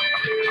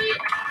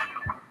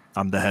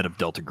 I'm the head of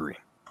Delta Green.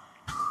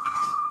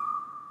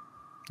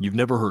 You've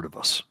never heard of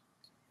us.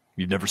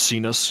 You've never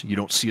seen us. You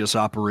don't see us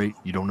operate.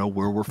 You don't know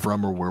where we're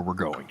from or where we're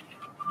going.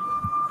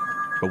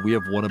 But we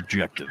have one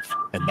objective,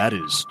 and that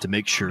is to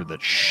make sure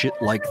that shit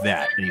like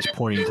that, and he's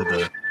pointing to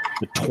the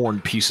torn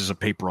pieces of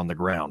paper on the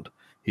ground,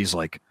 he's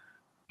like,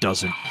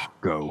 doesn't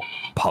go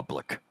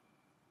public.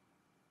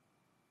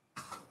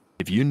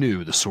 If you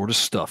knew the sort of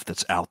stuff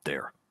that's out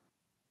there,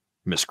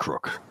 Miss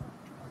Crook,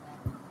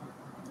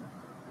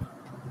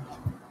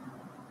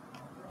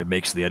 it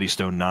makes the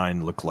Eddystone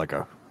 9 look like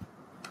a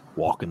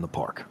walk in the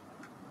park.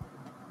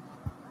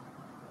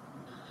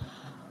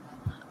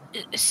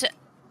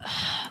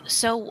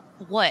 So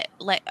what?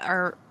 Like,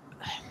 are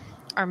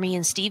me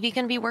and Stevie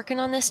going to be working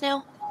on this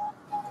now?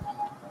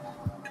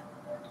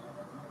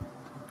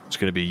 It's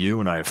going to be you,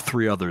 and I have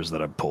 3 others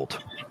that I've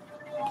pulled.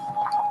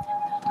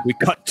 We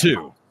cut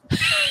to.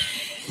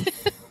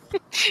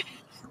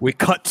 We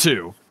cut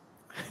to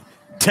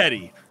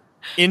Teddy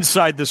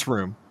inside this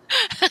room.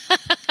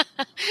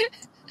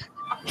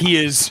 He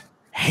is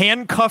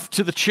handcuffed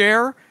to the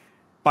chair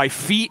by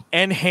feet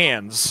and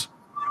hands.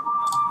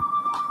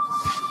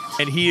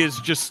 And he is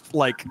just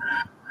like...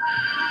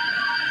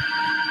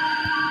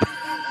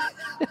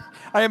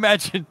 I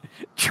imagine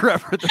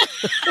Trevor...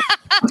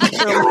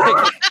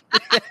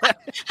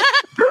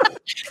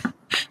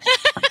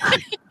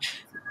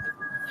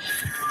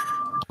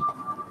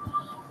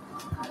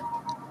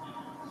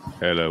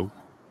 Hello.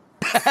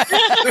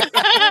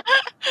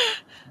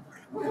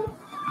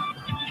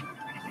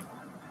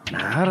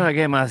 How did I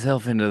get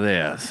myself into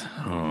this?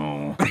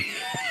 Oh.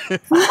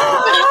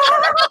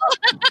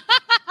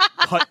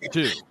 Cut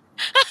 2.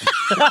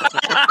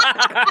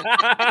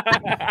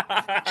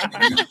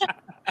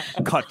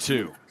 Cut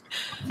 2.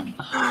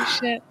 Oh,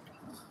 shit.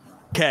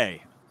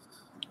 Okay.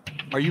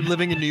 Are you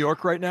living in New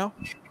York right now?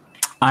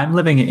 I'm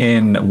living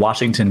in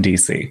Washington,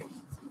 D.C.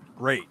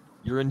 Great.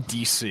 You're in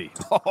D.C.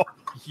 Oh,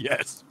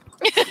 yes.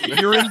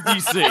 You're in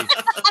D.C.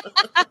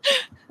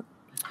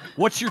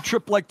 What's your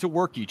trip like to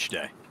work each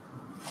day?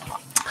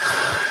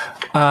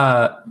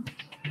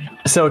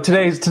 So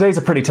today's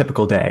a pretty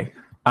typical day.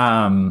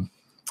 A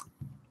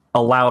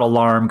loud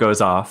alarm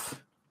goes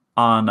off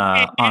on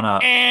a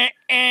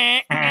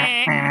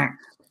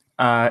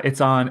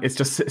it's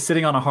just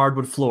sitting on a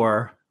hardwood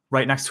floor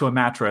right next to a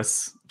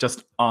mattress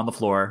just on the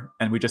floor,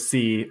 and we just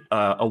see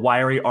a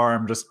wiry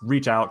arm just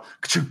reach out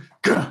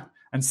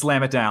and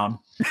slam it down.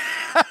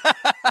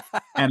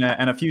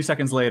 and a few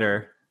seconds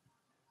later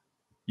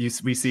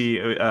we see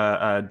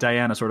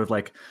Diana sort of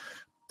like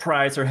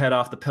pries her head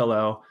off the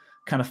pillow,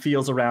 kind of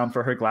feels around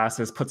for her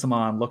glasses, puts them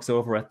on, looks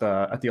over at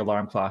the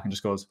alarm clock, and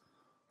just goes,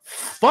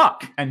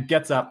 "Fuck!" and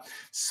gets up,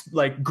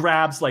 like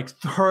grabs, like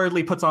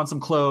hurriedly puts on some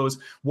clothes,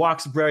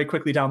 walks very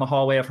quickly down the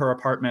hallway of her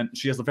apartment.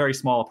 She has a very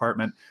small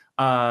apartment.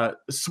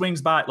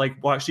 Swings by, like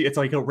it's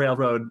like a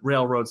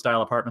railroad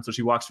style apartment. So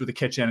she walks through the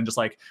kitchen and just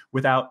like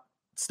without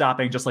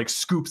stopping, just like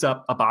scoops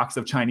up a box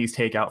of Chinese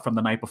takeout from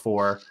the night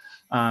before.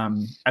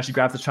 As she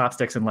grabs the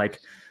chopsticks and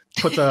like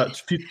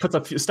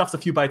stuffs a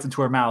few bites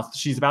into her mouth.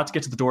 She's about to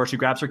get to the door. She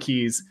grabs her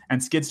keys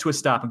and skids to a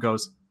stop and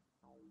goes,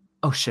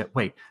 "Oh shit,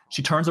 wait."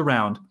 She turns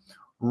around,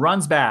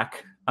 runs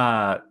back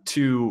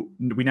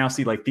we now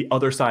see like the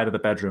other side of the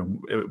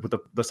bedroom.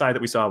 The side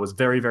that we saw was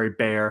very, very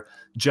bare,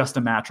 just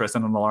a mattress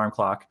and an alarm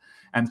clock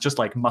and just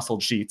like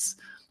muscled sheets.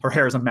 Her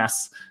hair is a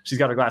mess. She's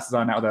got her glasses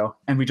on now though.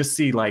 And we just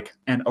see like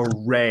an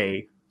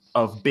array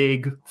of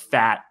big,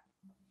 fat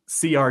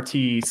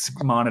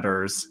CRT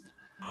monitors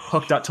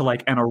hooked up to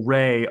like an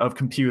array of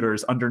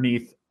computers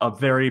underneath a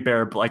very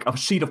bare, like a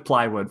sheet of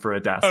plywood for a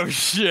desk. Oh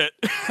shit.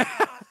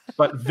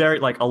 But very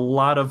like a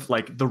lot of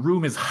like the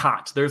room is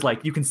hot. There's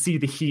like you can see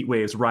the heat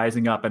waves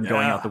rising up and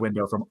going out the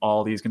window from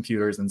all these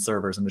computers and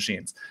servers and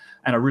machines.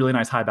 And a really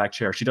nice high back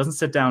chair. She doesn't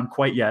sit down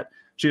quite yet.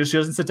 She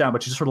doesn't sit down,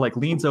 but she just sort of like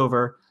leans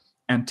over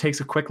and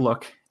takes a quick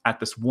look at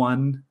this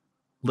one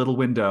little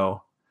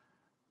window,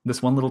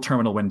 this one little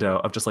terminal window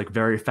of just like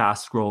very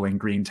fast scrolling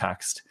green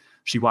text.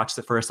 She watches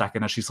it for a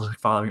second as she's like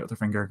following it with her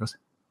finger and goes,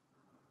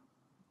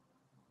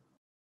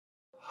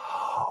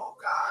 "Oh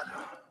God.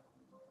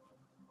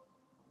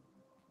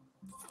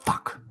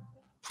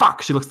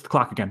 Fuck. She looks at the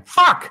clock again.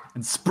 Fuck!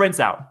 And sprints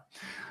out,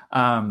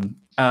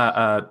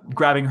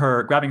 grabbing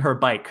her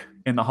bike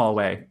in the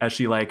hallway as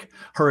she like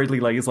hurriedly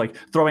like is like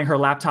throwing her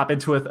laptop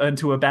into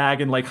a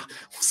bag and like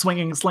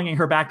slinging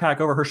her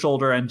backpack over her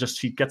shoulder, and just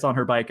she gets on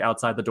her bike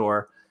outside the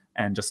door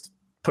and just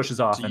pushes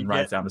off and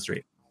rides down the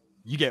street.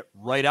 You get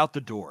right out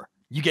the door.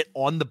 You get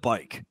on the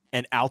bike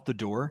and out the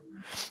door,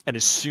 and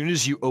as soon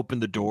as you open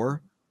the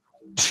door,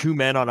 2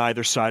 men on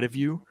either side of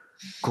you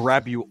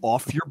grab you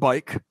off your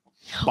bike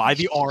by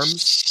the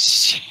arms.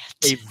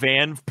 Shit. A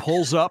van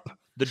pulls up,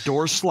 the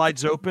door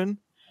slides open,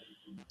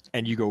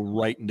 and you go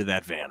right into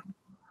that van.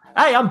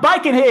 "Hey, I'm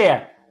biking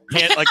here."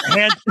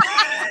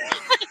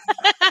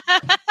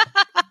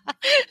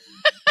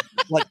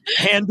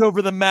 Hand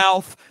over the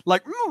mouth,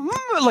 like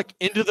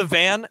into the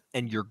van,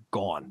 and you're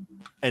gone,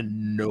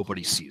 and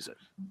nobody sees it.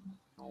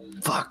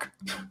 Fuck.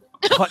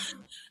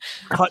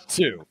 Cut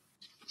 2.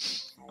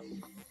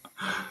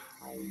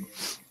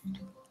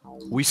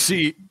 We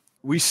see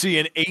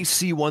an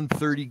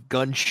AC-130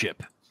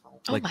 gunship,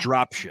 like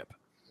dropship,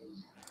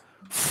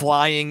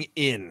 flying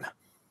in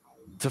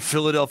to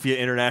Philadelphia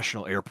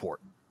International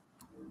Airport.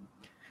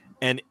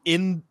 And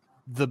in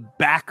the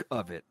back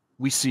of it,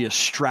 we see a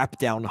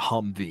strapped-down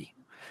Humvee.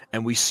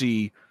 And we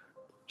see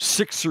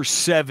 6 or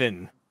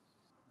 7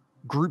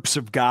 groups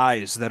of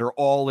guys that are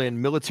all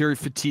in military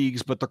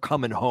fatigues, but they're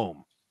coming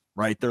home,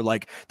 right? They're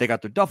like, they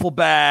got their duffel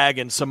bag,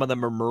 and some of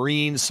them are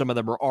Marines, some of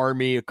them are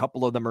Army, a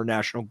couple of them are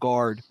National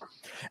Guard.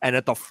 And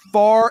at the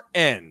far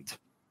end,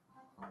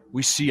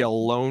 we see a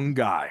lone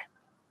guy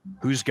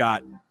who's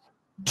got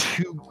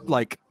 2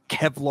 like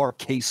Kevlar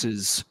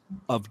cases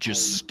of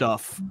just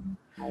stuff.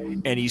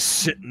 And he's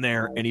sitting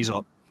there, and he's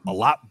a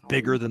lot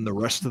bigger than the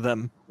rest of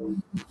them.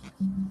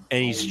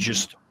 And he's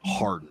just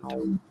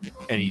hardened.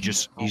 And he's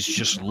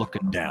just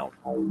looking down.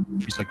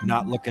 He's like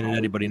not looking at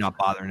anybody, not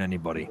bothering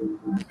anybody.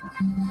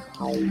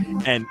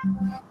 And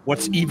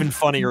what's even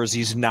funnier is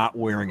he's not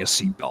wearing a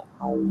seatbelt.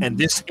 And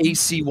this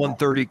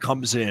AC-130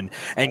 comes in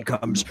and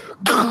comes.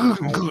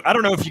 I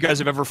don't know if you guys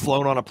have ever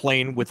flown on a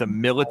plane with a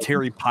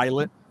military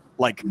pilot.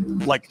 Like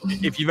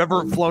if you've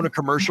ever flown a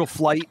commercial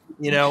flight,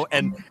 you know,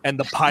 and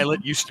the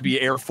pilot used to be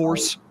Air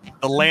Force,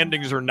 the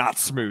landings are not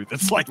smooth.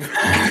 It's like,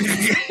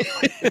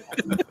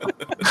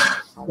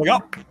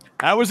 oh,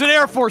 I was an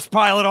Air Force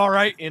pilot, all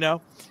right, you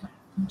know.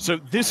 So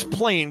this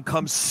plane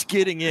comes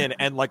skidding in,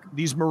 and like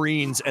these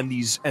Marines and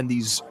these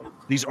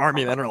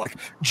Army men are like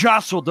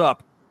jostled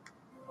up,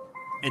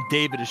 and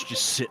David is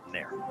just sitting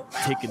there,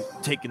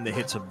 taking the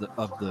hits of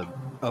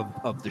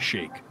the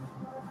shake.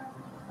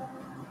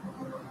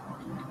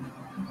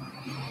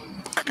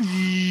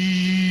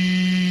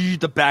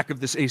 The back of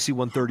this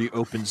AC-130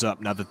 opens up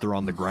now that they're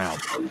on the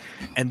ground.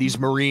 And these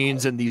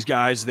Marines and these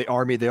guys, the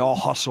Army, they all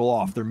hustle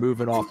off. They're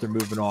moving off.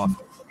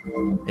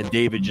 And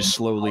David just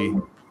slowly...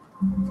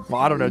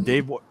 Well, I don't know,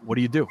 Dave, what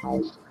do you do?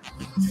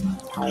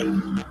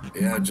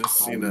 Yeah,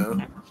 just, you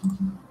know,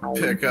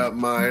 pick up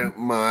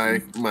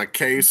my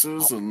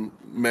cases and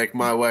make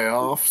my way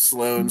off,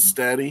 slow and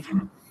steady.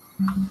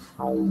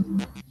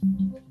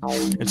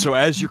 And so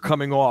as you're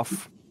coming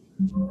off,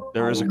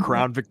 there is a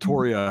Crown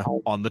Victoria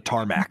on the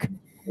tarmac.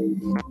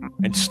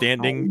 And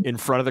standing in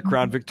front of the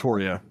Crown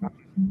Victoria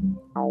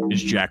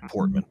is Jack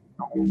Portman.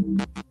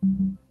 And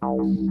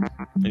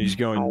he's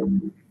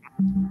going,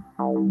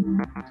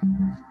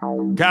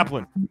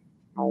 Kaplan,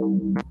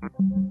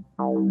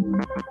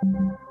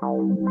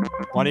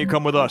 why don't you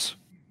come with us?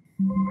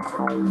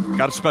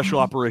 Got a special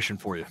operation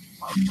for you.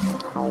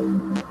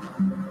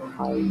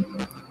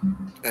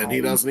 And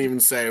he doesn't even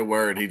say a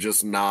word. He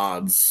just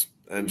nods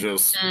and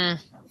just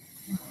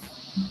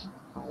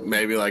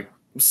maybe like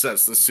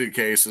sets the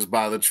suitcases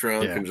by the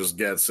trunk and just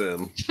gets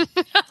in.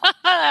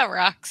 That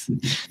rocks.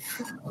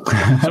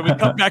 So we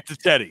come back to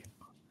Teddy,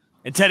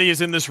 and Teddy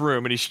is in this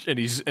room, and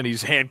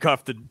he's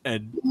handcuffed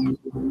and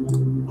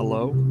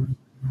hello.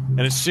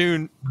 And as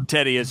soon,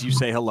 Teddy, as you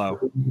say hello,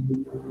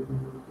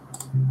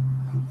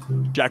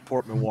 Jack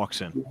Portman walks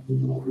in.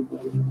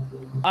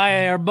 Hi,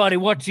 everybody.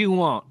 What you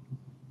want?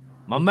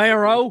 My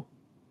marrow?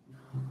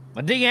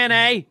 My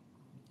DNA?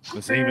 My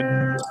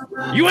semen?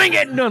 You ain't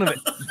getting none of it.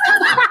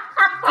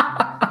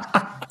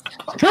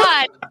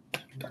 God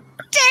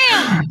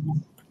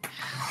damn!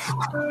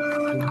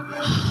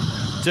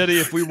 Teddy,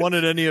 if we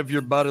wanted any of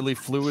your bodily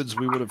fluids,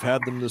 we would have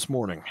had them this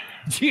morning.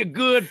 You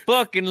good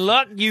fucking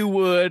luck you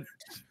would.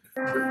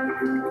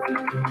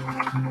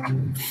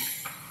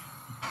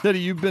 Teddy,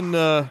 you've been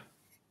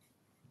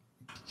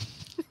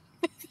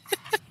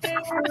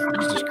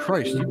Jesus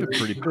Christ, you've been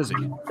pretty busy.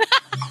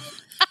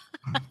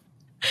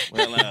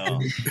 Well,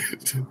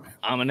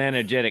 I'm an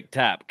energetic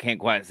type. Can't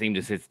quite seem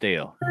to sit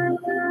still.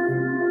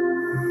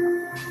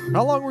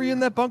 How long were you in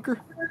that bunker?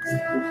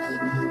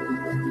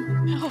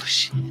 Oh,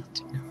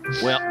 shit.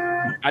 Well,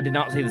 I did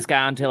not see the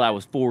sky until I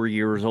was 4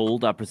 years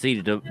old. I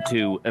proceeded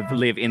to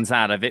live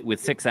inside of it with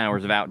 6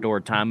 hours of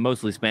outdoor time,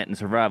 mostly spent in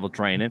survival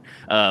training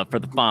for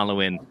the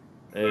following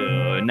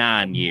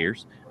 9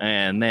 years.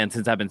 And then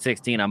since I've been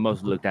 16, I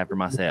mostly looked after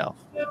myself.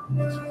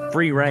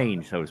 Free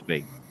range, so to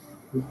speak.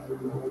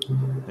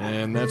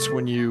 And that's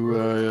when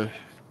you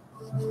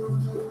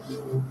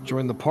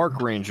joined the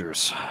park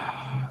rangers.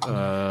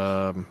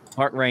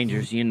 Park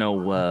rangers, you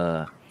know,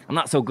 I'm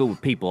not so good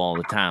with people all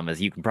the time,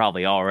 as you can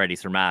probably already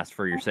surmise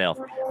for yourself.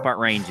 Park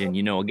ranging,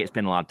 you know, I get to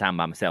spend a lot of time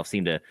by myself.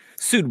 Seemed a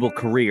suitable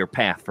career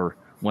path for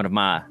one of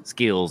my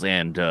skills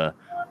and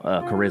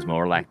charisma,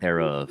 or lack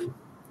thereof.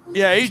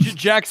 Yeah, Agent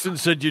Jackson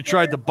said you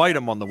tried to bite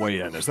him on the way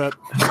in. Is that?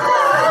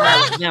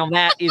 Now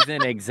that is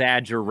an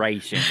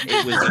exaggeration.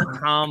 It was a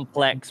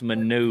complex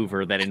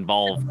maneuver that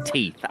involved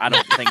teeth. I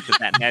don't think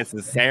that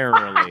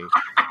necessarily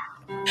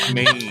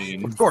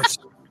means. Of course.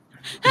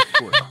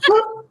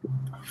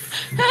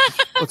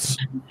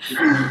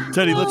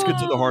 Teddy, let's get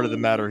to the heart of the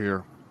matter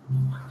here.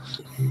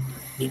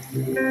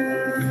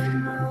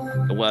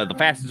 Well, the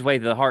fastest way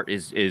to the heart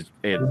is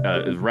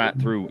right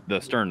through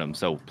the sternum.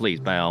 So please,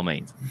 by all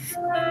means.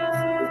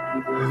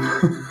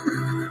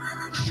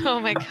 Oh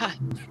my God.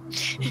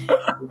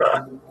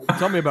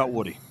 Tell me about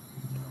Woody.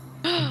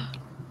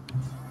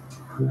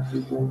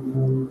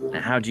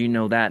 Now, how'd you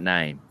know that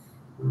name?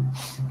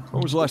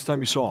 When was the last time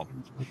you saw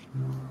him?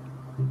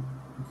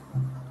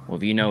 Well,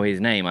 if you know his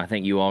name, I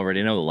think you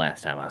already know the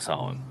last time I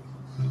saw him.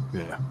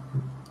 Yeah.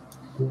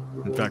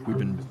 In fact, we've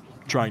been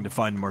trying to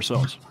find him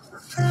ourselves.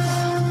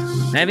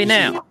 Maybe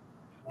now.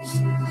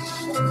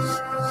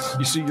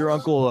 You see, your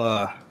uncle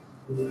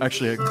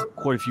actually had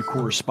quite a few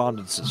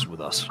correspondences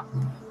with us.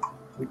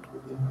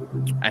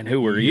 And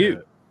who are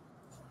you?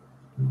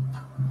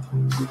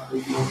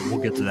 We'll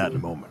get to that in a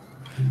moment.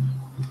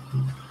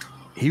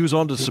 He was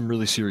onto some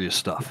really serious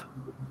stuff.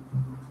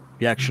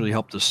 He actually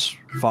helped us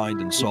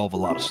find and solve a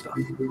lot of stuff.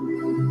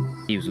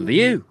 He was with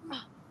you.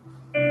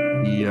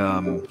 He,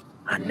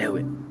 I knew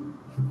it.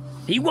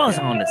 He was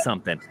onto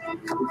something.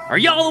 Are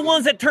y'all the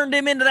ones that turned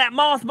him into that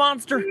moth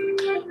monster?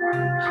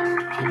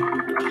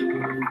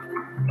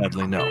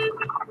 sadly, no.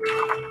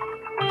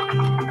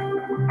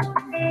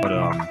 But,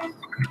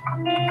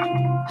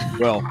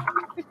 well,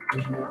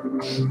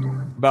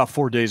 about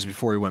 4 days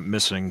before he went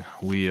missing,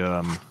 we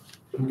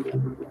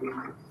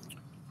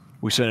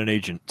sent an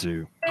agent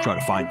to try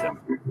to find him.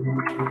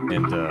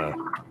 And,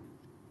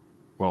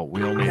 well,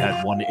 we only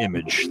had one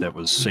image that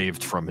was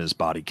saved from his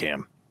body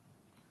cam.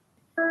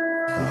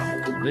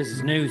 This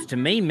is news to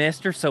me,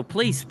 mister, so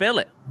please spill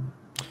it.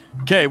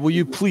 Okay, will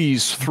you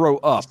please throw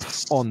up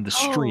on the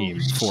stream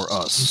for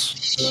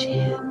us?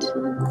 Shit.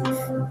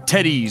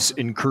 Teddy's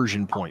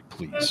incursion point,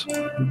 please.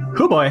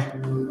 Oh boy.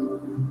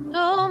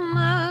 Oh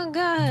my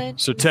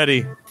god. So,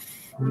 Teddy,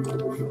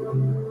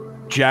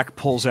 Jack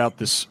pulls out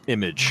this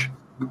image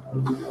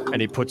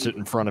and he puts it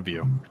in front of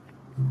you.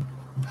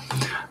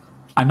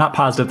 I'm not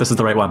positive this is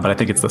the right one, but I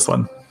think it's this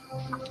one.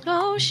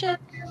 Oh shit.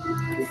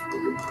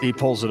 He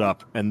pulls it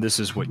up, and this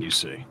is what you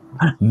see.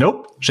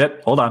 Nope.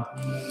 Shit. Hold on.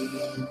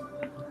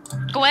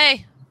 Go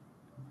away.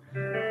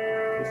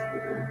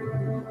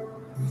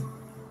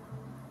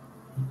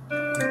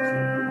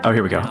 Oh,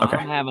 here we go. Okay.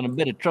 I'm having a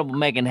bit of trouble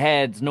making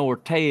heads nor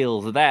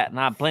tails of that, and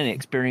I've plenty of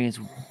experience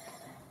with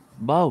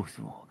both.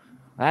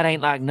 That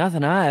ain't like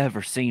nothing I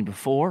ever seen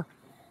before.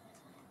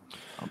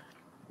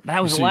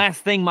 That was the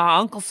last thing my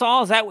uncle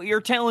saw? Is that what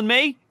you're telling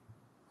me?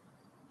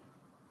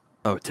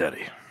 Oh,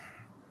 Teddy.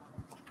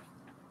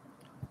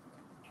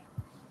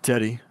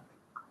 Teddy,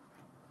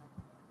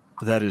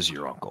 that is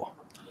your uncle.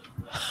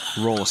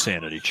 Roll a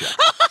sanity check.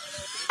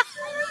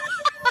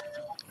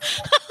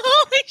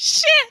 Holy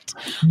shit!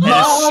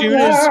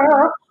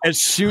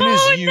 As soon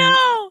as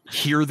you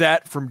hear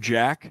that from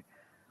Jack,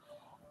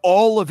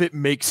 all of it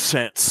makes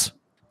sense.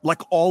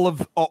 Like all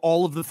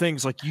of the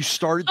things, like you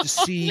started to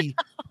see,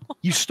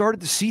 you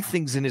started to see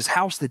things in his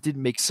house that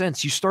didn't make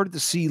sense. You started to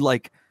see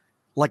like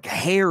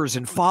hairs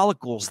and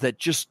follicles that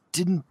just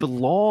didn't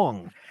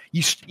belong.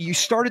 You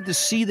started to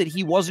see that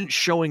he wasn't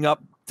showing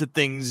up to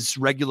things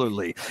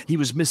regularly. He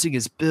was missing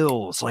his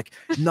bills. Like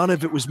none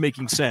of it was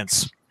making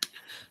sense.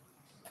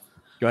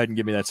 Go ahead and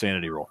give me that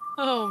sanity roll.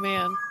 Oh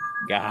man.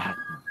 God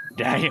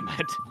damn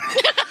it.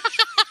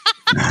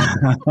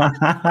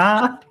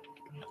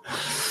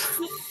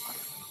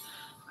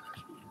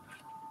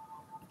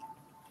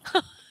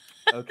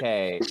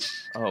 Okay.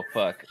 Oh,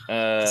 fuck.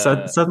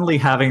 So suddenly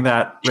having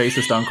that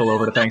racist uncle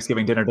over to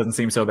Thanksgiving dinner doesn't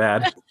seem so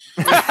bad.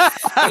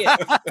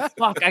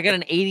 Fuck, I got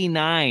an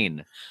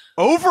 89.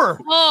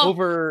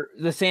 Over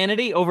The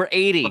sanity? Over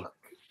 80.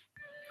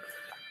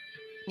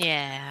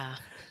 Yeah.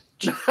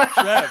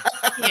 Trev.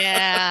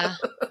 Yeah.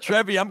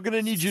 Trevi, I'm going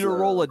to need you to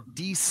roll a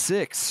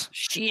D6.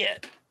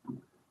 Shit.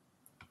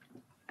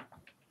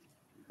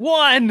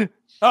 1.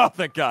 Oh,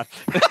 thank God.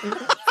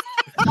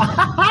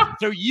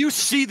 So you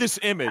see this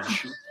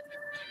image,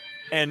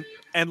 and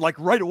like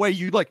right away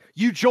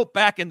you jolt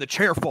back and the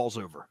chair falls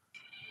over.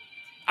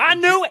 I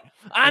knew it.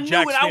 I And knew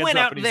Jack it. I went stands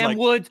up out and to he's them like-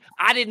 woods.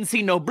 I didn't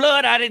see no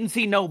blood. I didn't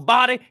see no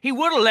body. He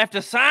would have left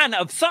a sign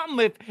of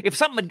something. If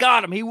something had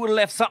got him, he would have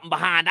left something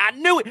behind. I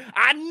knew it.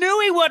 I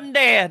knew he wasn't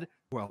dead.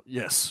 Well,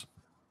 yes,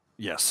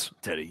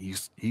 Teddy,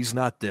 he's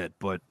not dead,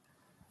 but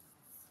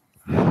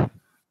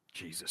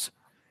Jesus,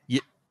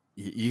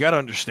 you got to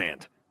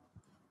understand,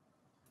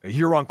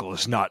 your uncle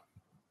is not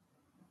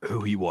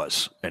who he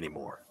was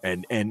anymore,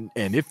 and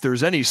if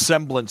there's any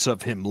semblance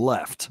of him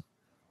left,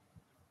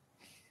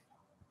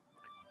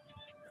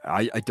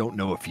 I don't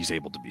know if he's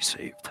able to be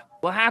saved.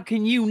 Well, how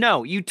can you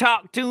know? You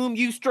talk to him,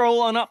 you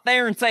stroll on up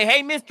there and say,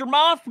 "Hey, Mr.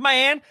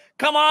 Mothman,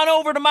 come on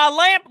over to my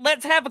lamp.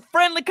 Let's have a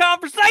friendly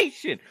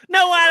conversation."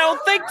 No, I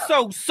don't think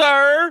so,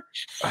 sir.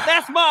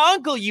 That's my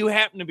uncle you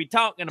happen to be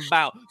talking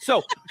about.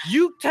 So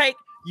you take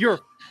your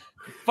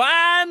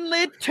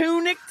finely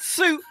tunicked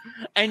suit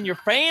and your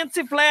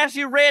fancy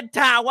flashy red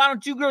tie. Why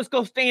don't you just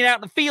go stand out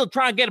in the field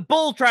trying to get a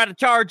bull try to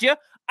charge you?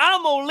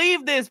 I'm going to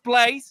leave this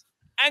place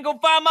and go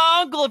find my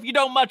uncle if you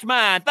don't much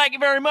mind. Thank you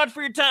very much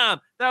for your time.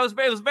 It was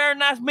very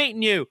nice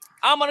meeting you.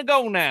 I'm going to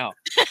go now.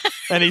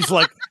 And he's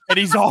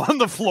on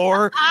the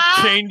floor,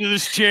 chained to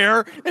this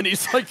chair, and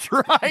he's like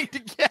trying to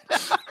get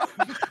out.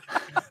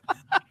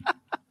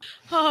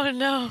 Oh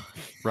no.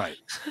 Right.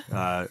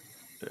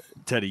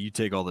 Teddy, you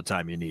take all the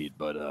time you need,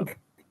 but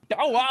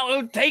Oh,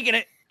 I'm taking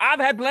it. I've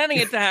had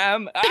plenty of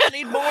time. I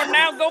need more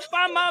now. Go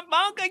find my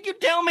uncle. You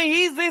tell me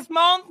he's this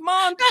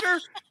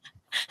monster.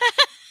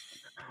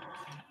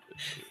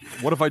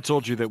 What if I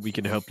told you that we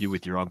can help you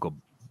with your uncle,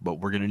 but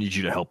we're going to need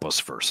you to help us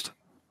first?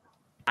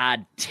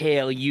 I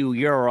tell you,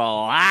 you're a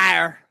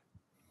liar.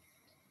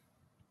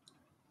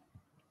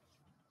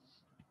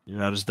 You're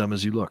not as dumb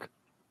as you look.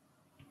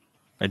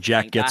 And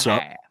Jack gets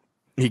up.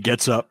 He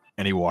gets up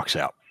and he walks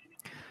out.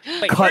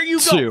 Wait, Cut where you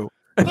to. Go?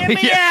 Get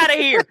me out of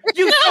here.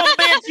 You son of a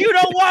bitch. You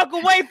don't walk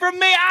away from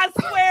me. I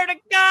swear to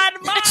God.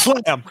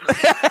 Slam.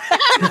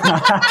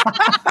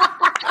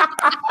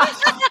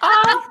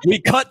 We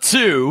cut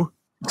to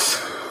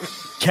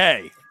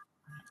Kay.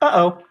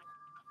 Uh-oh.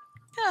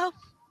 Oh.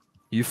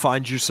 You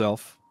find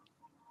yourself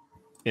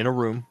in a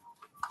room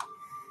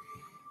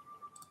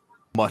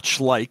much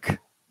like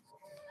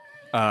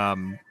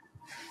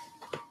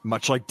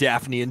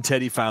Daphne and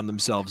Teddy found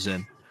themselves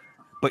in,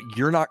 but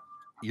you're not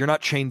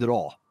chained at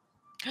all.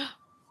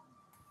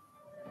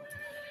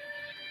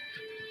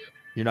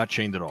 You're not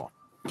chained at all.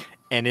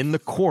 And in the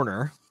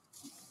corner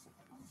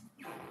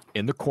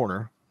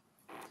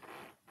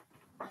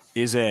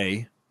is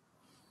a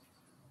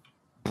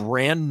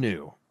brand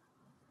new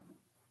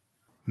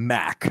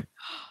Mac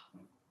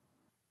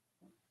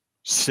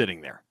sitting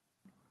there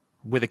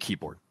with a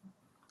keyboard.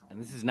 And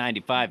this is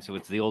 95, so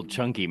it's the old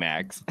chunky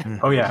Max.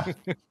 Oh, yeah.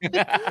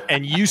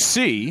 And you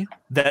see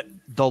that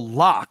the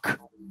lock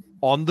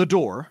on the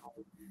door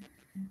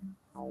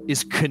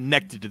is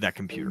connected to that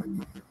computer.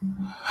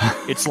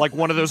 It's like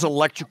one of those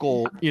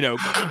electrical,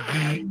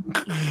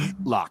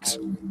 locks.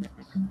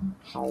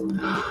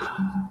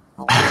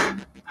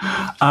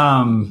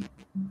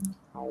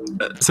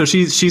 So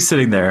she's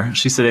sitting there.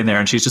 She's sitting there,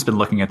 and she's just been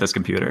looking at this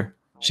computer.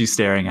 She's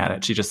staring at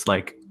it. She just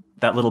like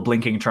that little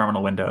blinking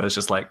terminal window is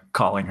just like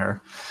calling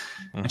her,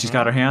 and she's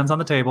got her hands on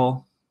the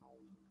table,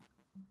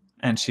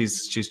 and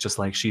she's just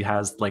like she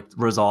has like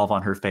resolve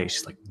on her face.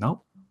 She's like,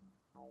 nope,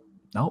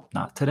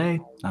 not today,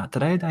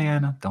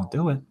 Diana. Don't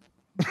do it.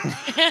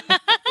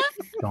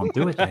 Don't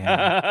do it,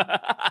 Diana.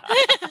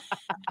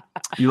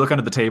 You look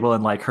under the table,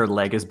 and like her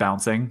leg is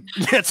bouncing.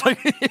 Yeah, it's like.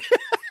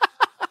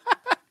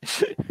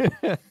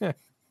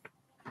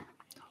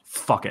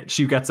 Fuck it.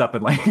 She gets up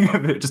and like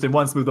just in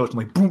one smooth motion,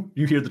 like boom,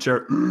 you hear the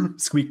chair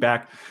squeak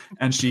back,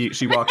 and she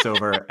walks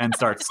over and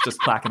starts just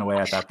clacking away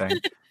at that thing.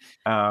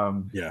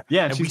 Yeah.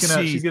 And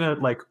she's gonna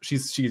like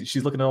she's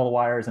looking at all the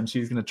wires, and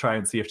she's gonna try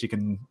and see if she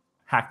can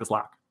hack this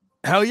lock.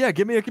 Hell yeah!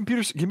 Give me a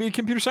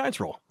computer science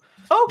roll.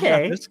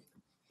 Okay.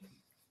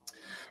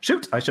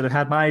 Shoot! I should have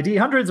had my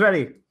D100s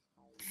ready.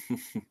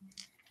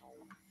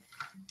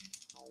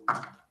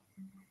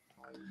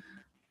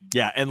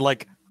 Yeah, and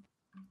like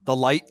the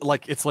light,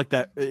 like it's like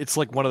that. It's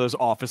like one of those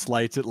office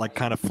lights. It like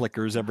kind of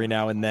flickers every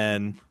now and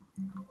then.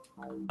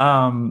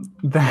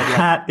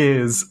 That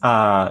is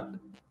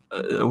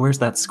where's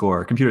that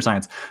score? Computer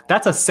science.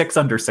 That's a 6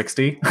 under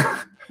 60.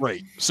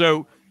 Right.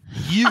 So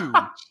you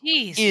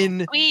Jeez,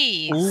 in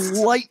please.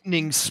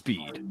 lightning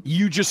speed.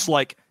 You just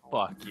like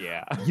Fuck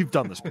yeah. You've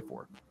done this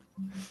before.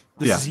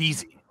 This is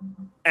easy.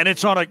 And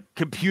it's on a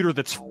computer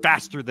that's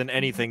faster than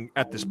anything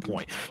at this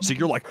point. So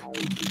you're like,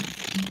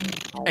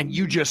 and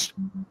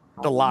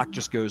the lock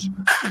just goes.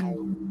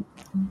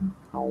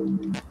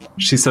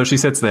 She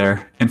sits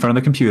there in front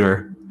of the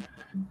computer,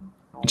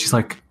 and she's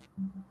like,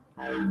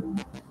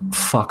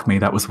 fuck me,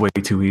 that was way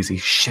too easy.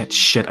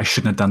 Shit, I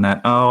shouldn't have done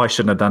that. Oh, I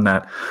shouldn't have done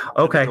that.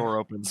 Okay. The door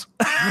opens.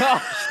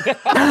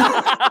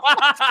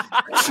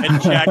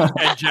 and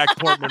Jack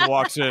Portman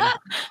walks in.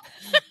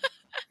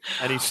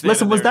 And he's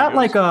listen, was that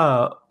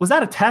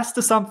a test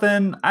or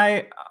something?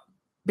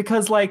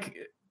 Because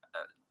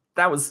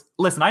that was,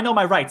 listen, I know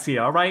my rights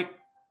here, all right?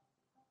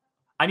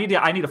 I need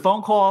a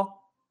phone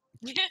call.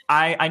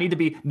 I need to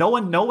be, no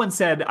one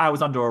said I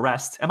was under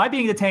arrest. Am I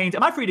being detained?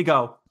 Am I free to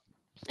go?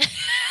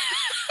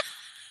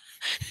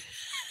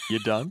 You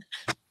done?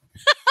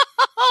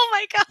 Oh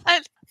my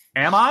God.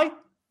 Am I?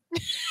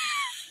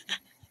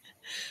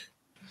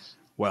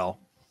 Well,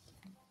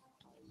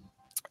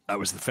 that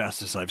was the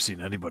fastest I've seen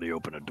anybody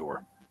open a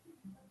door.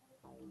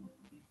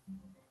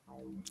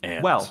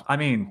 And well, I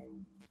mean,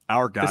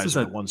 our guys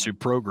are the ones who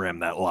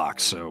programmed that lock,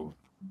 so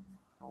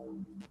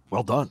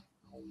well done.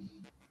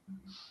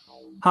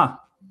 Huh.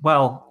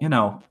 Well,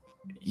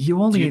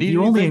 you only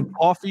need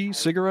coffee,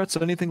 cigarettes,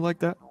 anything like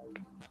that?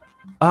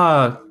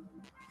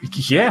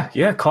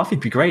 Yeah, coffee'd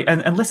be great.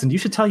 And listen, you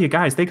should tell your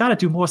guys they got to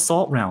do more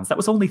salt rounds. That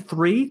was only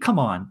 3. Come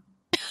on.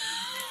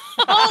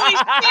 Holy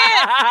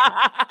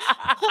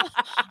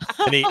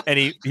shit!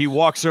 And he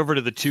walks over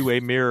to the two-way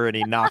mirror and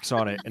he knocks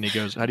on it and he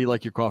goes, "How do you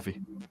like your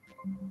coffee?"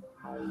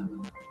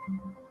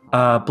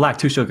 Black,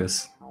 2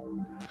 sugars.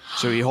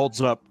 So he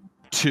holds up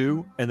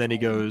 2, and then he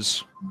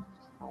goes,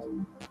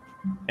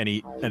 and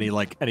he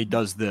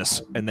does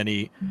this, and then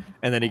he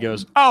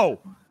goes, "Oh,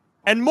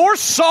 and more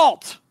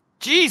salt,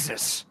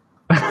 Jesus."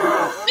 And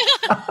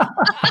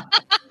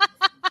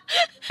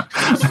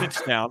he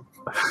sits down,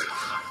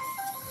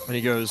 and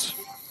he goes,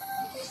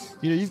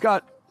 "You've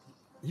got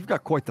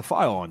quite the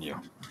file on you."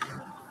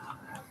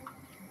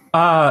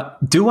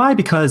 Do I?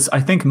 Because I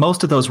think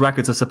most of those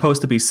records are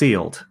supposed to be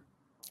sealed.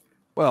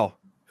 Well,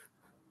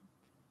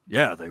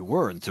 yeah, they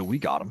were until we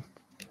got them.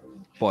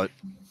 But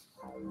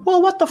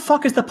well, what the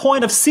fuck is the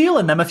point of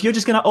sealing them if you're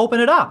just going to open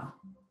it up?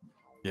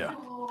 Yeah.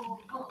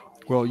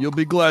 Well, you'll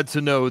be glad to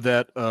know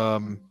that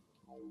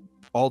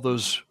all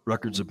those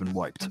records have been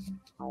wiped,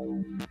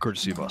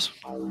 courtesy of us.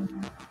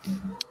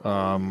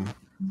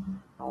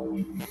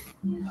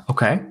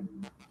 Okay.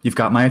 You've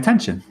got my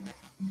attention.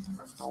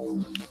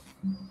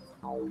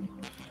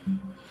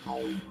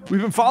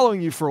 We've been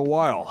following you for a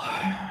while,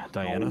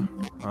 Diana.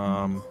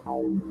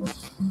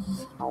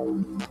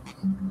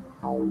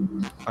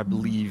 I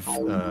believe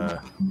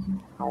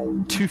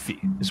Toothy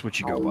is what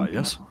you go by,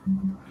 yes?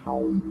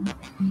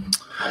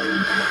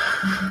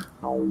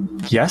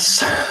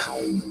 Yes.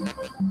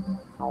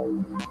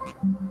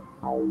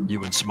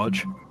 You and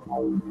Smudge?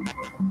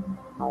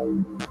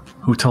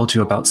 Who told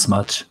you about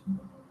Smudge?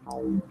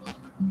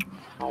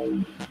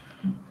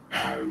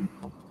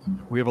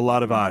 We have a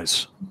lot of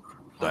eyes,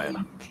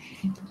 Diana.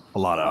 A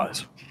lot of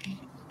eyes.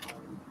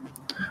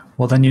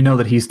 Well, then you know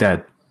that he's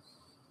dead.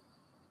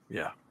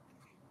 Yeah.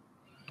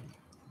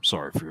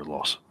 Sorry for your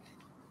loss.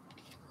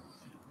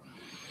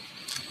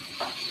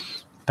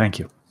 Thank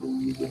you.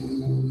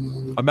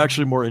 I'm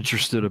actually more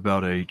interested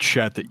about a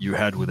chat that you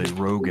had with a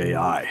rogue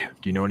AI.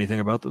 Do you know anything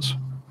about this?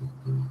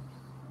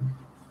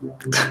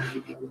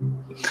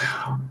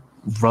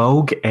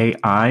 Rogue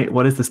AI?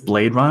 What is this,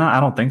 Blade Runner? I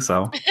don't think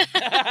so.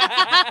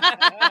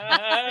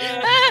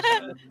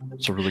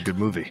 It's a really good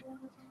movie.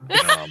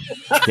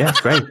 Yeah,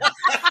 it's great.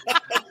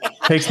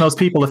 Takes most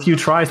people a few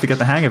tries to get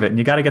the hang of it, and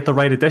you got to get the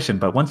right edition.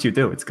 But once you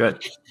do, it's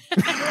good.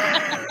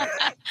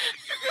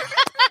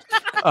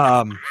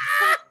 I'm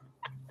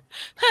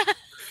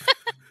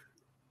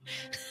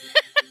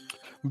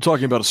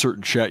talking about a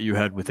certain chat you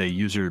had with a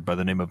user by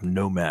the name of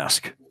No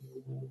Mask.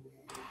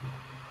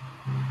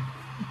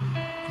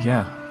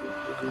 Yeah.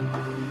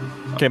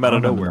 Came out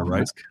of nowhere,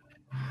 right?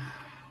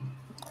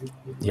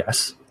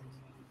 Yes.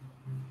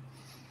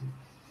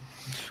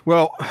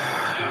 Well,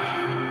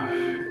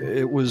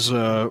 it was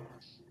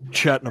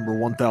chat number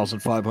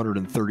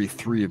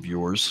 1533 of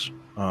yours.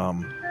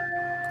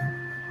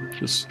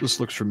 This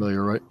looks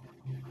familiar, right?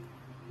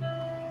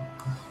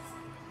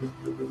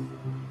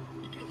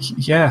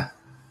 Yeah.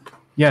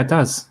 Yeah, it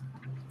does.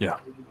 Yeah.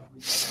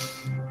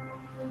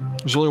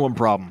 There's only one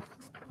problem.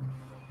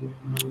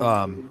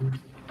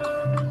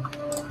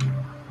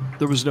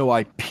 There was no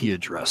IP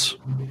address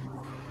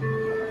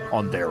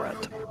on their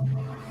end.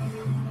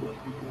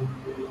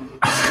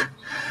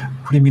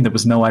 What do you mean there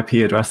was no IP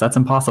address? That's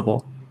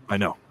impossible. I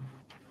know.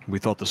 We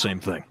thought the same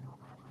thing.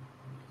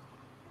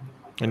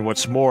 And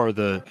what's more,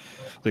 the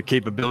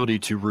capability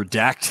to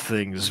redact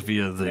things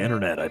via the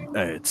internet,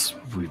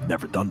 we've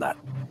never done that.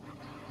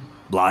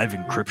 Live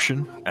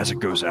encryption as it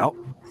goes out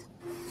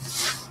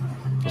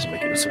doesn't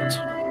make any sense.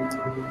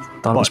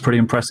 Thought it was pretty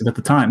impressive at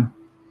the time.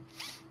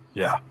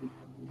 Yeah.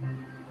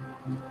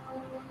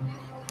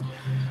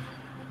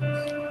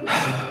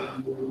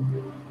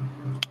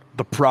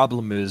 The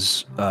problem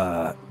is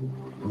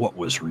what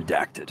was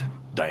redacted,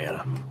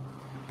 Diana.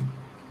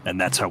 And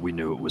that's how we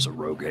knew it was a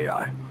rogue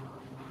AI.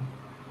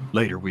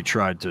 Later, we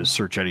tried to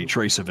search any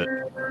trace of it.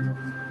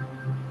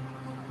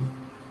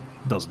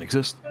 Doesn't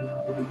exist.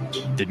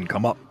 Didn't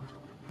come up.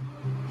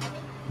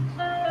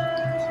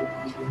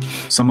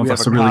 Some of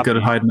us are really good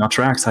at hiding our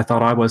tracks. I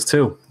thought I was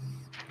too.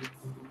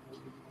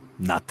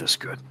 Not this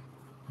good.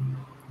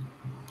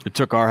 It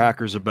took our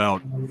hackers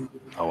about,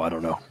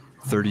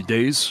 30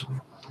 days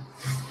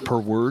per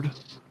word.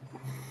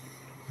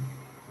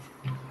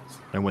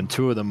 And when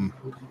two of them,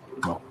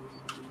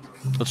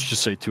 let's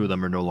just say two of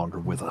them are no longer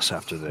with us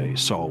after they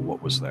saw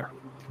what was there.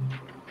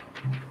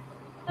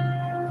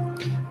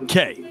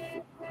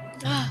 Kay,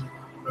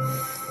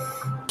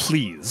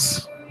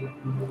 please,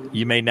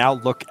 you may now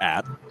look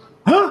at.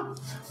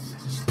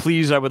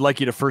 Please, I would like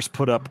you to first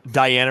put up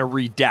Diana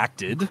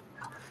Redacted.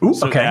 Ooh,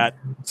 so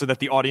that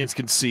the audience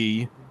can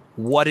see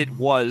what it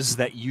was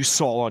that you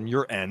saw on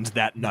your end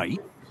that night.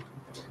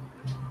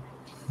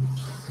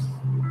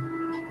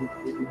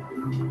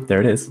 There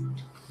it is.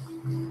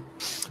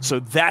 So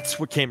that's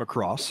what came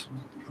across.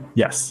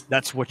 Yes.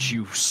 That's what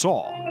you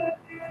saw.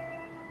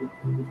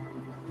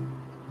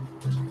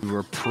 You were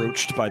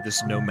approached by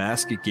this No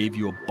Mask. It gave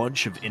you a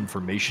bunch of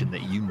information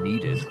that you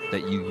needed,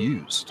 that you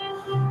used.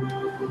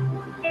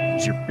 It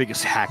was your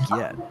biggest hack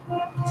yet.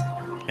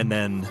 And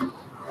then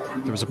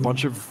there was a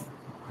bunch of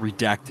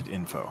redacted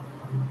info.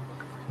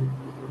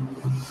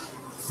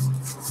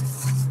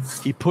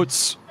 He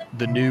puts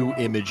the new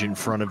image in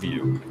front of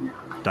you,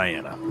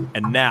 Diana.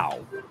 And now,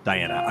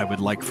 Diana, I would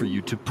like for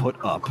you to put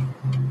up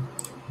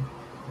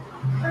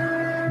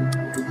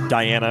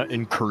Diana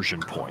Incursion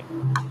Point.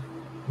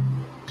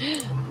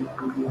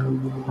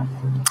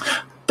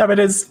 There it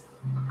is.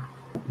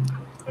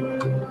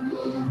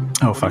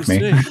 Oh, fuck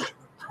me.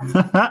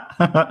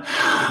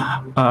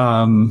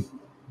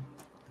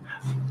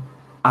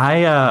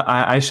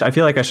 I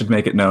feel like I should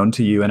make it known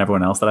to you and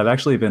everyone else that I've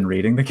actually been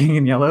reading The King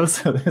in Yellow.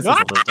 So this is a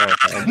little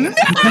terrifying.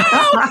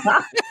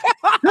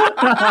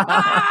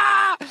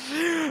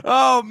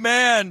 Oh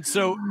man!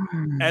 So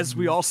as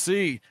we all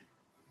see,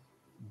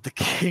 The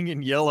King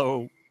in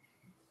Yellow.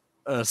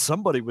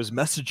 Somebody was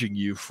messaging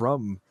you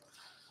from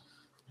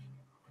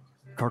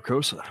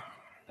Carcosa.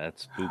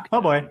 That's spooky.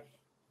 Oh boy! I'm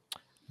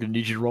gonna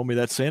need you to roll me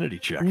that sanity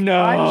check.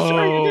 No, I'm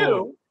sure you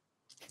do.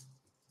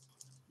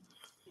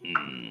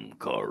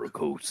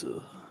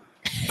 Carcosa.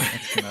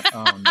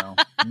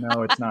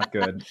 No, it's not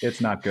good.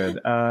 It's not good.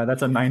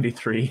 That's a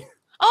 93.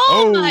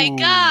 Oh my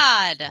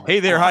God! Hey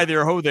there, hi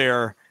there, ho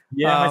there.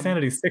 Yeah, my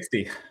sanity's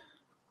 60.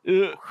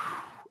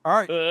 All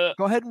right,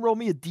 go ahead and roll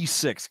me a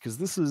d6 because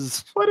this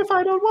is. What if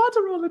I don't want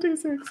to roll a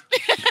d6?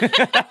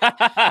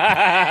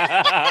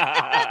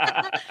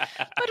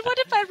 But what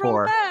if I roll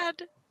 4.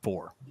 bad?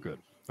 4. Good.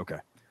 Okay.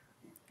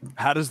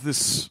 How does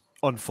this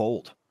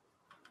unfold?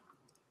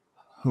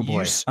 Oh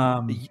boy.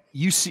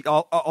 You see.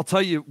 I'll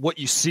tell you what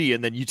you see,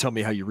 and then you tell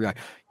me how you react.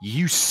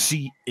 You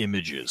see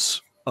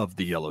images of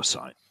the yellow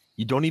sign.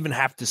 You don't even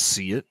have to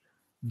see it.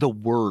 The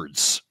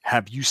words.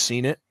 Have you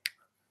seen it?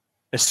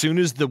 As soon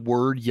as the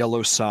word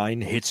yellow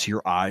sign hits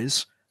your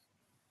eyes,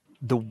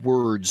 the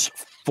words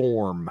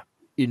form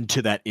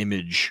into that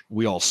image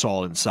we all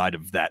saw inside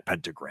of that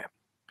pentagram.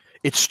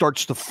 It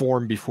starts to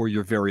form before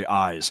your very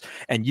eyes,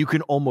 and you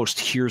can almost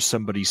hear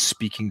somebody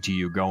speaking to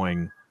you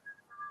going,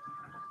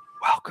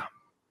 "Welcome.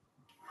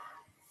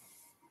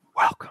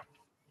 Welcome.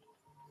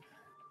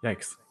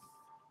 Yikes.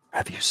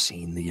 Have you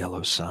seen the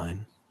yellow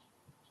sign?"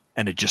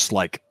 And it just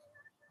like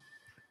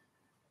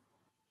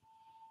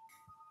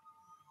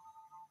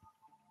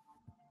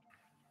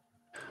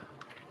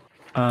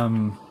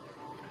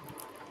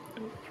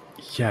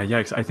yeah,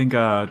 yikes. I think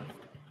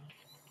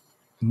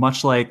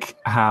much like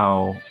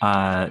how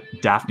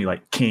Daphne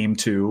like came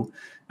to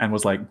and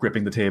was like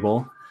gripping the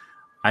table,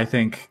 I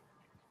think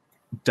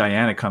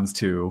Diana comes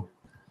to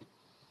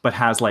but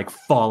has like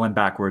fallen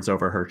backwards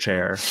over her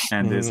chair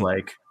and is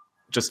like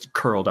just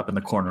curled up in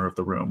the corner of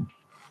the room.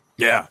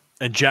 Yeah.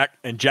 And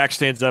Jack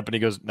stands up and he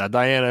goes, "Now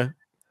Diana,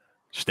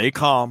 stay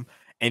calm."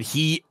 And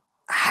he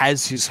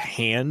has his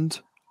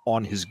hand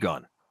on his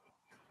gun.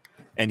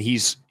 And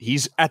he's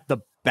at the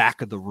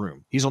back of the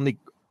room. He's on the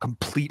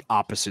complete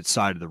opposite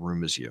side of the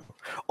room as you.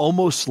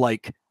 Almost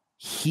like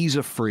he's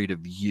afraid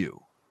of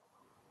you,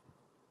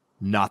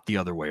 not the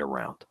other way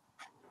around.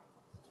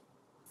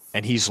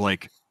 And he's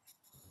like,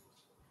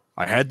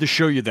 "I had to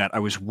show you that. I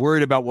was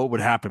worried about what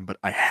would happen, but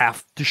I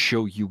have to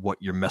show you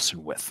what you're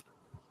messing with.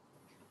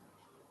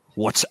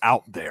 What's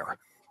out there.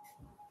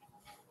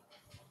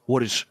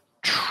 What is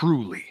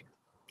truly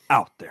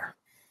out there."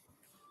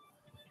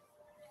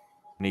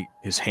 And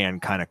his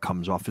hand kind of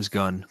comes off his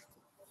gun.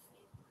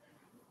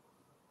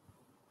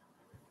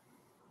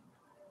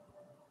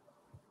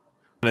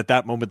 And at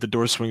that moment, the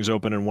door swings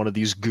open and one of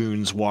these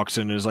goons walks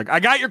in and is like, "I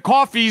got your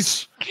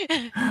coffees."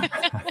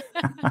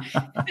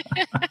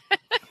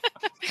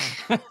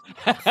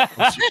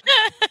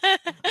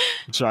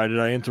 Sorry, did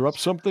I interrupt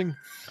something?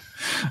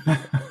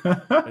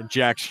 And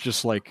Jack's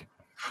just like,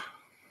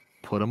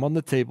 "Put them on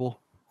the table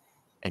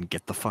and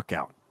get the fuck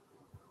out."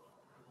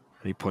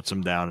 And he puts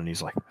them down and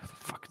he's like,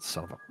 "Fucking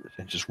son of a,"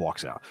 and just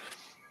walks out.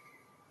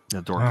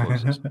 And the door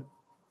closes.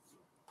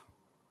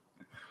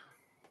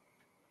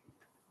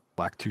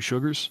 Black 2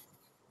 sugars?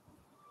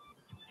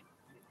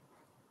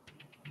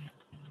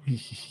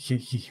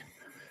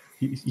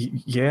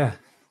 Yeah.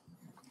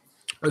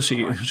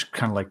 She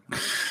kind of like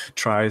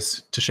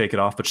tries to shake it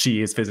off, but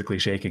she is physically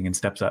shaking and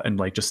steps up and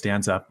like just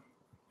stands up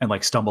and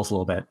like stumbles a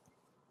little bit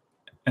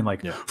and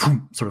like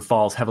sort of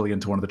falls heavily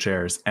into one of the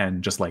chairs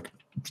and just like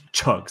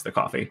chugs the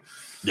coffee.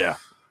 Yeah.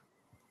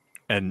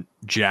 And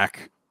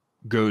Jack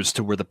goes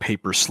to where the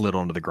paper slid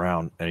onto the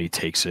ground and he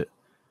takes it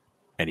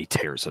and he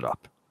tears it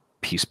up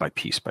piece by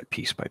piece by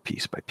piece by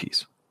piece by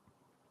piece.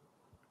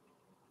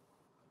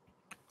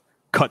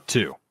 Cut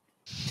 2.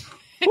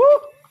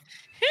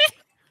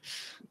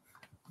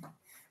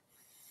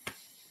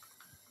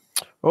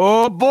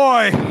 Oh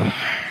boy.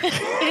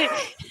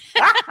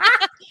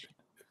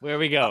 Where are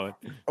we going?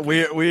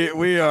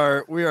 We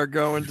are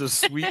going to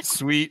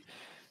sweet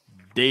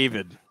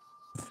David.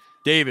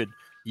 David,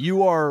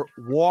 you are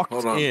walked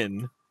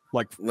in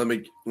like let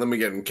me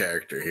get in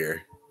character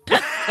here.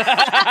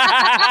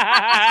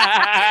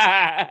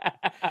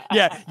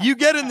 Yeah, you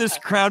get in this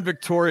Crown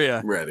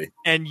Victoria. Ready.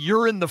 And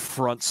you're in the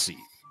front seat.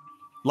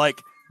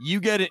 Like you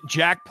get it,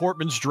 Jack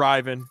Portman's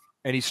driving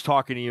and he's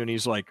talking to you and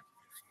he's like,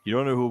 "You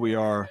don't know who we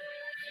are.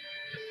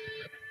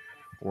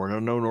 We're an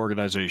unknown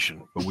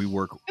organization, but we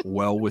work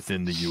well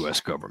within the U.S.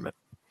 government."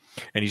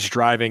 And he's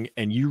driving,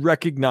 and you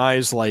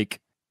recognize,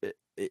 like,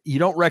 you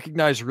don't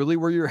recognize really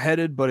where you're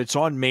headed, but it's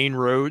on main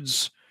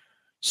roads.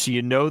 So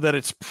you know that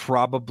it's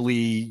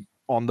probably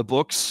on the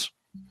books.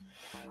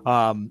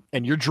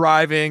 And you're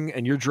driving,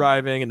 and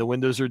the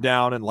windows are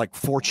down, and like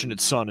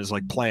Fortunate Son is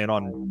like playing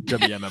on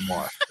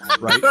WMMR,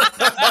 right?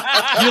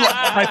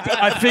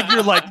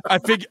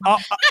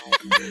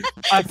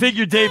 I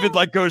figure David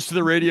like goes to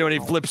the radio and he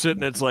flips it,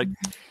 and it's like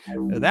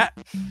that.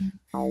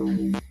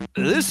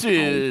 This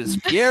is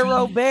Pierre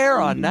Robert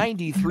on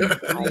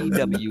 93.3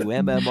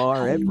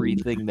 WMMR,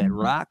 everything that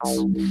rocks.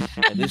 And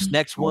this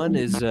next one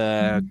is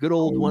a good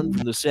old one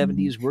from the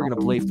 70s. We're going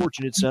to play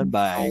Fortunate Son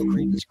by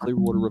Creedence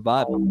Clearwater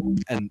Revival.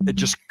 And it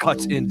just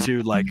cuts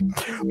into like...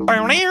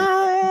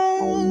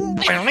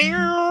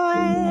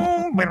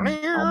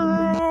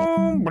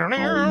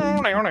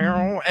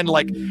 And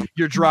like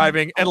you're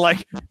driving and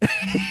like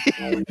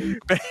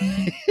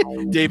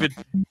David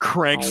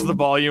cranks the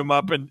volume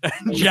up and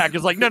Jack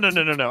is like no.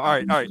 All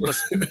right,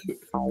 listen,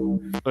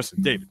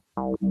 David,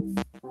 we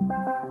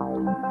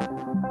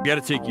got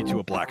to take you to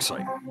a black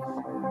site.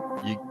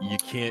 You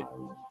can't.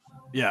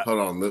 Yeah, hold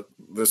on.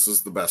 This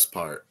is the best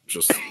part.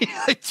 Just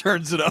he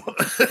turns it up.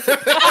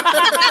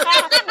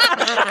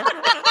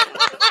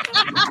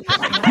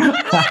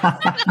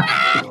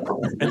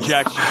 And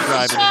Jack's just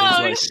driving. Oh,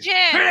 and he's like,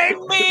 shit. It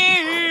ain't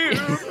me!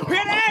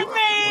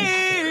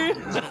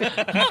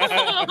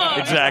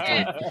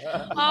 Exactly.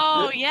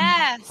 Oh,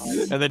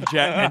 yes. And then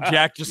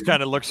Jack just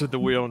kind of looks at the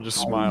wheel and just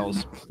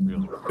smiles.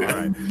 All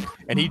right.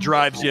 And he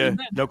drives you,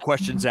 no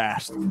questions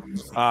asked.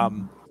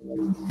 And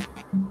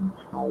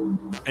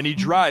he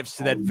drives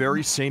to that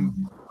very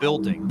same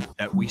building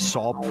that we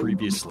saw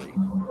previously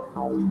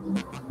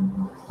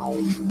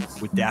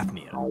with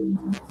Daphne in it.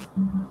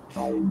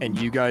 And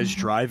you guys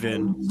drive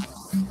in,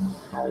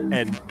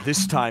 and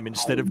this time,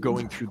 instead of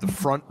going through the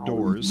front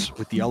doors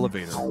with the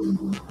elevator,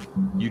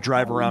 you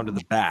drive around to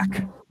the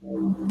back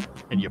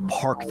and you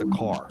park the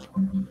car.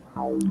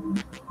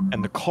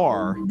 And the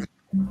car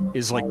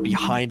is like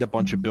behind a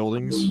bunch of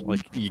buildings,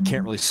 like you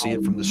can't really see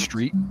it from the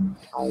street.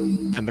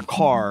 And the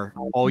car,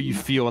 all you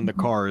feel in the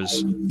car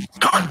is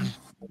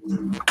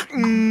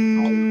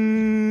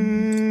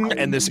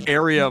and this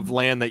area of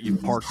land that you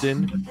parked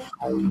in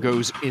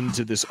goes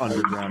into this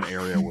underground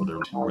area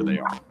where they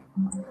are.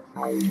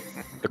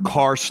 The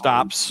car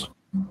stops.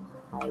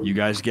 You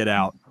guys get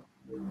out.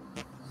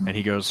 And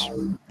he goes,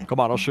 come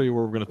on, I'll show you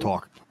where we're going to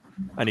talk.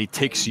 And he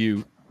takes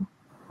you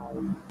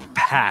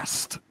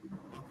past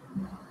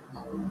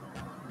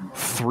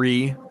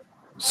 3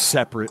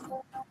 separate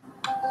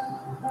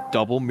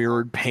double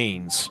mirrored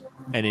panes.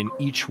 And in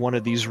each one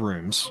of these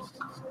rooms,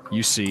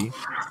 you see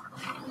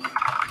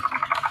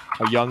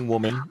a young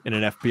woman in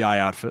an FBI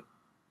outfit.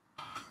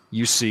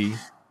 You see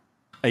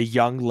a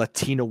young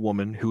Latina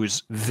woman who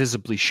is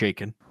visibly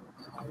shaken.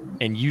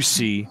 And you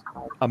see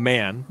a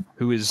man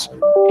who is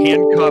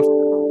handcuffed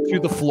to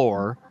the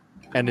floor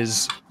and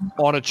is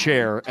on a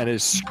chair and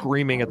is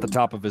screaming at the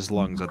top of his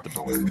lungs at the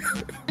door.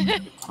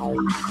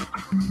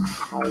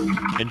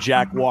 And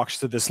Jack walks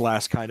to this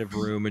last kind of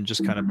room and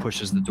just kind of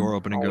pushes the door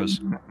open and goes,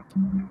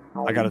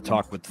 I got to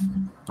talk with,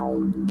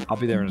 I'll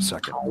be there in a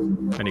second.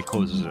 And he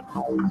closes it.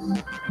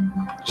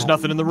 There's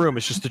nothing in the room.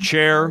 It's just a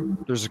chair.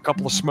 There's a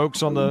couple of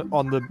smokes on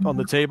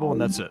the table, and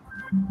that's it.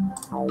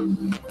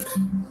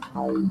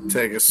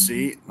 Take a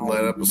seat,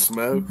 light up a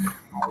smoke.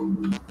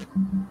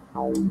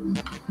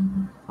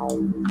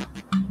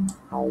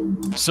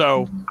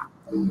 So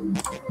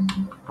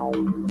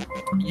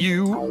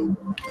you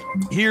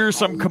hear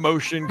some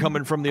commotion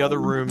coming from the other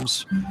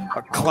rooms,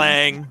 a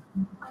clang,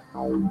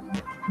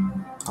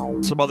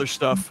 some other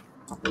stuff,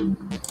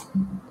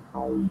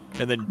 and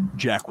then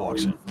Jack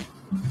walks in.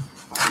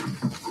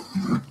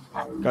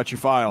 Got your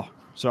file.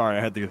 Sorry, I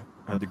had to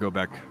go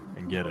back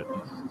and get it.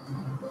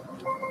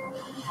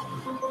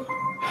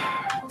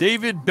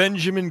 David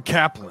Benjamin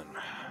Kaplan,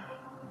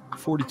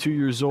 42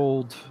 years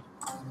old.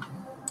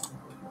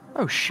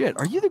 Oh, shit.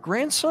 Are you the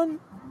grandson?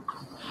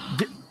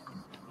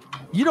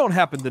 You don't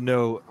happen to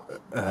know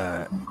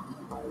a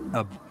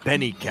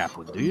Benny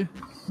Kaplan, do you?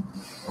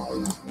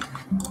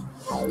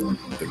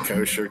 The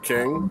kosher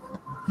king?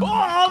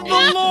 Oh,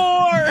 the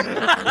Lord!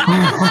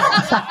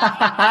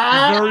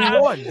 Very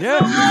one,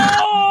 yeah.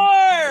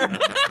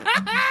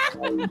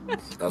 Lord!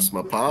 That's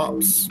my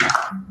pops.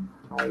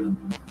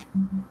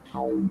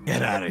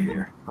 Get out of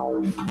here.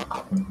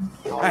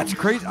 That's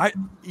crazy.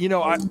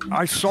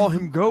 I saw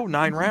him go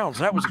 9 rounds.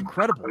 That was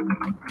incredible.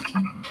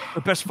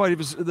 The best fight of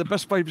his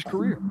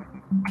career.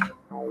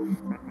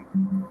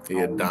 He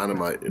had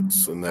dynamite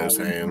in those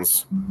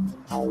hands.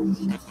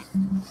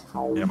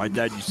 Yeah, my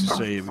dad used to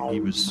say he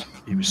was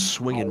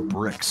swinging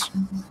bricks.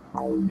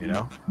 You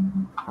know,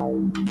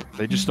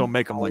 they just don't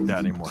make them like that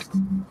anymore.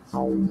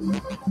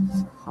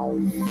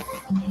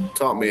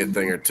 Taught me a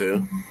thing or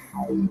two.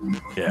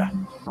 Yeah,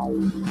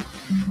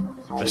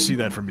 I see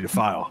that from your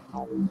file.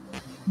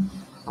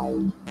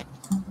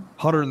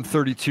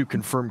 132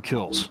 confirmed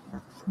kills.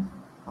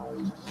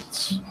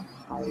 It's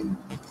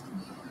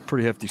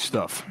pretty hefty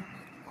stuff.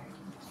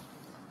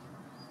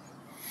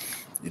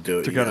 You do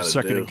it. Took out a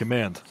second in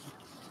command.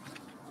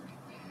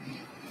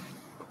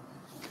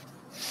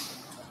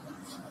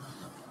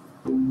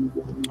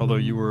 Although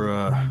you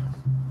were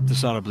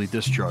dishonorably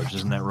discharged.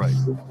 Isn't that right?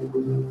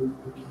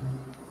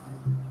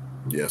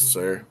 Yes,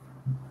 sir.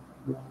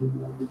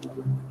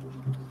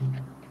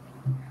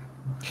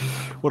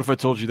 What if I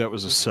told you that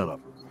was a setup?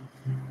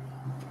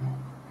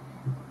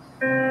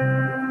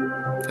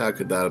 How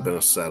could that have been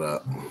a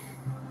setup?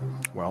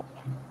 Well,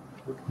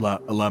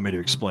 allow me to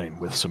explain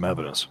with some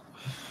evidence.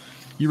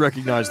 You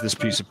recognize this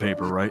piece of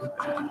paper, right?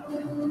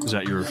 Is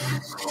that your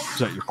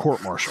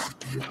court martial?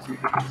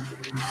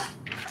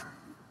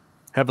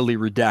 Heavily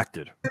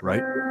redacted,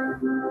 right?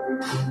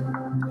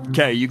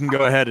 Okay, you can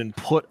go ahead and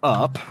put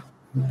up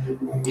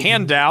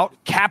handout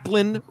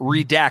Kaplan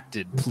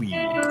redacted, please.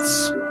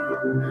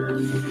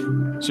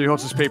 So he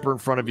holds this paper in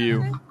front of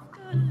you.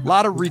 A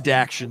lot of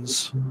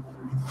redactions.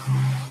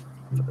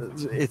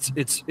 It's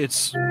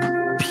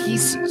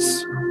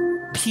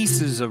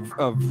pieces of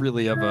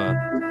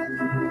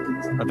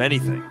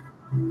anything.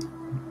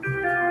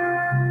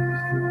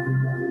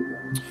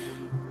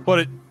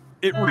 But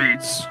it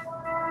reads,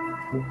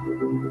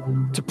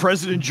 to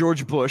President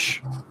George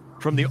Bush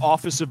from the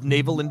Office of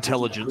Naval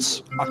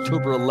Intelligence,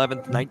 October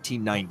 11th,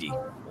 1990.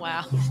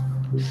 Wow.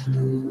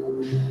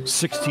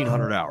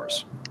 1600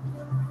 hours.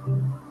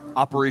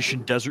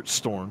 Operation Desert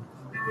Storm.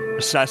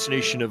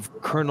 Assassination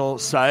of Colonel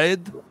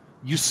Said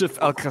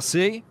Yusuf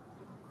Al-Qassi,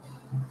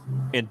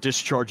 and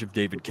discharge of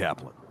David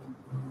Kaplan.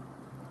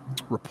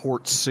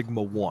 Report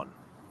Sigma 1.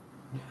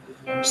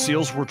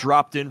 SEALs were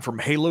dropped in from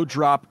Halo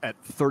Drop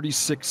at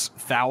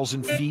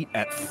 36,000 feet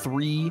at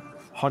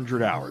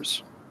 300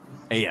 hours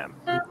a.m.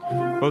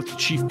 Both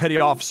Chief Petty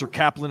Officer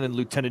Kaplan and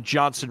Lieutenant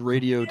Johnson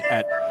radioed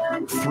at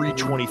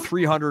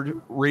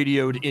 3:2300,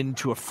 radioed in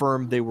to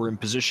affirm they were in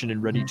position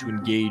and ready to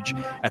engage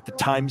at the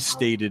time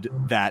stated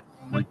that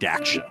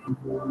redaction.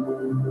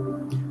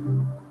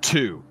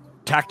 2.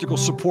 Tactical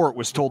support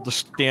was told to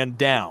stand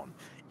down.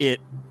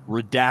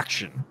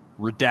 Redaction,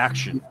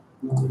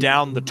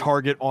 down the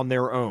target on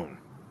their own.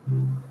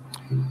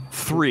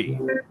 3.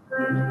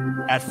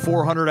 At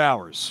 400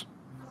 hours,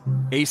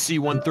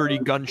 AC-130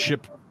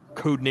 gunship,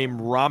 codename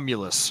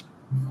Romulus,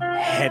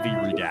 heavy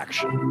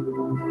redaction.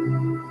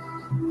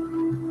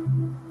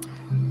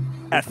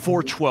 At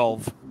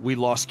 4:12, we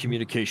lost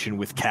communication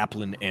with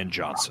Kaplan and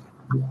Johnson.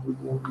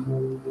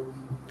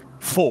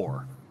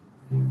 4.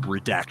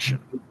 Redaction.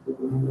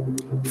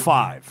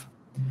 5.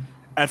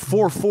 At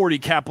 4:40,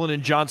 Kaplan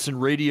and Johnson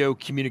radio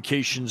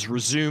communications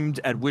resumed,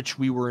 at which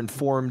we were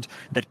informed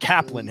that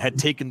Kaplan had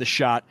taken the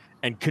shot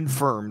and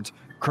confirmed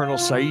Colonel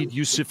Said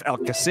Yusuf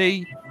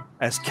Al-Qassi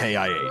as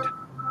KIA'd.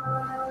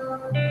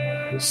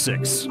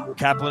 6.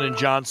 Kaplan and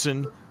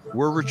Johnson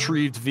were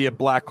retrieved via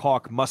Black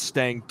Hawk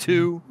Mustang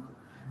 2.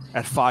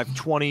 At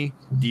 5:20,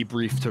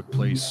 debrief took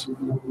place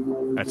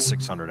at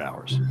 600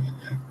 hours.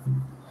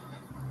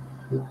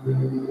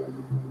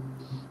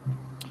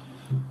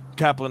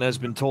 Kaplan has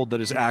been told that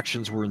his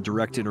actions were in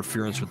direct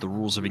interference with the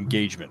rules of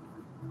engagement.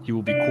 He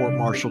will be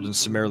court-martialed and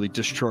summarily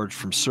discharged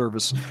from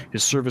service.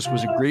 His service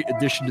was a great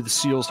addition to the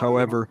SEALs.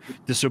 However,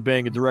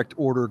 disobeying a direct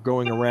order,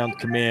 going around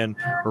command,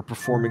 or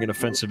performing an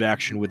offensive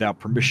action without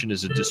permission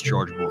is a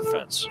dischargeable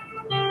offense.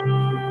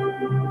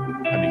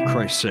 I mean,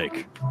 Christ's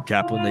sake,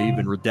 Kaplan, they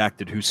even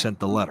redacted who sent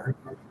the letter.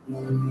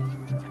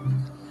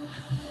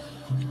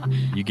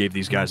 You gave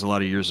these guys a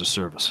lot of years of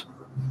service.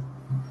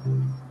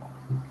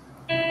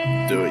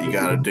 Do what you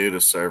gotta do to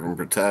serve and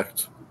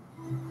protect.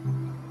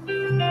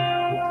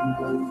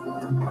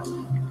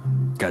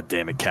 God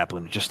damn it,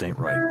 Kaplan, it just ain't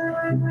right.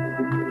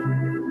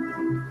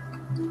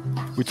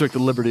 We took the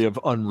liberty of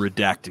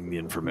unredacting the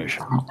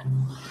information.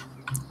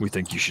 We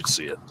think you should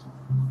see it.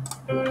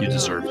 You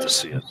deserve to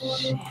see it.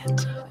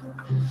 Shit.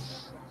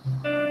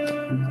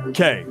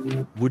 Okay,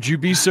 would you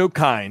be so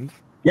kind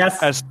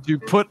Yes. as to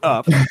put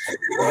up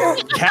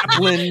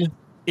Kaplan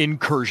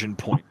incursion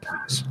point,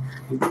 please?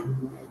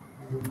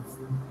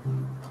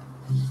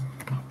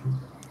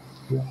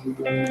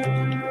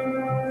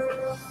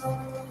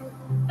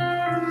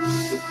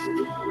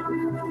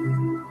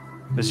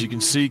 As you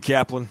can see,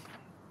 Kaplan,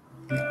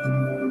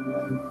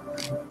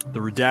 the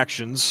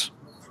redactions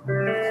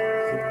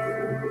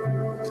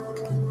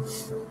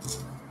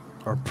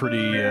are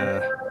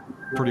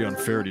pretty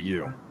unfair to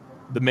you.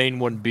 The main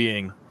one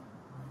being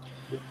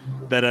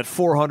that at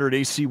 400,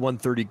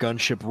 AC-130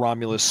 gunship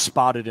Romulus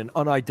spotted an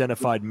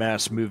unidentified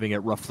mass moving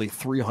at roughly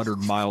 300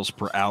 miles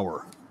per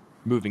hour,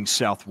 moving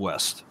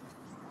southwest.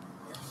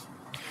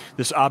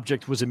 This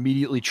object was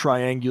immediately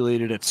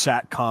triangulated at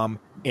SATCOM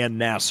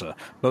and NASA.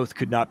 Both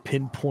could not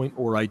pinpoint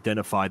or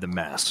identify the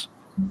mass.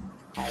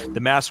 The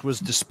mass was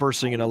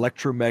dispersing an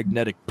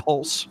electromagnetic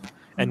pulse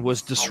and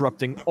was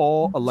disrupting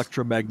all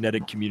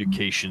electromagnetic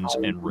communications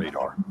and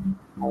radar.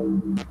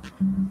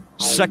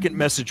 Second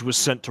message was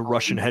sent to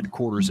Russian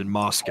headquarters in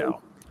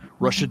Moscow.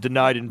 Russia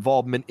denied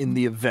involvement in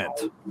the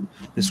event.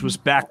 This was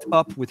backed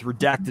up with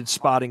redacted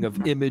spotting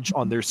of image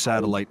on their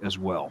satellite as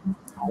well.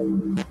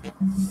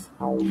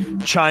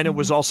 China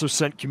was also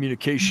sent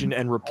communication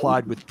and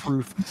replied with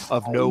proof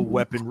of no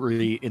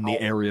weaponry in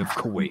the area of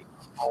Kuwait.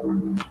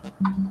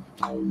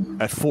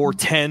 At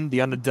 4:10,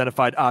 the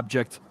unidentified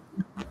object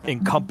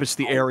encompass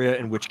the area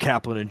in which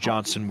Kaplan and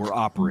Johnson were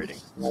operating.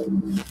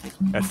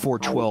 At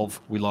 4:12,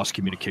 we lost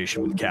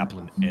communication with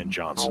Kaplan and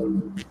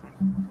Johnson.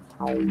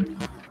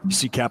 You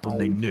see, Kaplan,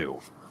 they knew.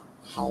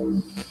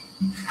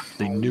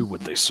 They knew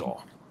what they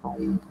saw.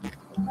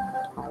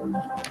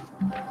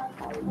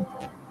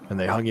 And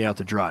they hung you out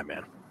to dry,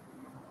 man.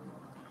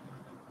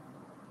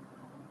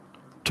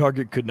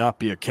 Target could not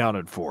be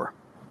accounted for.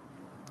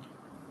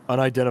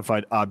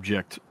 Unidentified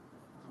object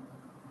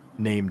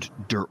named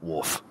Dirt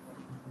Wolf.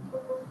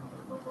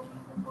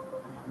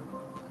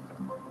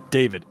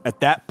 David, at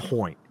that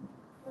point,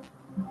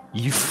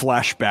 you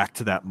flash back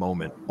to that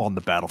moment on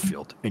the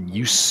battlefield and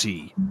you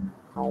see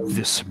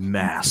this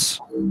mass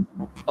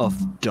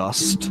of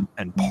dust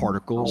and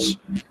particles,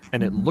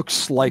 and it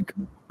looks like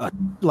a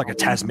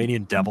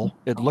Tasmanian devil.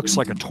 It looks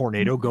like a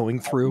tornado going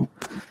through.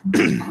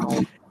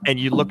 And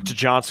you look to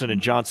Johnson,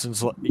 and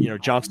Johnson's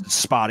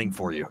spotting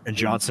for you, and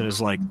Johnson is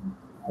like,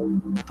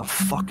 "What the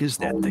fuck is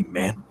that thing,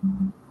 man?"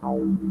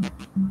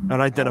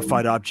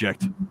 Unidentified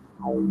object.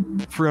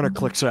 300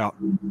 clicks out.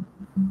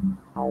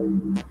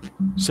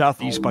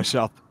 Southeast.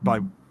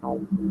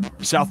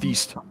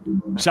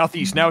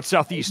 Now it's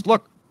southeast.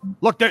 Look,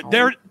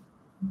 there.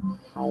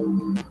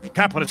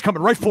 Kaplan, it's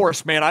coming right for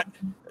us, man.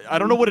 I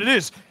don't know what it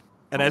is.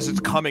 And as it's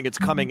coming.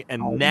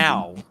 And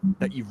now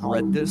that you've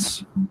read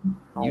this,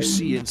 you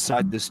see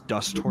inside this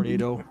dust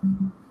tornado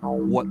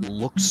what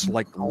looks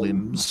like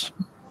limbs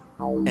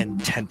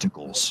and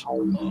tentacles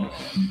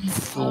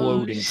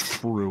floating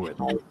through it.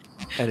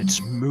 And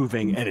it's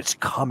moving, and it's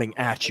coming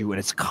at you,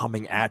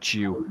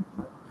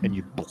 and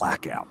you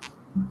black out.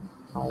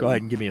 Go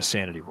ahead and give me a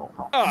sanity roll.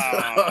 Oh,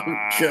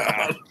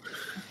 God.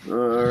 All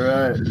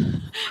right.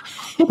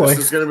 Oh, boy. This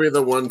is going to be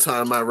the one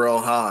time I roll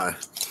high.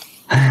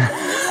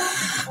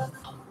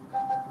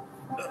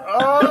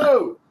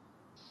 Oh!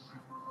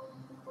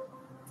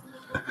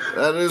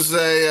 That is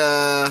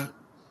a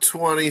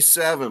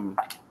 27.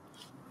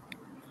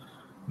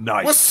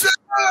 Nice. What's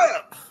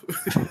up?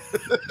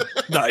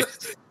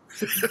 Nice.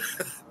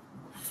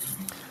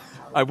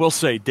 I will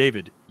say,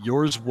 David,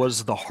 yours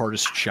was the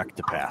hardest check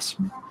to pass.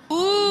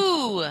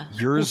 Ooh.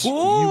 Yours, you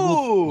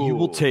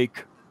will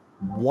take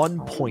 1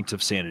 point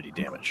of sanity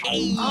damage.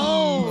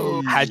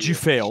 Oh. Had you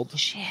failed,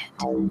 Shit.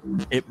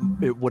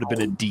 it would have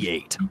been a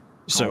D8.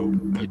 So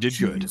you did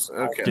good.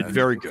 Okay. Did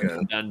very good.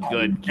 Okay. Done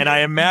good. And I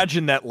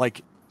imagine that,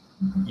 like,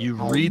 you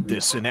read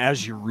this, and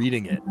as you're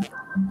reading it,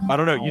 I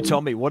don't know. You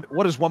tell me, what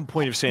does 1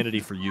 point of sanity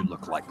for you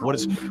look like? What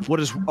is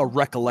a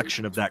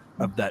recollection of that?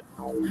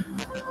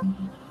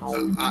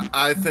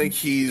 I think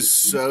he's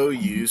so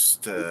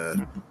used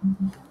to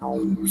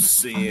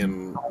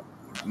seeing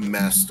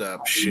messed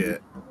up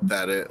shit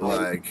that it,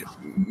 like,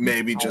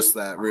 maybe just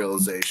that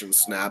realization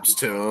snaps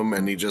to him,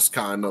 and he just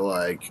kind of,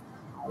 like,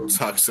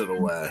 tucks it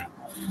away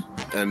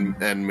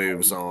and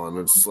moves on.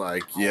 It's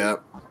like,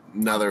 yep,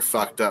 another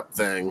fucked up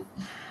thing.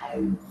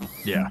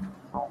 Yeah.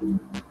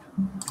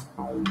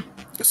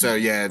 So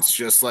yeah, it's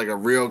just like a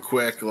real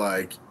quick,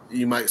 like,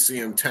 you might see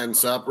him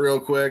tense up real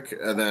quick,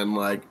 and then,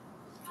 like,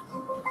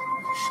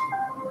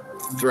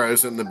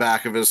 throws it in the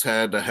back of his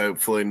head to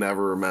hopefully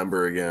never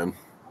remember again.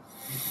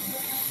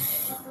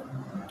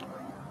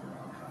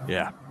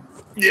 Yeah.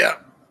 Yeah.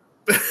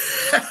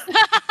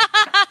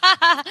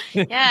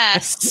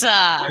 Yes.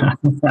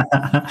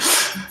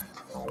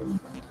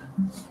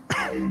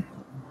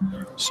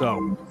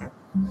 So,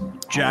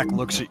 Jack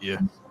looks at you,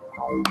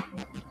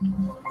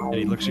 and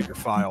he looks at your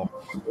file,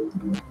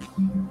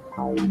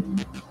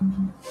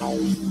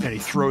 and he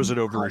throws it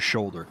over his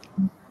shoulder,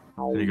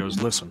 and he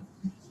goes, "Listen,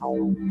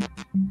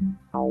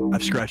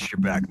 I've scratched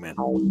your back, man.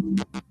 I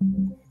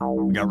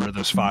got rid of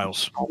those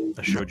files.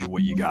 I showed you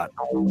what you got.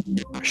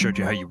 I showed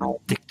you how you were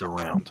dicked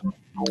around.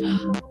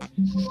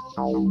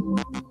 How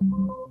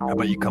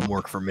about you come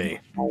work for me,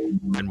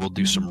 and we'll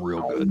do some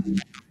real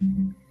good."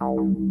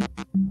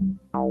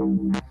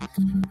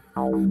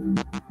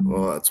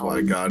 Well, that's why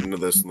I got into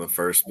this in the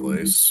first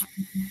place.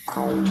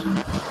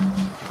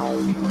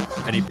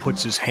 And he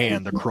puts his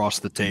hand across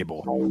the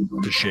table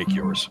to shake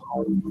yours.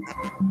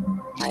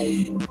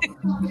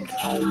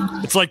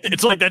 It's like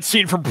that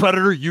scene from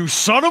Predator. You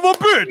son of a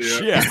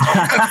bitch! Yeah.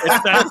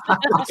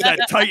 It's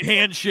that tight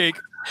handshake.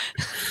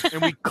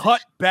 And we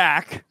cut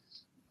back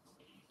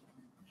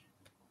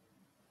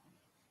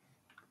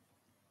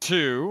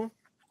to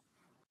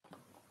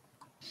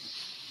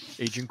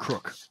Agent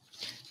Crook.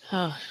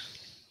 Oh.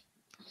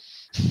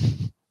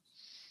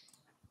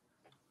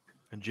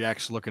 And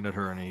Jack's looking at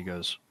her, and he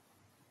goes,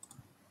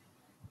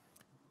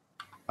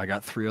 "I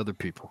got 3 other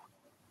people.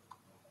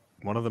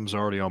 One of them's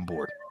already on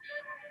board.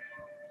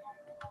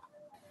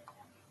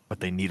 But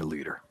they need a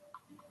leader.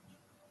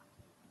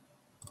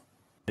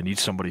 They need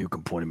somebody who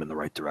can point them in the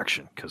right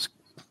direction, because,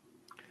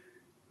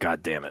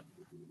 God damn it,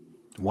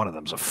 one of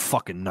them's a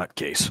fucking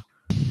nutcase."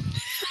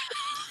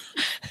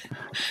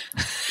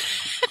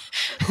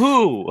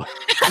 Who?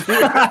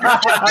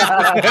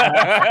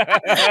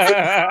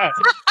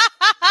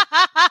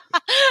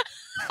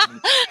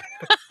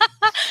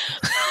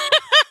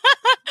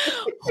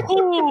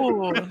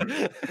 Ooh.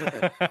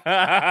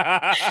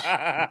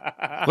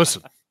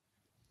 Listen,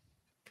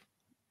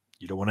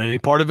 you don't want any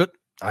part of it.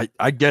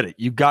 I get it.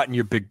 You've gotten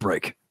your big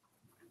break.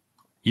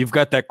 You've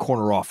got that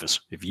corner office.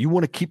 If you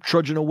want to keep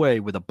trudging away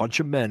with a bunch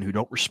of men who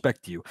don't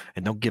respect you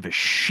and don't give a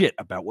shit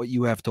about what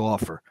you have to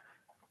offer,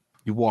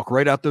 you walk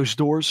right out those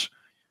doors,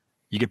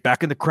 you get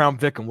back in the Crown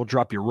Vic, and we'll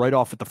drop you right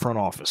off at the front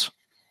office.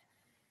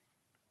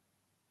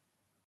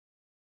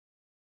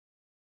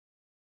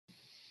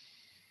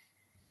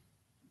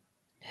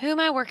 Who am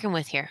I working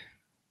with here?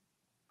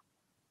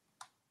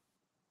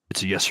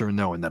 It's a yes or a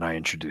no, and then I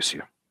introduce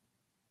you.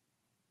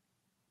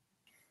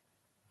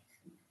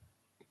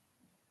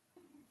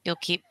 You'll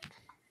keep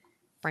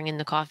bringing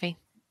the coffee?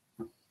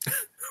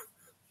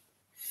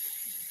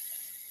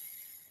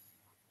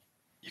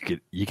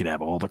 You can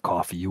have all the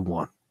coffee you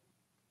want.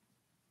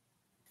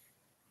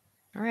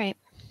 All right.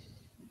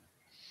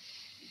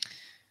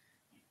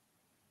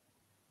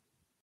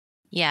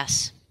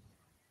 Yes.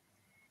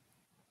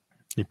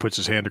 He puts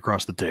his hand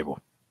across the table.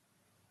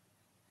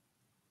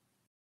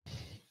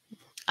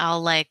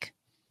 I'll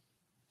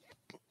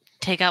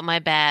take out my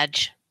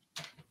badge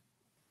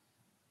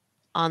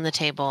on the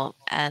table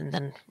and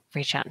then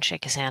reach out and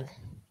shake his hand.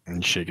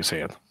 And shake his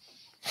hand.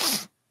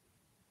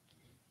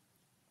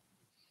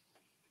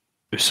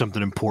 There's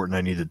something important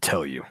I need to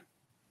tell you.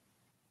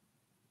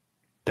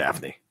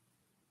 Daphne.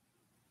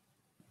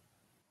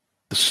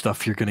 The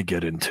stuff you're going to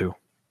get into.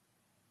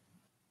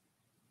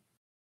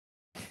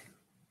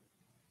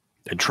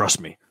 And trust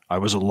me, I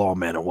was a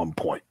lawman at one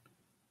point.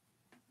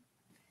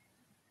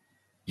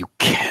 You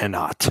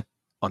cannot,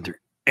 under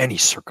any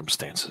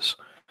circumstances,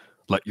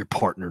 let your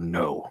partner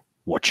know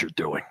what you're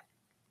doing.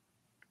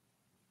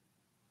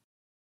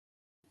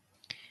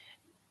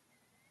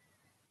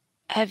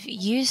 Have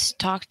you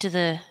talked to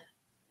the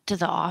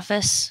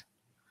office?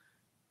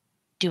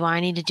 Do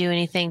I need to do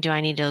anything? Do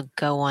I need to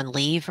go on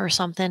leave or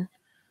something?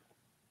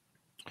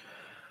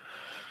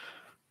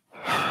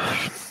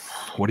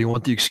 What do you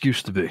want the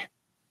excuse to be?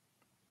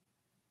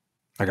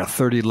 I got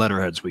 30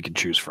 letterheads we can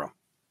choose from.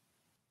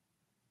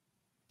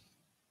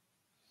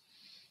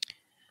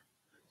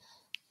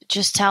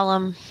 Just tell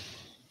them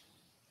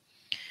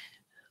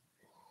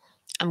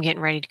I'm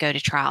getting ready to go to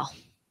trial.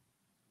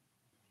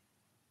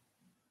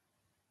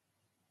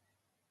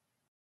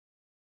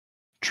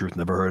 Truth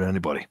never hurt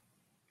anybody.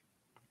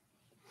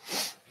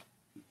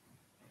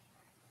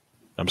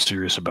 I'm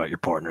serious about your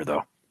partner,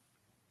 though.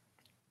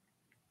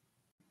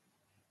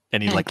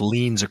 And he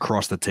leans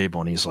across the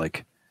table and he's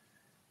like,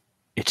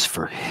 it's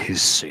for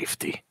his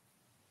safety,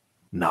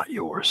 not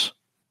yours.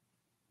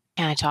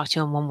 Can I talk to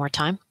him one more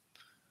time?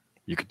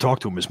 You can talk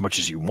to him as much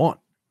as you want.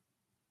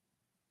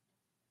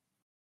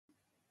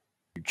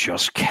 You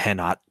just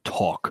cannot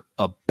talk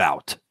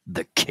about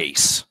the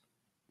case.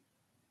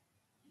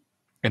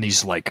 And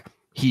he's like,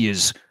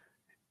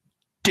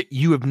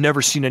 you have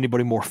never seen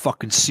anybody more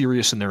fucking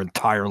serious in their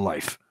entire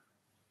life.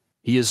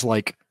 You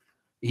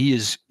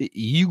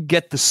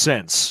get the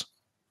sense.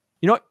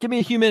 You know what? Give me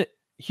a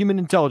human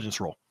intelligence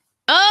roll.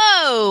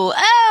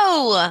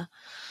 Oh,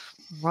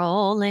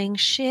 rolling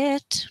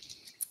shit.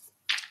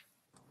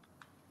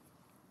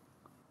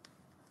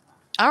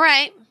 All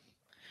right.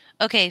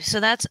 Okay, so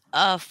that's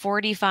a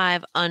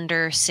 45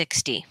 under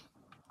 60.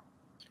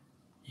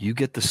 You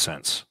get the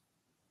sense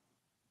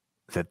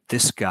that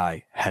this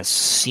guy has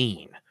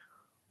seen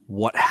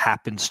what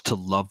happens to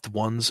loved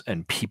ones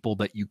and people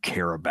that you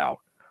care about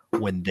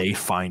when they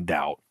find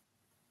out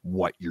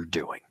what you're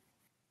doing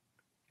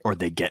or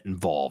they get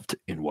involved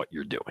in what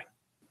you're doing.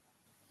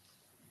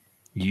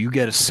 You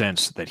get a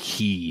sense that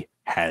he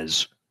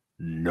has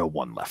no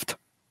one left.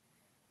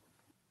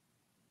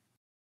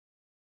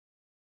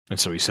 And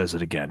so he says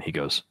it again. He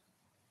goes,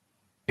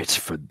 it's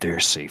for their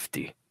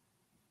safety,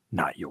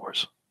 not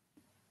yours.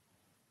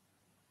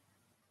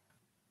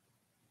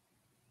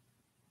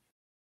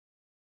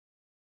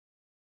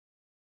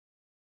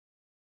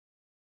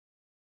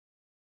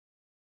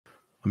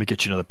 Let me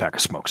get you another pack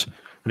of smokes. And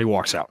he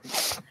walks out.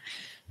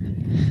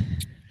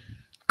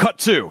 Cut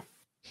 2.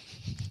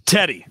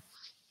 Teddy.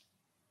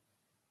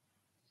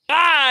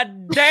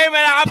 God damn it,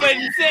 I've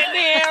been sitting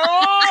here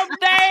all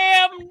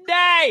damn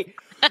day.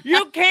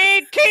 You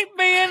can't keep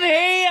me in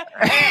here.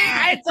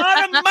 It's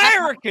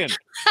un-American.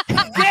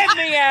 Get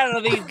me out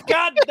of these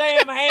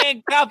goddamn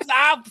handcuffs.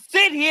 I'll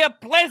sit here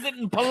pleasant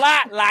and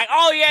polite like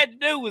all you had to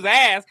do was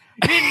ask.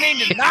 You didn't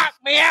need to knock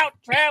me out,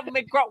 travel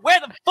me across. Where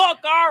the fuck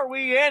are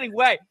we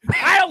anyway?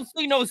 I don't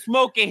see no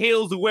Smoky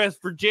Hills of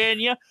West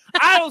Virginia.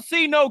 I don't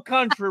see no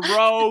country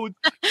roads.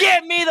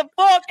 Get me the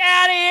fuck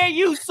out of here,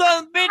 you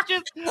son of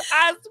bitches.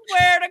 I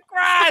swear to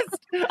Christ,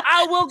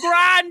 I will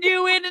grind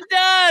you into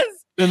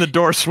dust. Then the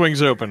door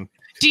swings open.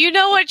 Do you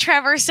know what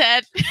Trevor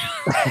said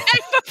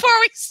before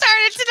we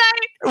started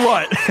tonight?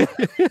 What?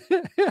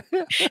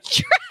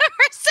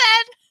 Trevor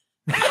said,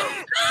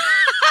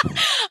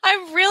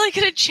 I'm really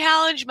going to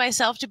challenge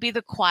myself to be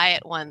the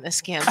quiet one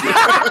this campaign.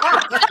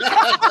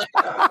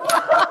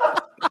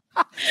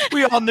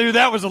 We all knew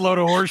that was a load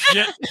of horse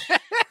shit.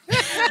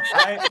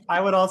 I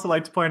would also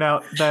like to point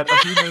out that a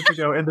few minutes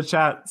ago in the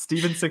chat,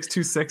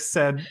 Steven626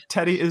 said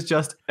Teddy is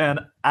just an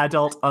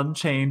adult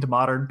unchained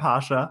modern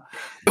Pasha.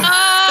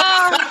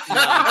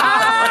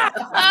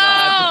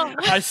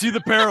 I see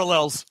the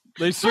parallels.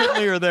 They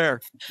certainly are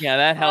there. Yeah,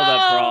 that held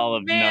up for all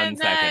of none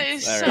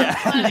seconds. That is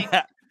so funny.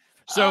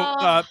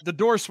 So the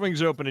door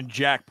swings open and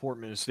Jack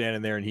Portman is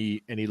standing there and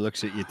he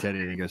looks at you, Teddy,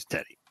 and he goes,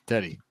 Teddy.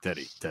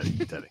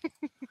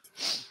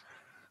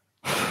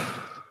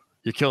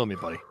 You're killing me,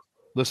 buddy.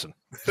 Listen.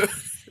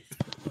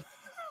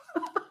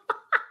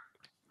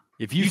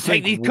 If you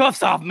take these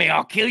cuffs off me,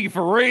 I'll kill you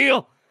for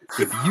real.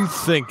 If you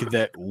think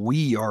that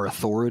we are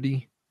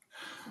authority,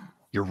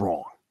 you're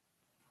wrong.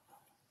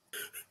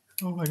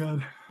 Oh my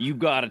God. You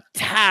got a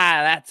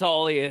tie. That's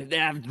all you.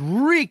 That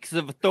reeks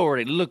of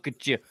authority. Look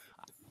at you.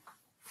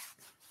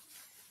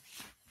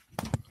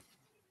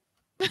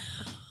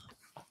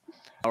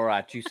 All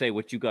right, you say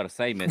what you got to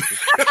say, mister.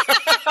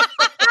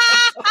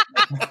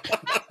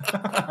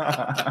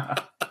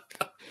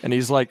 And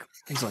he's like,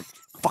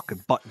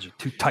 fucking buttons are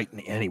too tight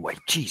anyway.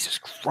 Jesus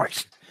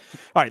Christ.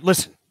 All right,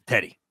 listen,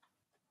 Teddy.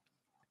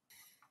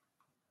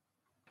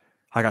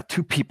 I got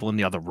 2 people in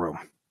the other room,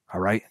 all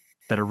right,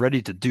 that are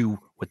ready to do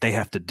what they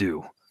have to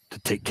do to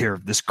take care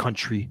of this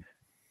country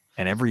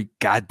and every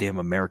goddamn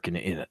American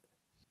in it.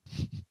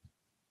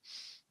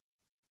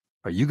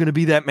 Are you going to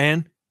be that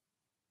man?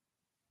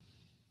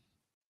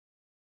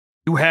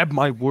 You have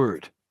my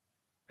word.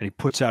 And he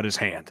puts out his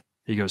hand.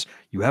 He goes,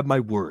 you have my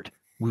word.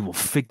 We will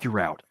figure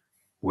out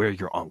where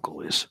your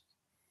uncle is.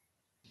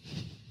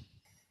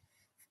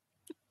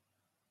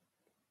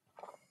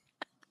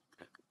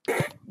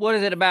 What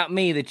is it about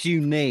me that you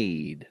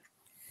need?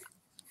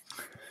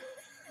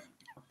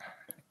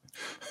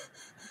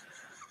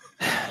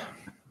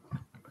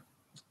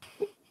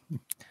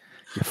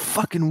 You're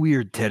fucking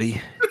weird,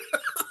 Teddy.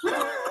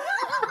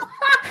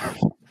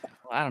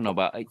 I don't know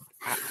about...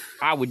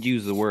 I would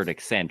use the word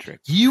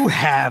eccentric. You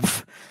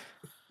have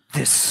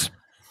this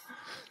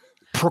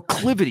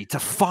proclivity to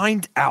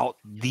find out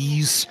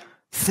these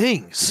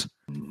things.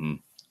 Mm-hmm.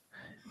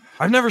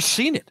 I've never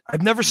seen it.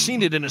 I've never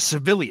seen it in a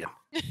civilian.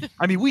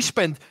 I mean, we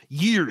spend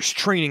years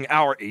training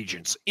our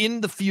agents in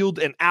the field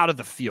and out of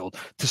the field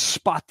to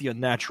spot the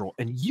unnatural.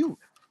 And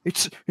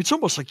it's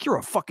almost like you're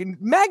a fucking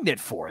magnet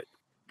for it.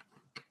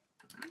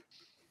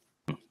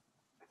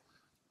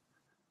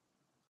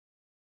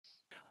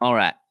 All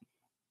right.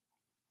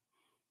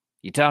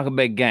 You talk a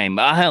big game.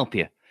 I'll help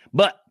you.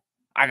 But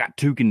I got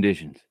 2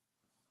 conditions.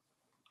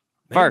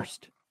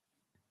 First,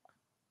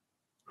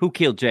 who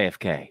killed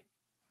JFK?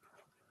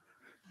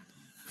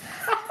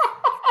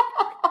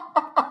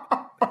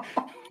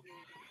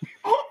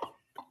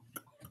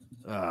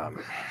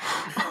 You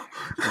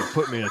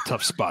put me in a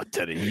tough spot,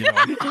 Teddy. You know?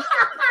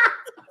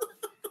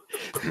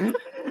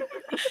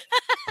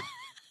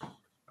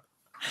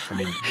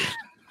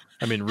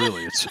 I mean,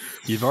 really,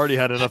 you've already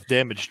had enough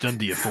damage done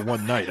to you for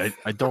one night.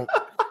 I don't.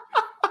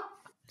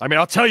 I mean,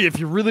 I'll tell you if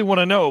you really want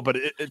to know, but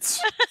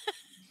it's.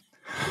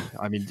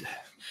 I mean.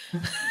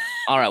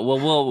 All right.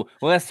 Well,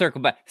 let's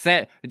circle back.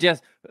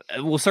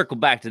 We'll circle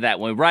back to that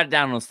one. Write it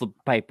down on a slip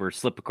of paper,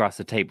 slip across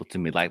the table to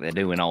me like they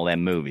do in all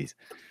them movies.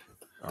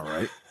 All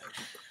right.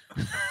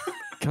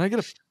 Can I get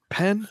a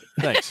pen?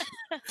 Thanks.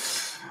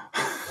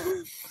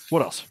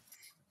 What else?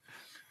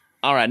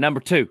 All right. Number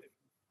 2.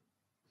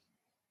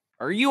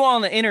 Are you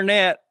on the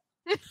internet?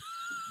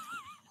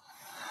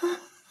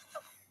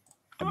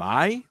 Am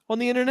I on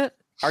the internet?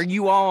 Are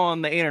you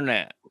on the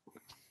internet?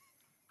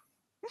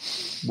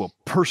 Well,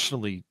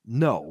 personally,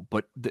 no,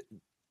 but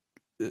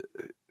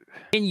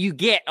Can you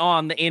get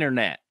on the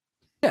internet?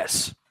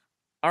 yes.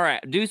 All right,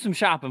 do some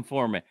shopping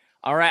for me.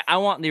 All right, I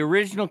want the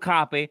original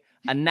copy,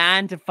 a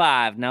 9 to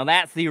 5. Now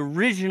that's the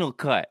original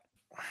cut.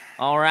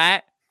 All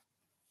right.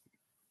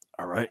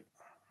 All right.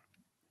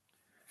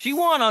 She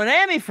won an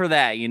Emmy for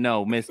that, you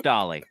know, Miss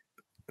Dolly.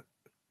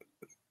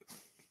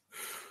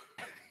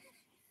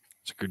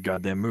 It's a good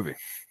goddamn movie.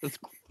 It's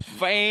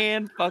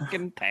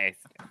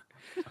fan-fucking-tastic.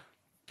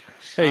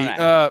 Hey,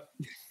 right.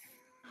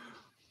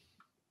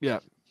 Yeah.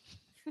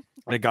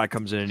 And a guy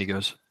comes in and he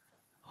goes,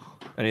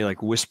 and he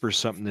like whispers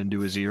something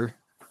into his ear.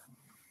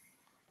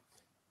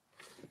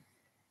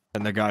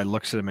 And the guy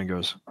looks at him and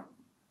goes,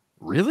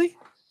 really?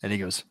 And he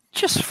goes,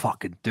 just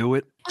fucking do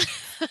it.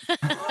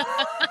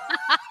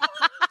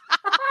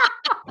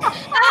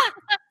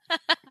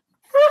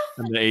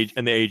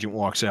 And the agent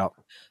walks out.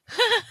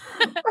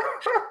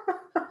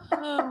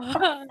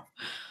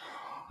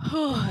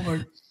 Oh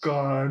my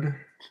God.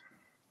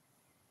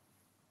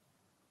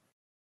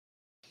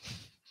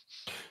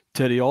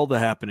 Teddy, all the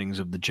happenings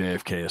of the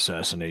JFK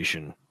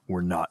assassination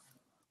were not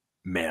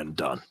man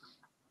done.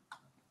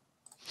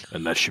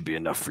 And that should be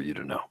enough for you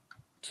to know.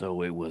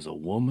 So it was a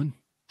woman?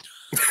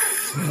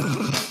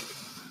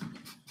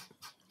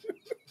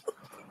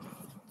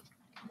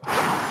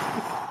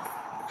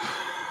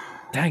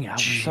 Dang, I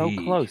was so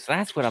close.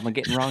 That's what I've been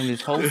getting wrong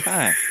this whole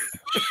time.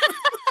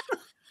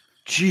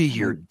 Gee,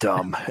 you're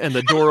dumb. And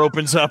the door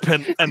opens up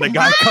and the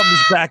guy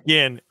comes back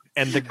in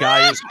and the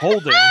guy is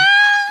holding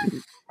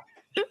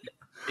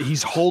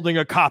He's holding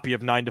a copy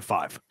of 9 to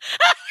 5.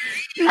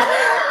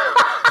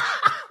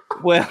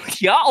 Well,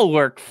 y'all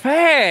work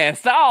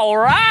fast. All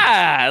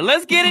right,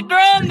 let's get it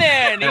done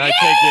then. And I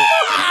take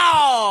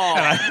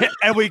it,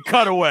 and we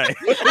cut away.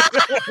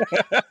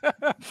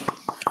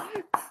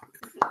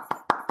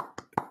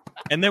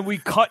 And then we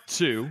cut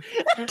to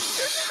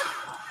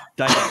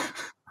Diane.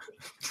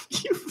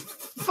 You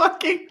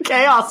fucking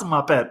chaos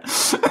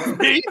muppet.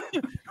 Me?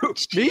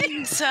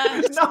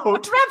 Jesus. No,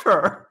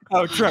 Trevor.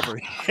 Oh, Trevor.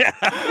 Yeah.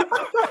 I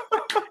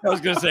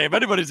was going to say, if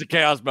anybody's a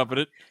chaos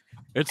muppet,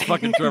 it's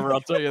fucking Trevor.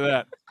 I'll tell you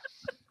that.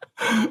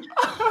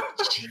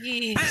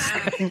 Jeez.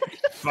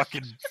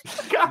 Fucking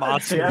God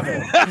monster. damn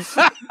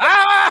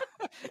it.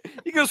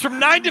 He goes from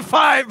 9 to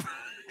 5 to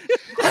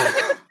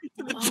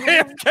the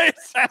JFK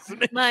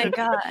assassination. My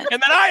God.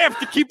 And then I have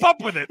to keep up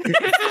with it.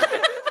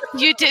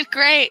 You did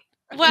great.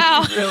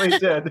 Wow. You really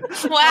did.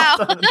 Wow.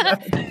 Well done.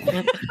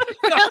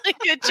 Really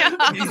good job.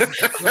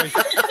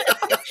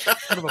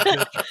 Son of a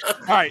bitch.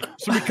 All right,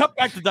 so we cut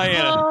back to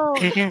Diana.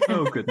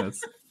 Oh,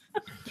 goodness.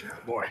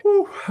 Boy,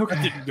 Whew, that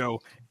okay. didn't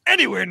go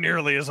anywhere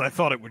nearly as I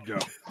thought it would go.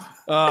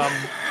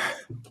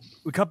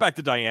 We cut back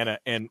to Diana,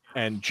 and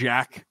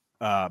Jack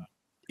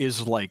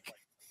is like,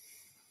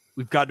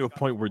 we've got to a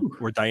point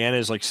where Diana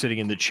is like sitting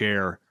in the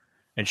chair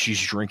and she's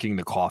drinking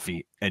the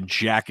coffee, and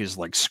Jack is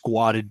like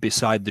squatted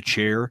beside the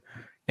chair,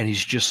 and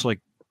he's just like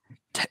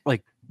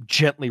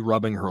gently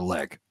rubbing her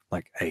leg,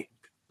 like, hey,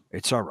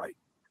 it's all right.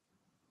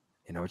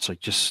 You know, it's like,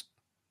 just,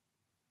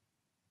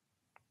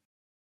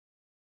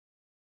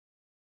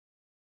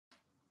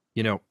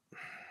 you know,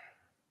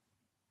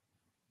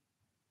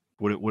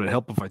 would it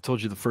help if I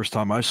told you the first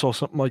time I saw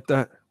something like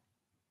that?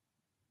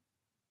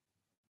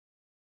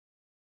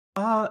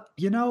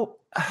 You know,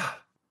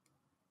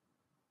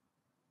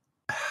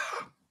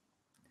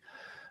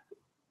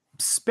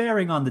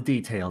 sparing on the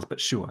details,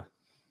 but sure.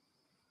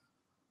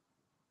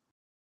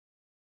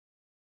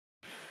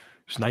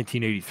 It's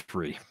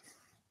 1983.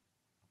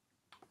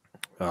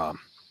 I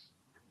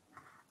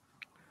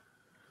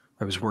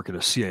was working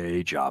a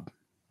CIA job,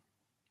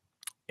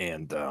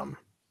 and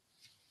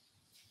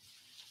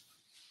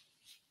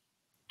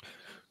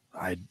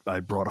I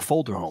brought a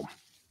folder home,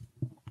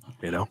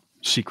 you know,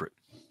 secret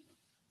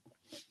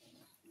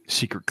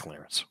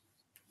clearance.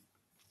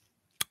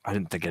 I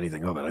didn't think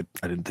anything of it.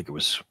 I didn't think it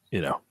was,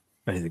 you know,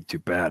 anything too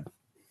bad.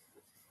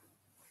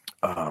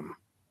 So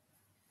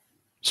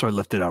I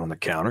left it out on the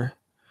counter.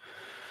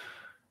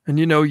 And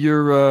you know,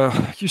 your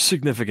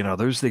significant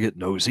others, they get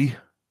nosy,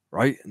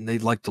 right? And they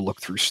like to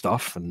look through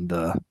stuff, and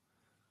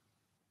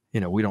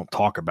you know, we don't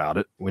talk about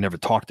it. We never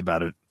talked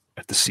about it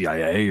at the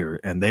CIA,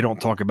 and they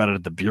don't talk about it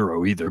at the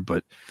Bureau either.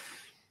 But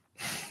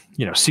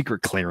you know,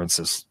 secret clearance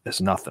is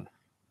nothing.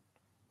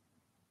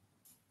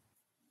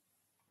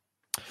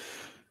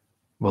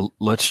 Well,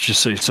 let's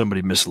just say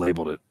somebody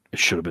mislabeled it. It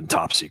should have been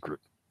top secret.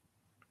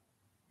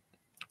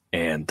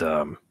 And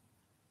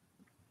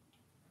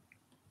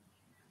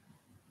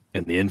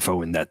the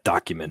info in that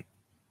document,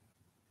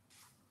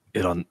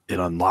 it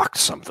unlocked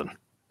something.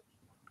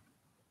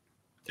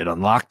 It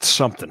unlocked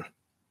something.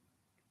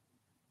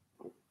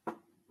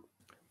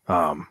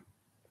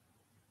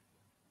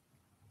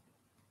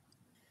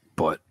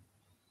 But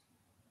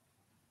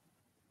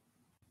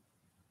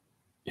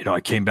you know, I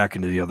came back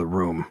into the other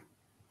room,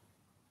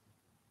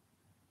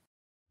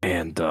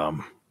 and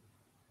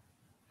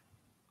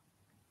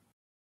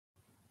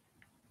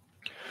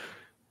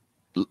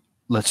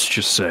let's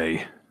just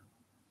say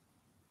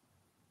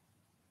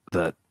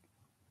that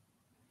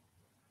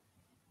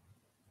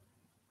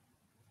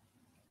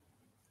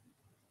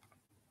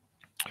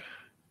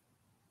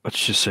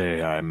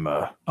I'm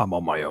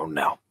on my own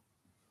now.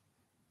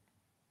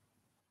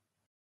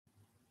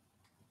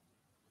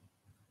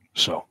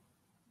 So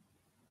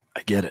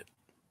I get it.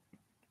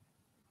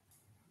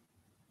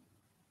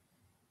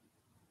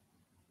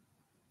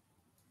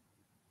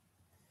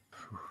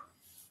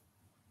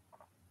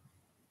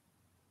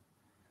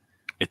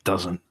 It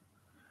doesn't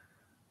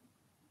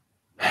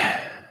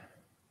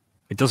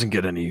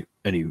get any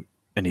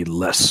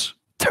less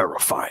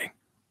terrifying.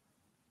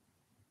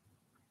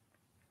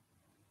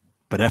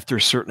 But after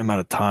a certain amount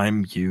of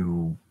time,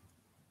 you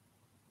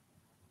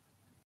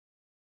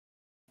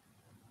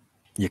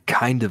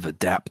kind of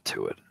adapt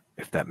to it,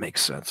 if that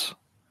makes sense.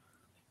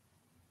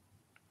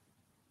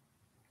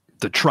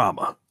 The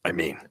trauma, I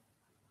mean.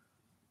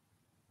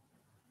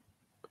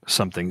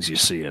 Some things you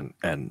see,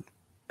 and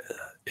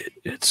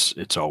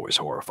it's always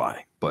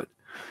horrifying, but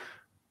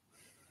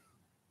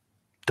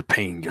the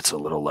pain gets a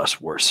little less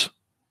worse,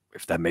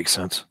 if that makes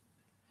sense.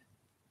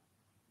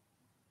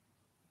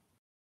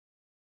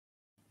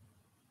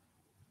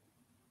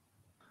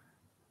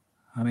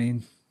 I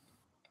mean,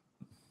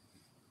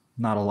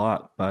 not a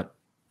lot, but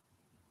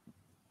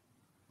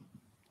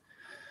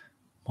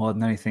more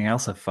than anything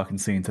else I've fucking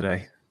seen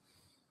today.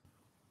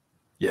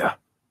 Yeah.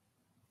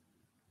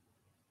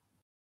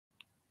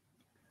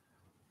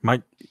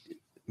 My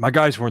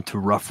guys weren't too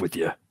rough with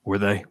you, were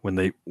they? When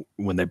they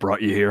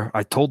brought you here,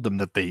 I told them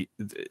not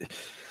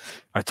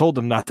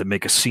to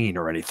make a scene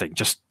or anything,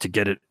 just to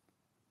get it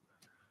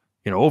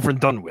over and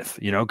done with,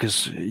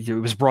 because it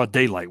was broad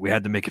daylight. We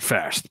had to make it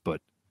fast,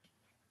 but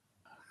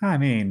I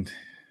mean,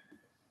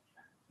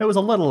 it was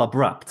a little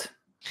abrupt.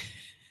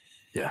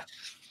 Yeah.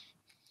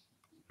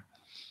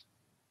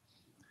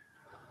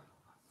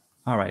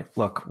 All right,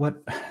 look, what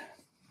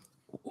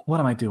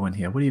am I doing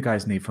here? What do you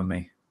guys need from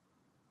me?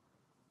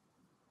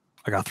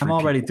 I got 3 I'm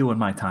already people. doing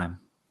my time.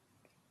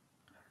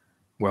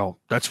 Well,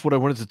 that's what I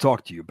wanted to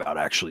talk to you about,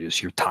 actually,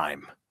 is your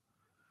time.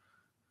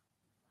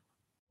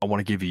 I want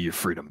to give you your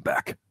freedom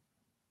back.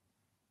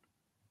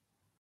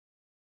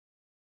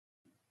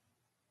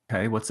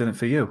 Okay, what's in it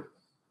for you?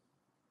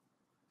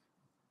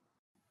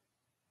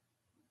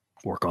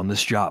 Work on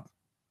this job.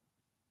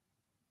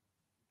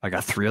 I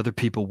got 3 other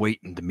people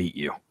waiting to meet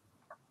you.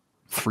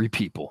 3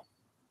 people.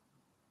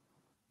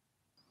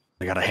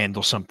 I got to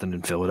handle something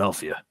in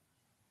Philadelphia.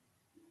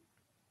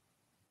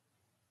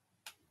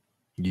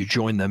 You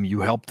join them,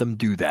 you help them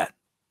do that.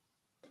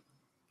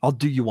 I'll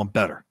do you one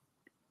better.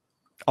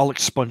 I'll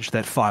expunge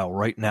that file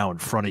right now in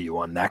front of you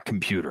on that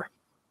computer.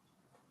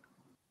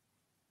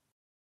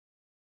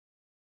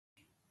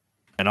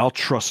 And I'll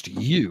trust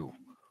you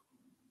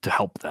to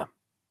help them.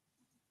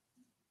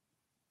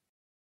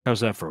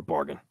 How's that for a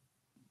bargain?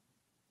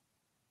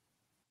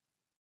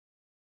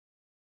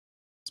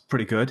 It's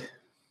pretty good.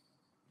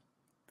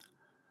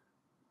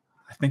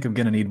 I think I'm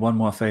going to need one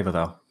more favor,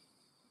 though.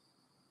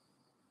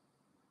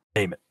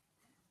 Name it.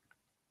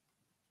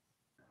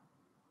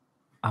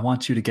 I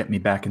want you to get me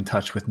back in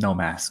touch with No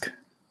Mask.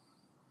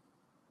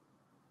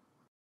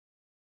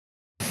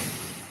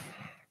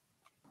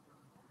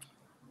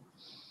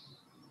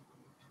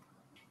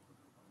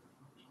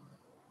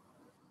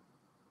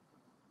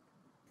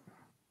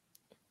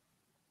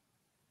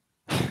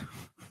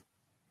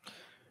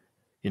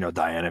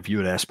 Diana, if you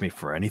had asked me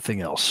for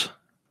anything else,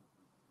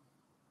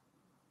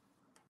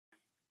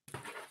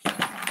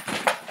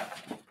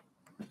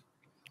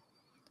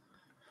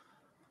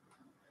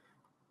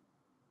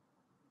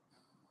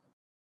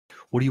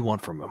 what do you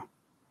want from him?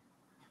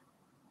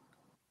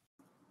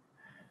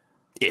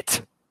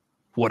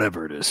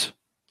 Whatever it is.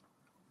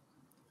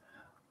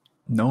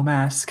 No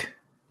Mask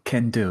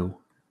can do,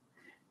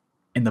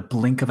 in the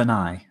blink of an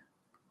eye,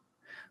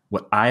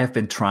 what I have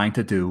been trying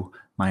to do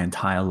my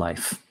entire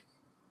life.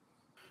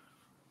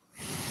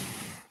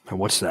 And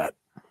what's that?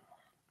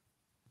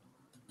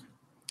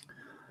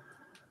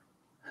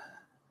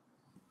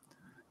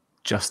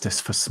 Justice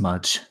for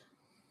Smudge.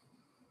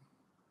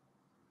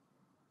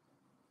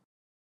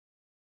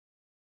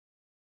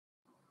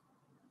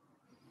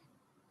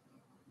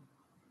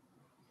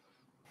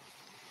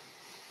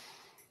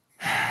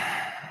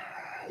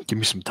 Give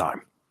me some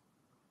time.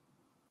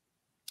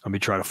 Let me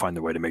try to find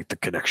a way to make the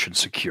connection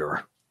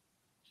secure.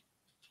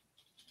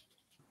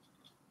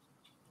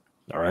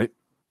 All right?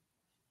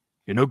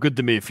 You're no good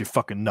to me if you're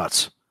fucking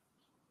nuts.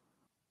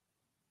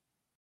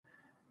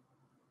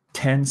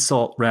 10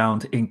 salt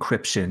round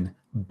encryption,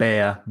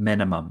 bare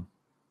minimum.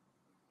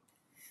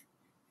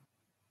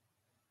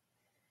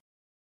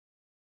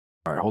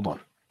 All right, hold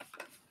on.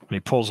 And he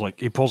pulls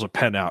a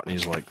pen out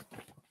and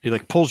he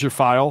pulls your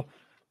file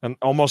and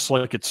almost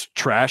like it's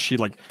trash. He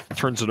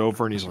turns it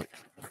over and he's like,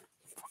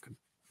 fucking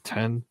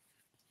 10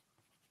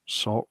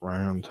 salt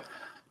round.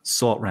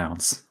 Salt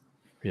rounds.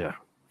 Yeah.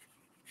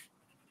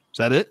 Is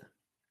that it?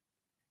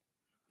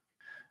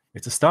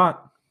 It's a start.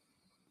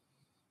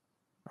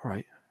 All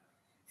right.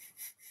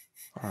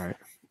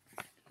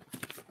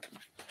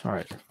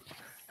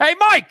 Hey,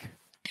 Mike,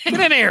 get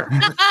in here.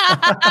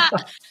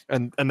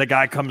 and the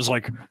guy comes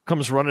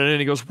running in.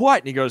 He goes, what?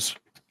 And he goes,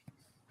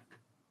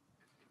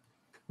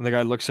 and the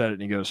guy looks at it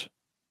and he goes,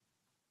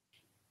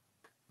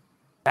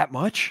 that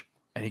much?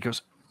 And he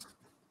goes,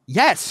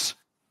 yes.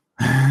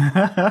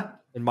 And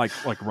Mike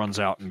runs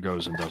out and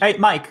goes and does. Hey,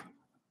 Mike.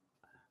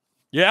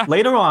 Yeah.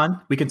 Later on,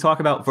 we can talk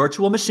about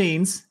virtual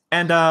machines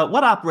and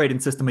what operating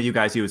system are you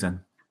guys using?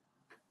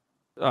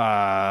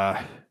 Well,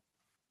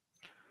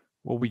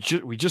 we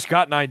just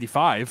got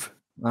 95.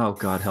 Oh,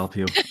 God help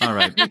you. All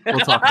right. We'll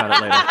talk about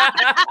it later.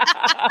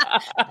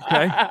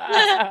 Okay.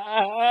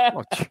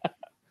 Look,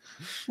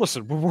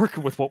 listen, we're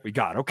working with what we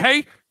got,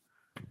 okay?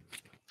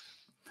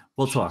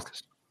 We'll talk.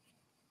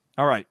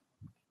 All right.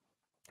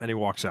 And he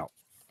walks out.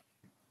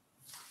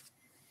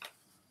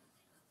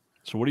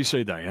 So what do you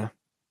say, Diana?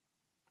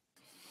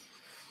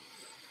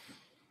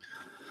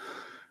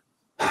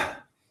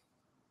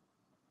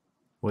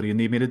 What do you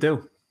need me to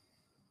do?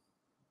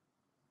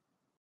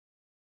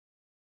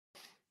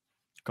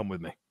 Come with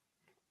me.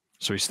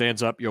 So he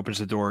stands up, he opens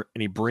the door,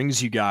 and he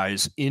brings you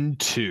guys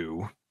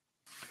into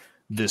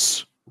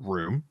this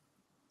room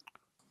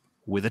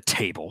with a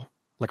table,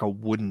 like a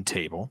wooden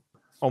table,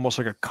 almost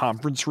like a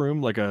conference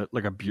room, like a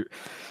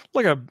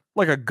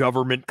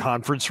government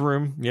conference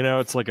room.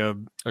 It's like a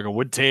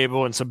wood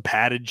table and some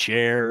padded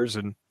chairs,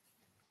 and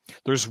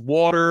there's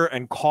water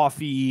and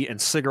coffee and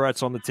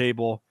cigarettes on the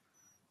table.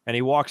 And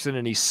he walks in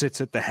and he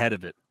sits at the head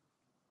of it.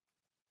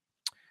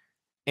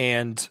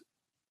 And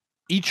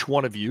each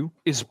one of you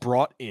is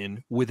brought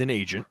in with an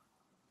agent.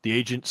 The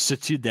agent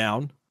sits you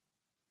down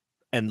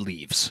and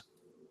leaves.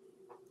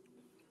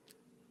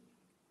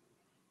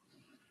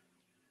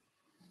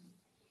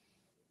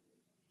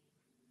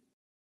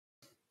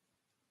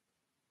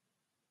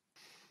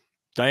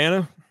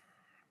 Diana?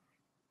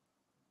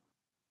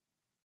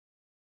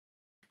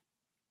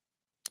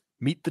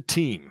 Meet the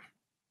team.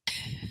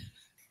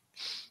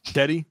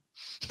 Teddy,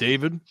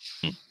 David.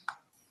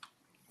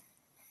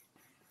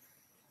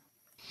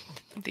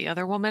 The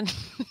other woman.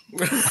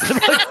 I'm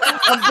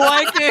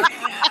blanking.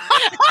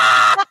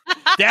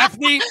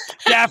 Daphne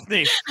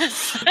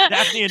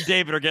and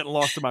David are getting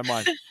lost in my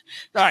mind.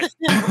 All right.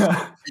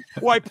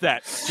 Wipe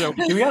that. So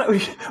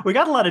we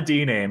got a lot of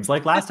D names.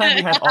 Like last time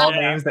we had all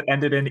names that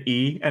ended in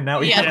E, and now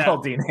we have all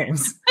D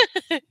names.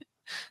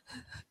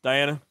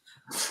 Diana,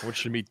 I want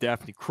you to meet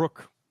Daphne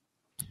Crook,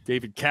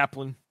 David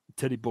Kaplan,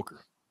 Teddy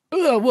Booker.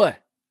 What?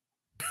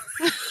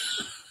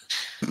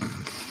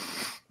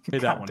 Hey,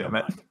 that one. Damn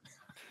it.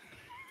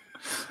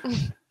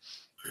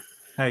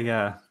 Hey,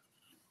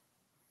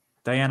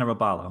 Diana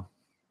Rebollo.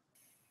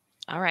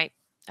 All right.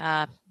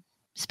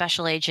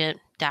 Special Agent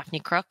Daphne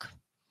Crook.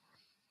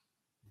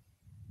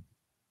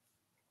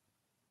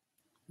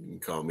 You can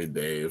call me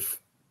Dave.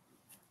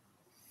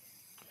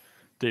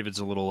 David's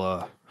a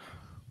little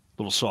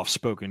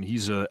soft-spoken.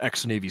 He's a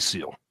ex-Navy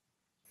SEAL.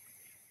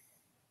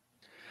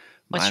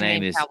 What's your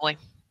name, cowboy?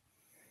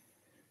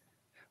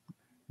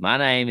 My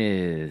name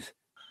is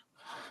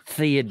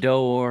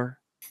Theodore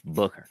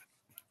Booker.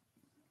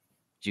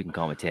 You can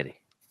call me Teddy.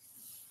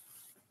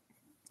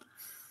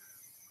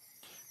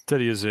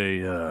 Teddy is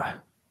a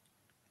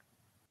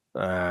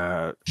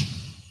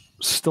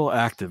still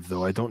active,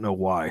 though. I don't know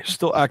why.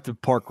 Still active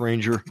park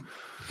ranger.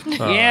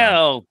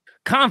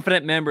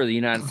 Confident member of the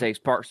United States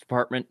Parks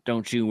Department.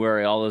 Don't you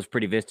worry. All those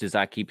pretty vistas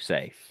I keep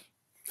safe.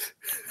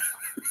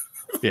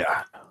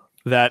 Yeah,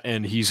 that,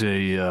 and he's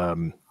a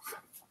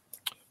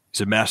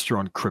master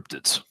on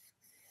cryptids.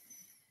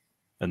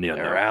 And the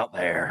other, they're out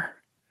there.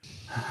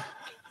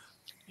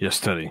 Yes,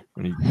 Teddy.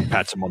 And he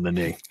pats him on the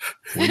knee.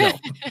 We know.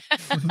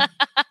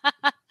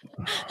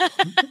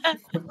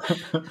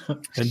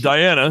 And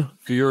Diana,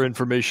 for your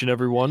information,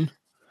 everyone,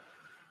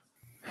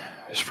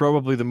 is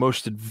probably the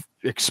most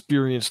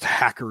experienced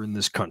hacker in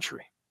this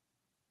country.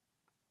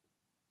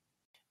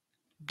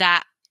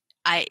 That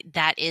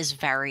is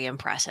very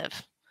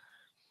impressive.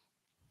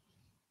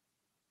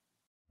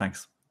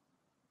 Thanks.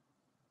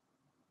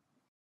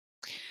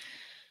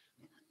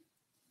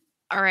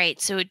 All right.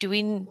 So do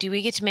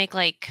we get to make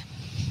like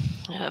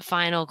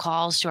final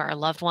calls to our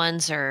loved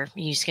ones, or are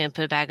you just going to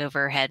put a bag over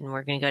our head and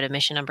we're going to go to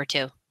mission number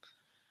 2?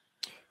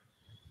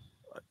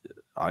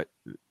 I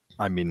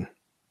mean,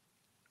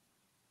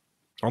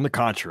 on the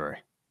contrary,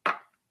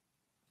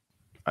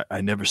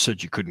 I never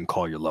said you couldn't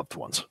call your loved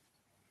ones.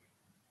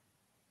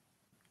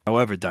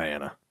 However,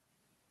 Diana,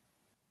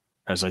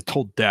 as I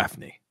told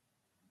Daphne.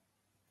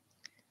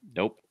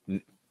 Nope.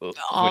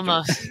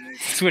 Almost.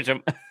 Switch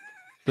them.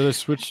 Did I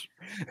switch?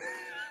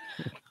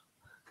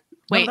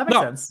 Wait, that makes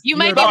sense. You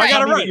might be right. I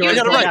got it right. You're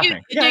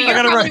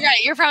probably right.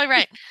 You're probably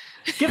right.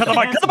 Cut the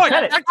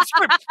mic. Back the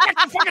script. Back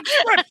the fucking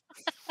script.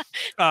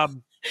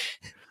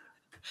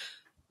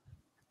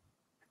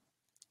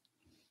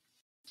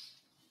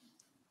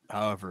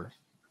 However,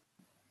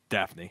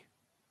 Daphne,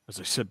 as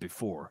I said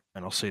before,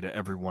 and I'll say to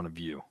every one of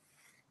you,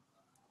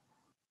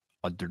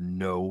 under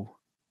no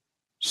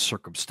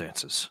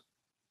circumstances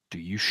do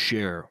you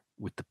share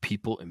with the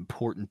people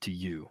important to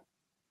you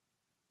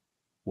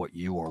what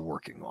you are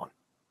working on.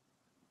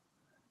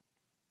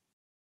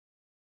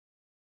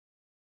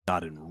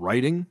 Not in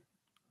writing,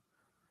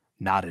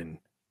 not in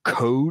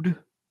code,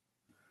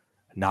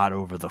 not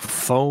over the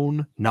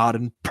phone, not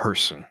in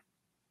person.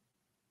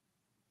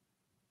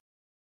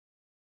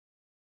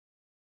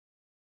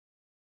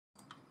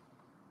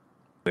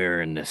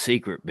 We're in the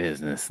secret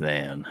business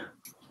then.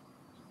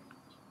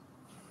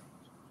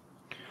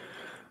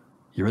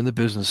 You're in the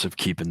business of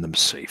keeping them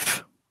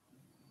safe.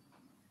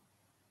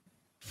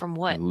 From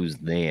what? Who's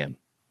them?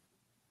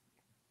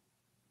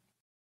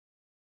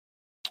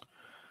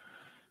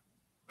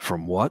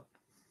 From what?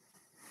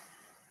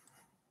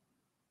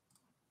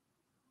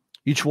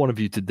 Each one of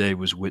you today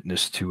was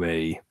witness to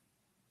a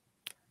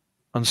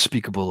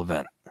unspeakable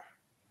event.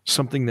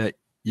 Something that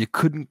you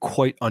couldn't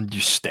quite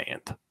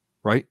understand,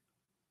 right?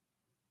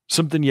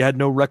 Something you had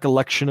no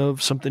recollection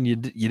of, something you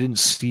didn't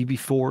see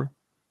before.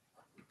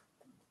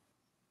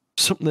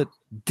 Something that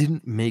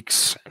didn't make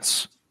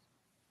sense.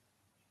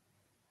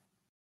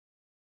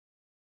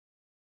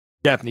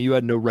 Daphne, you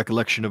had no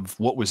recollection of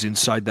what was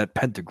inside that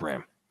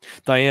pentagram.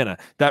 Diana,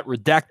 that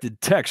redacted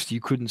text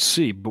you couldn't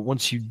see, but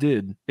once you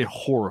did, it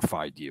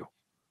horrified you.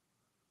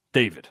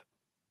 David,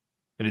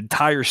 an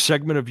entire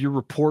segment of your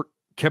report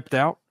kept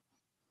out.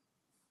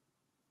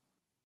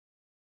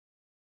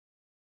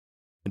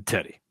 And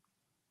Teddy,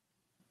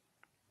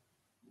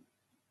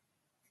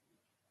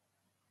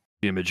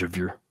 the image of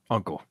your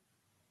uncle.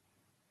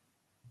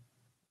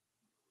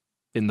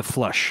 In the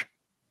flesh,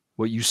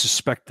 what you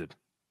suspected.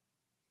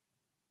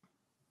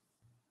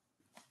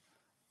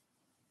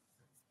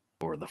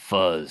 Or the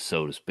fuzz,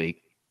 so to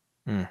speak.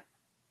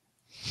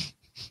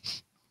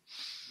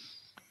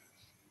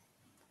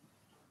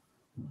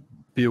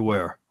 Be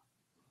aware,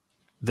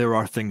 there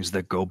are things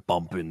that go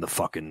bump in the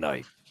fucking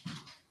night.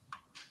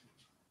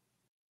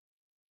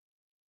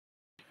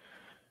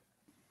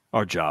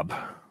 Our job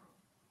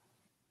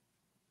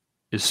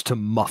is to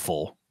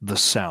muffle the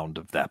sound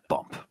of that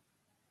bump.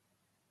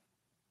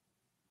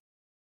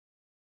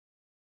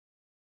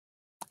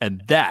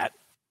 And that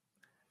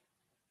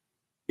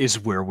is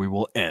where we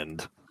will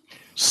end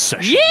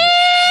session.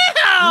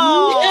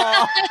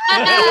 Yeah!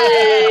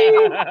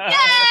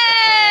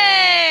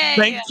 Yay!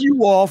 Thank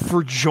you all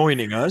for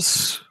joining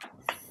us.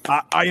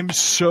 I am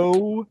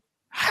so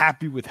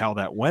happy with how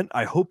that went.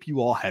 I hope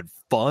you all had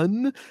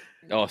fun.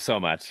 Oh, so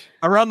much.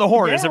 Around the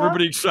horn, is Yeah.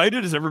 everybody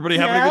excited? Is everybody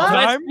having a good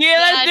time?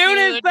 Let's do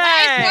this dude. thing.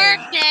 Nice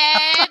work,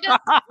 Ned.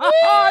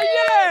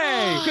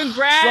 Yay!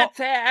 Congrats.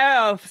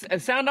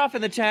 Sound off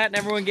in the chat and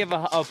everyone give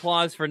a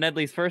applause for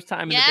Nedley's first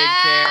time in the big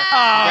chair.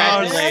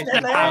 Oh,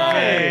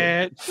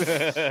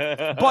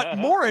 Congratulations. But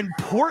more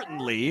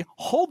importantly,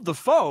 hold the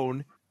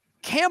phone.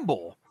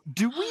 Campbell,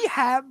 do we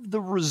have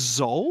the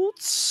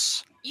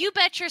results? You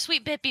bet your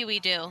sweet bippy we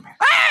do.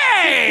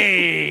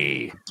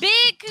 Hey!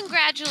 Big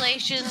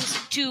congratulations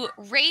to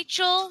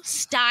Rachel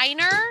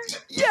Steiner.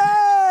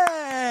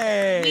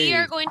 Yay! We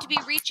are going to be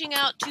reaching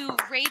out to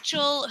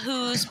Rachel,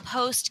 whose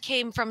post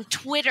came from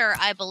Twitter,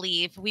 I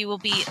believe. We will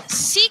be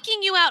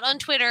seeking you out on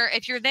Twitter.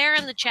 If you're there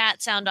in the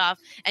chat, sound off,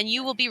 and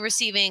you will be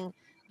receiving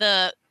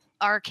the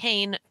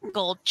Arcane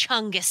Gold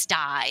Chungus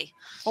die.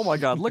 Oh my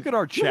God, look at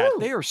our chat.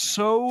 They are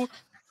so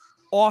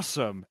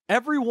awesome.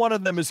 Every one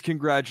of them is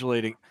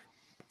congratulating.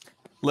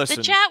 Listen.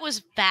 The chat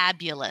was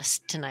fabulous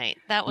tonight.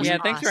 That was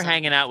thanks for awesome.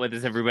 hanging out with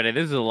us, everybody.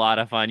 This was a lot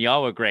of fun.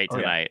 Y'all were great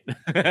tonight.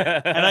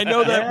 And I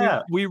know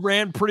that we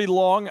ran pretty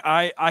long.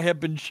 I have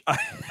been.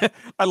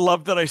 I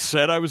love that I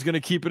said I was going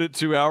to keep it at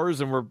 2 hours,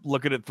 and we're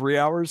looking at 3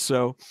 hours.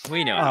 So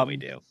we know how we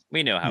do.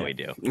 We know how we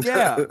do.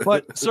 Yeah,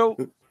 but so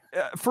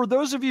for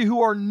those of you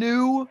who are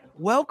new,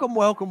 welcome.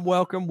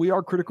 We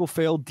are Critical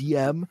Fayle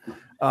DM,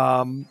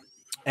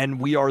 and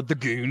we are the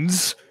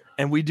Goons,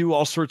 and we do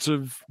all sorts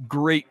of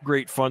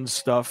great fun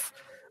stuff.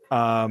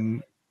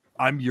 I'm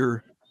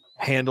your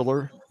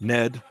handler,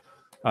 Ned.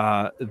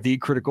 The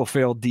Critical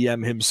Fayle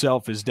DM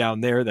himself is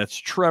down there. That's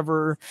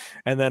Trevor.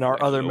 And then our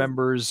other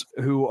members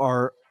who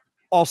are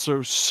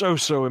also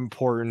so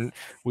important.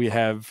 We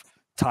have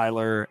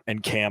Tyler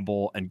and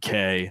Campbell and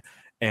Kay.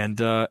 And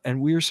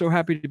we are so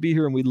happy to be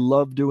here, and we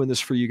love doing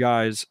this for you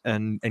guys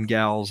and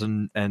gals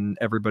and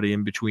everybody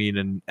in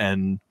between.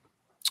 And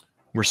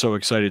we're so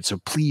excited. So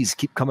please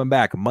keep coming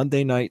back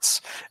Monday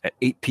nights at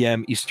 8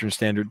 p.m. Eastern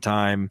Standard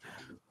Time.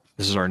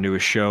 This is our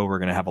newest show. We're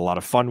going to have a lot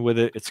of fun with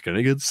it. It's going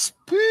to get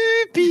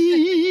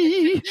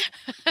spooky.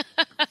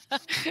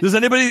 Does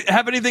anybody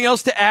have anything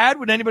else to add?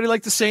 Would anybody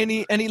like to say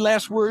any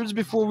last words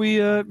before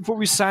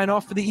we sign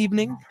off for the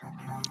evening?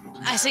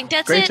 I think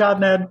that's Great it. job,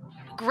 Ned.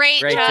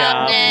 Great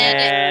job,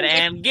 Ned.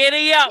 And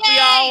giddy up, Yay!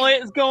 y'all.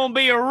 It's going to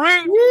be a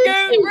root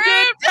good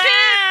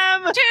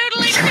time.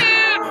 Toodly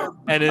toot.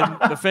 And in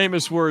the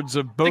famous words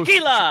of both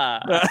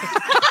Tequila.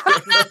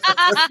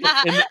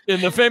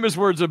 in the famous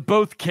words of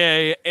both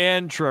Kay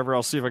and Trevor,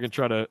 I'll see if I can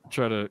try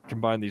to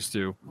combine these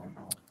two.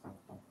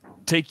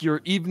 Take your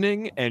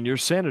evening and your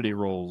sanity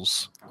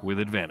rolls with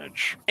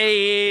advantage.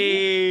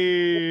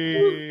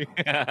 Hey.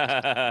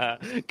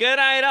 Good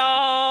night,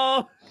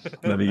 all.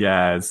 Love you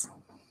guys.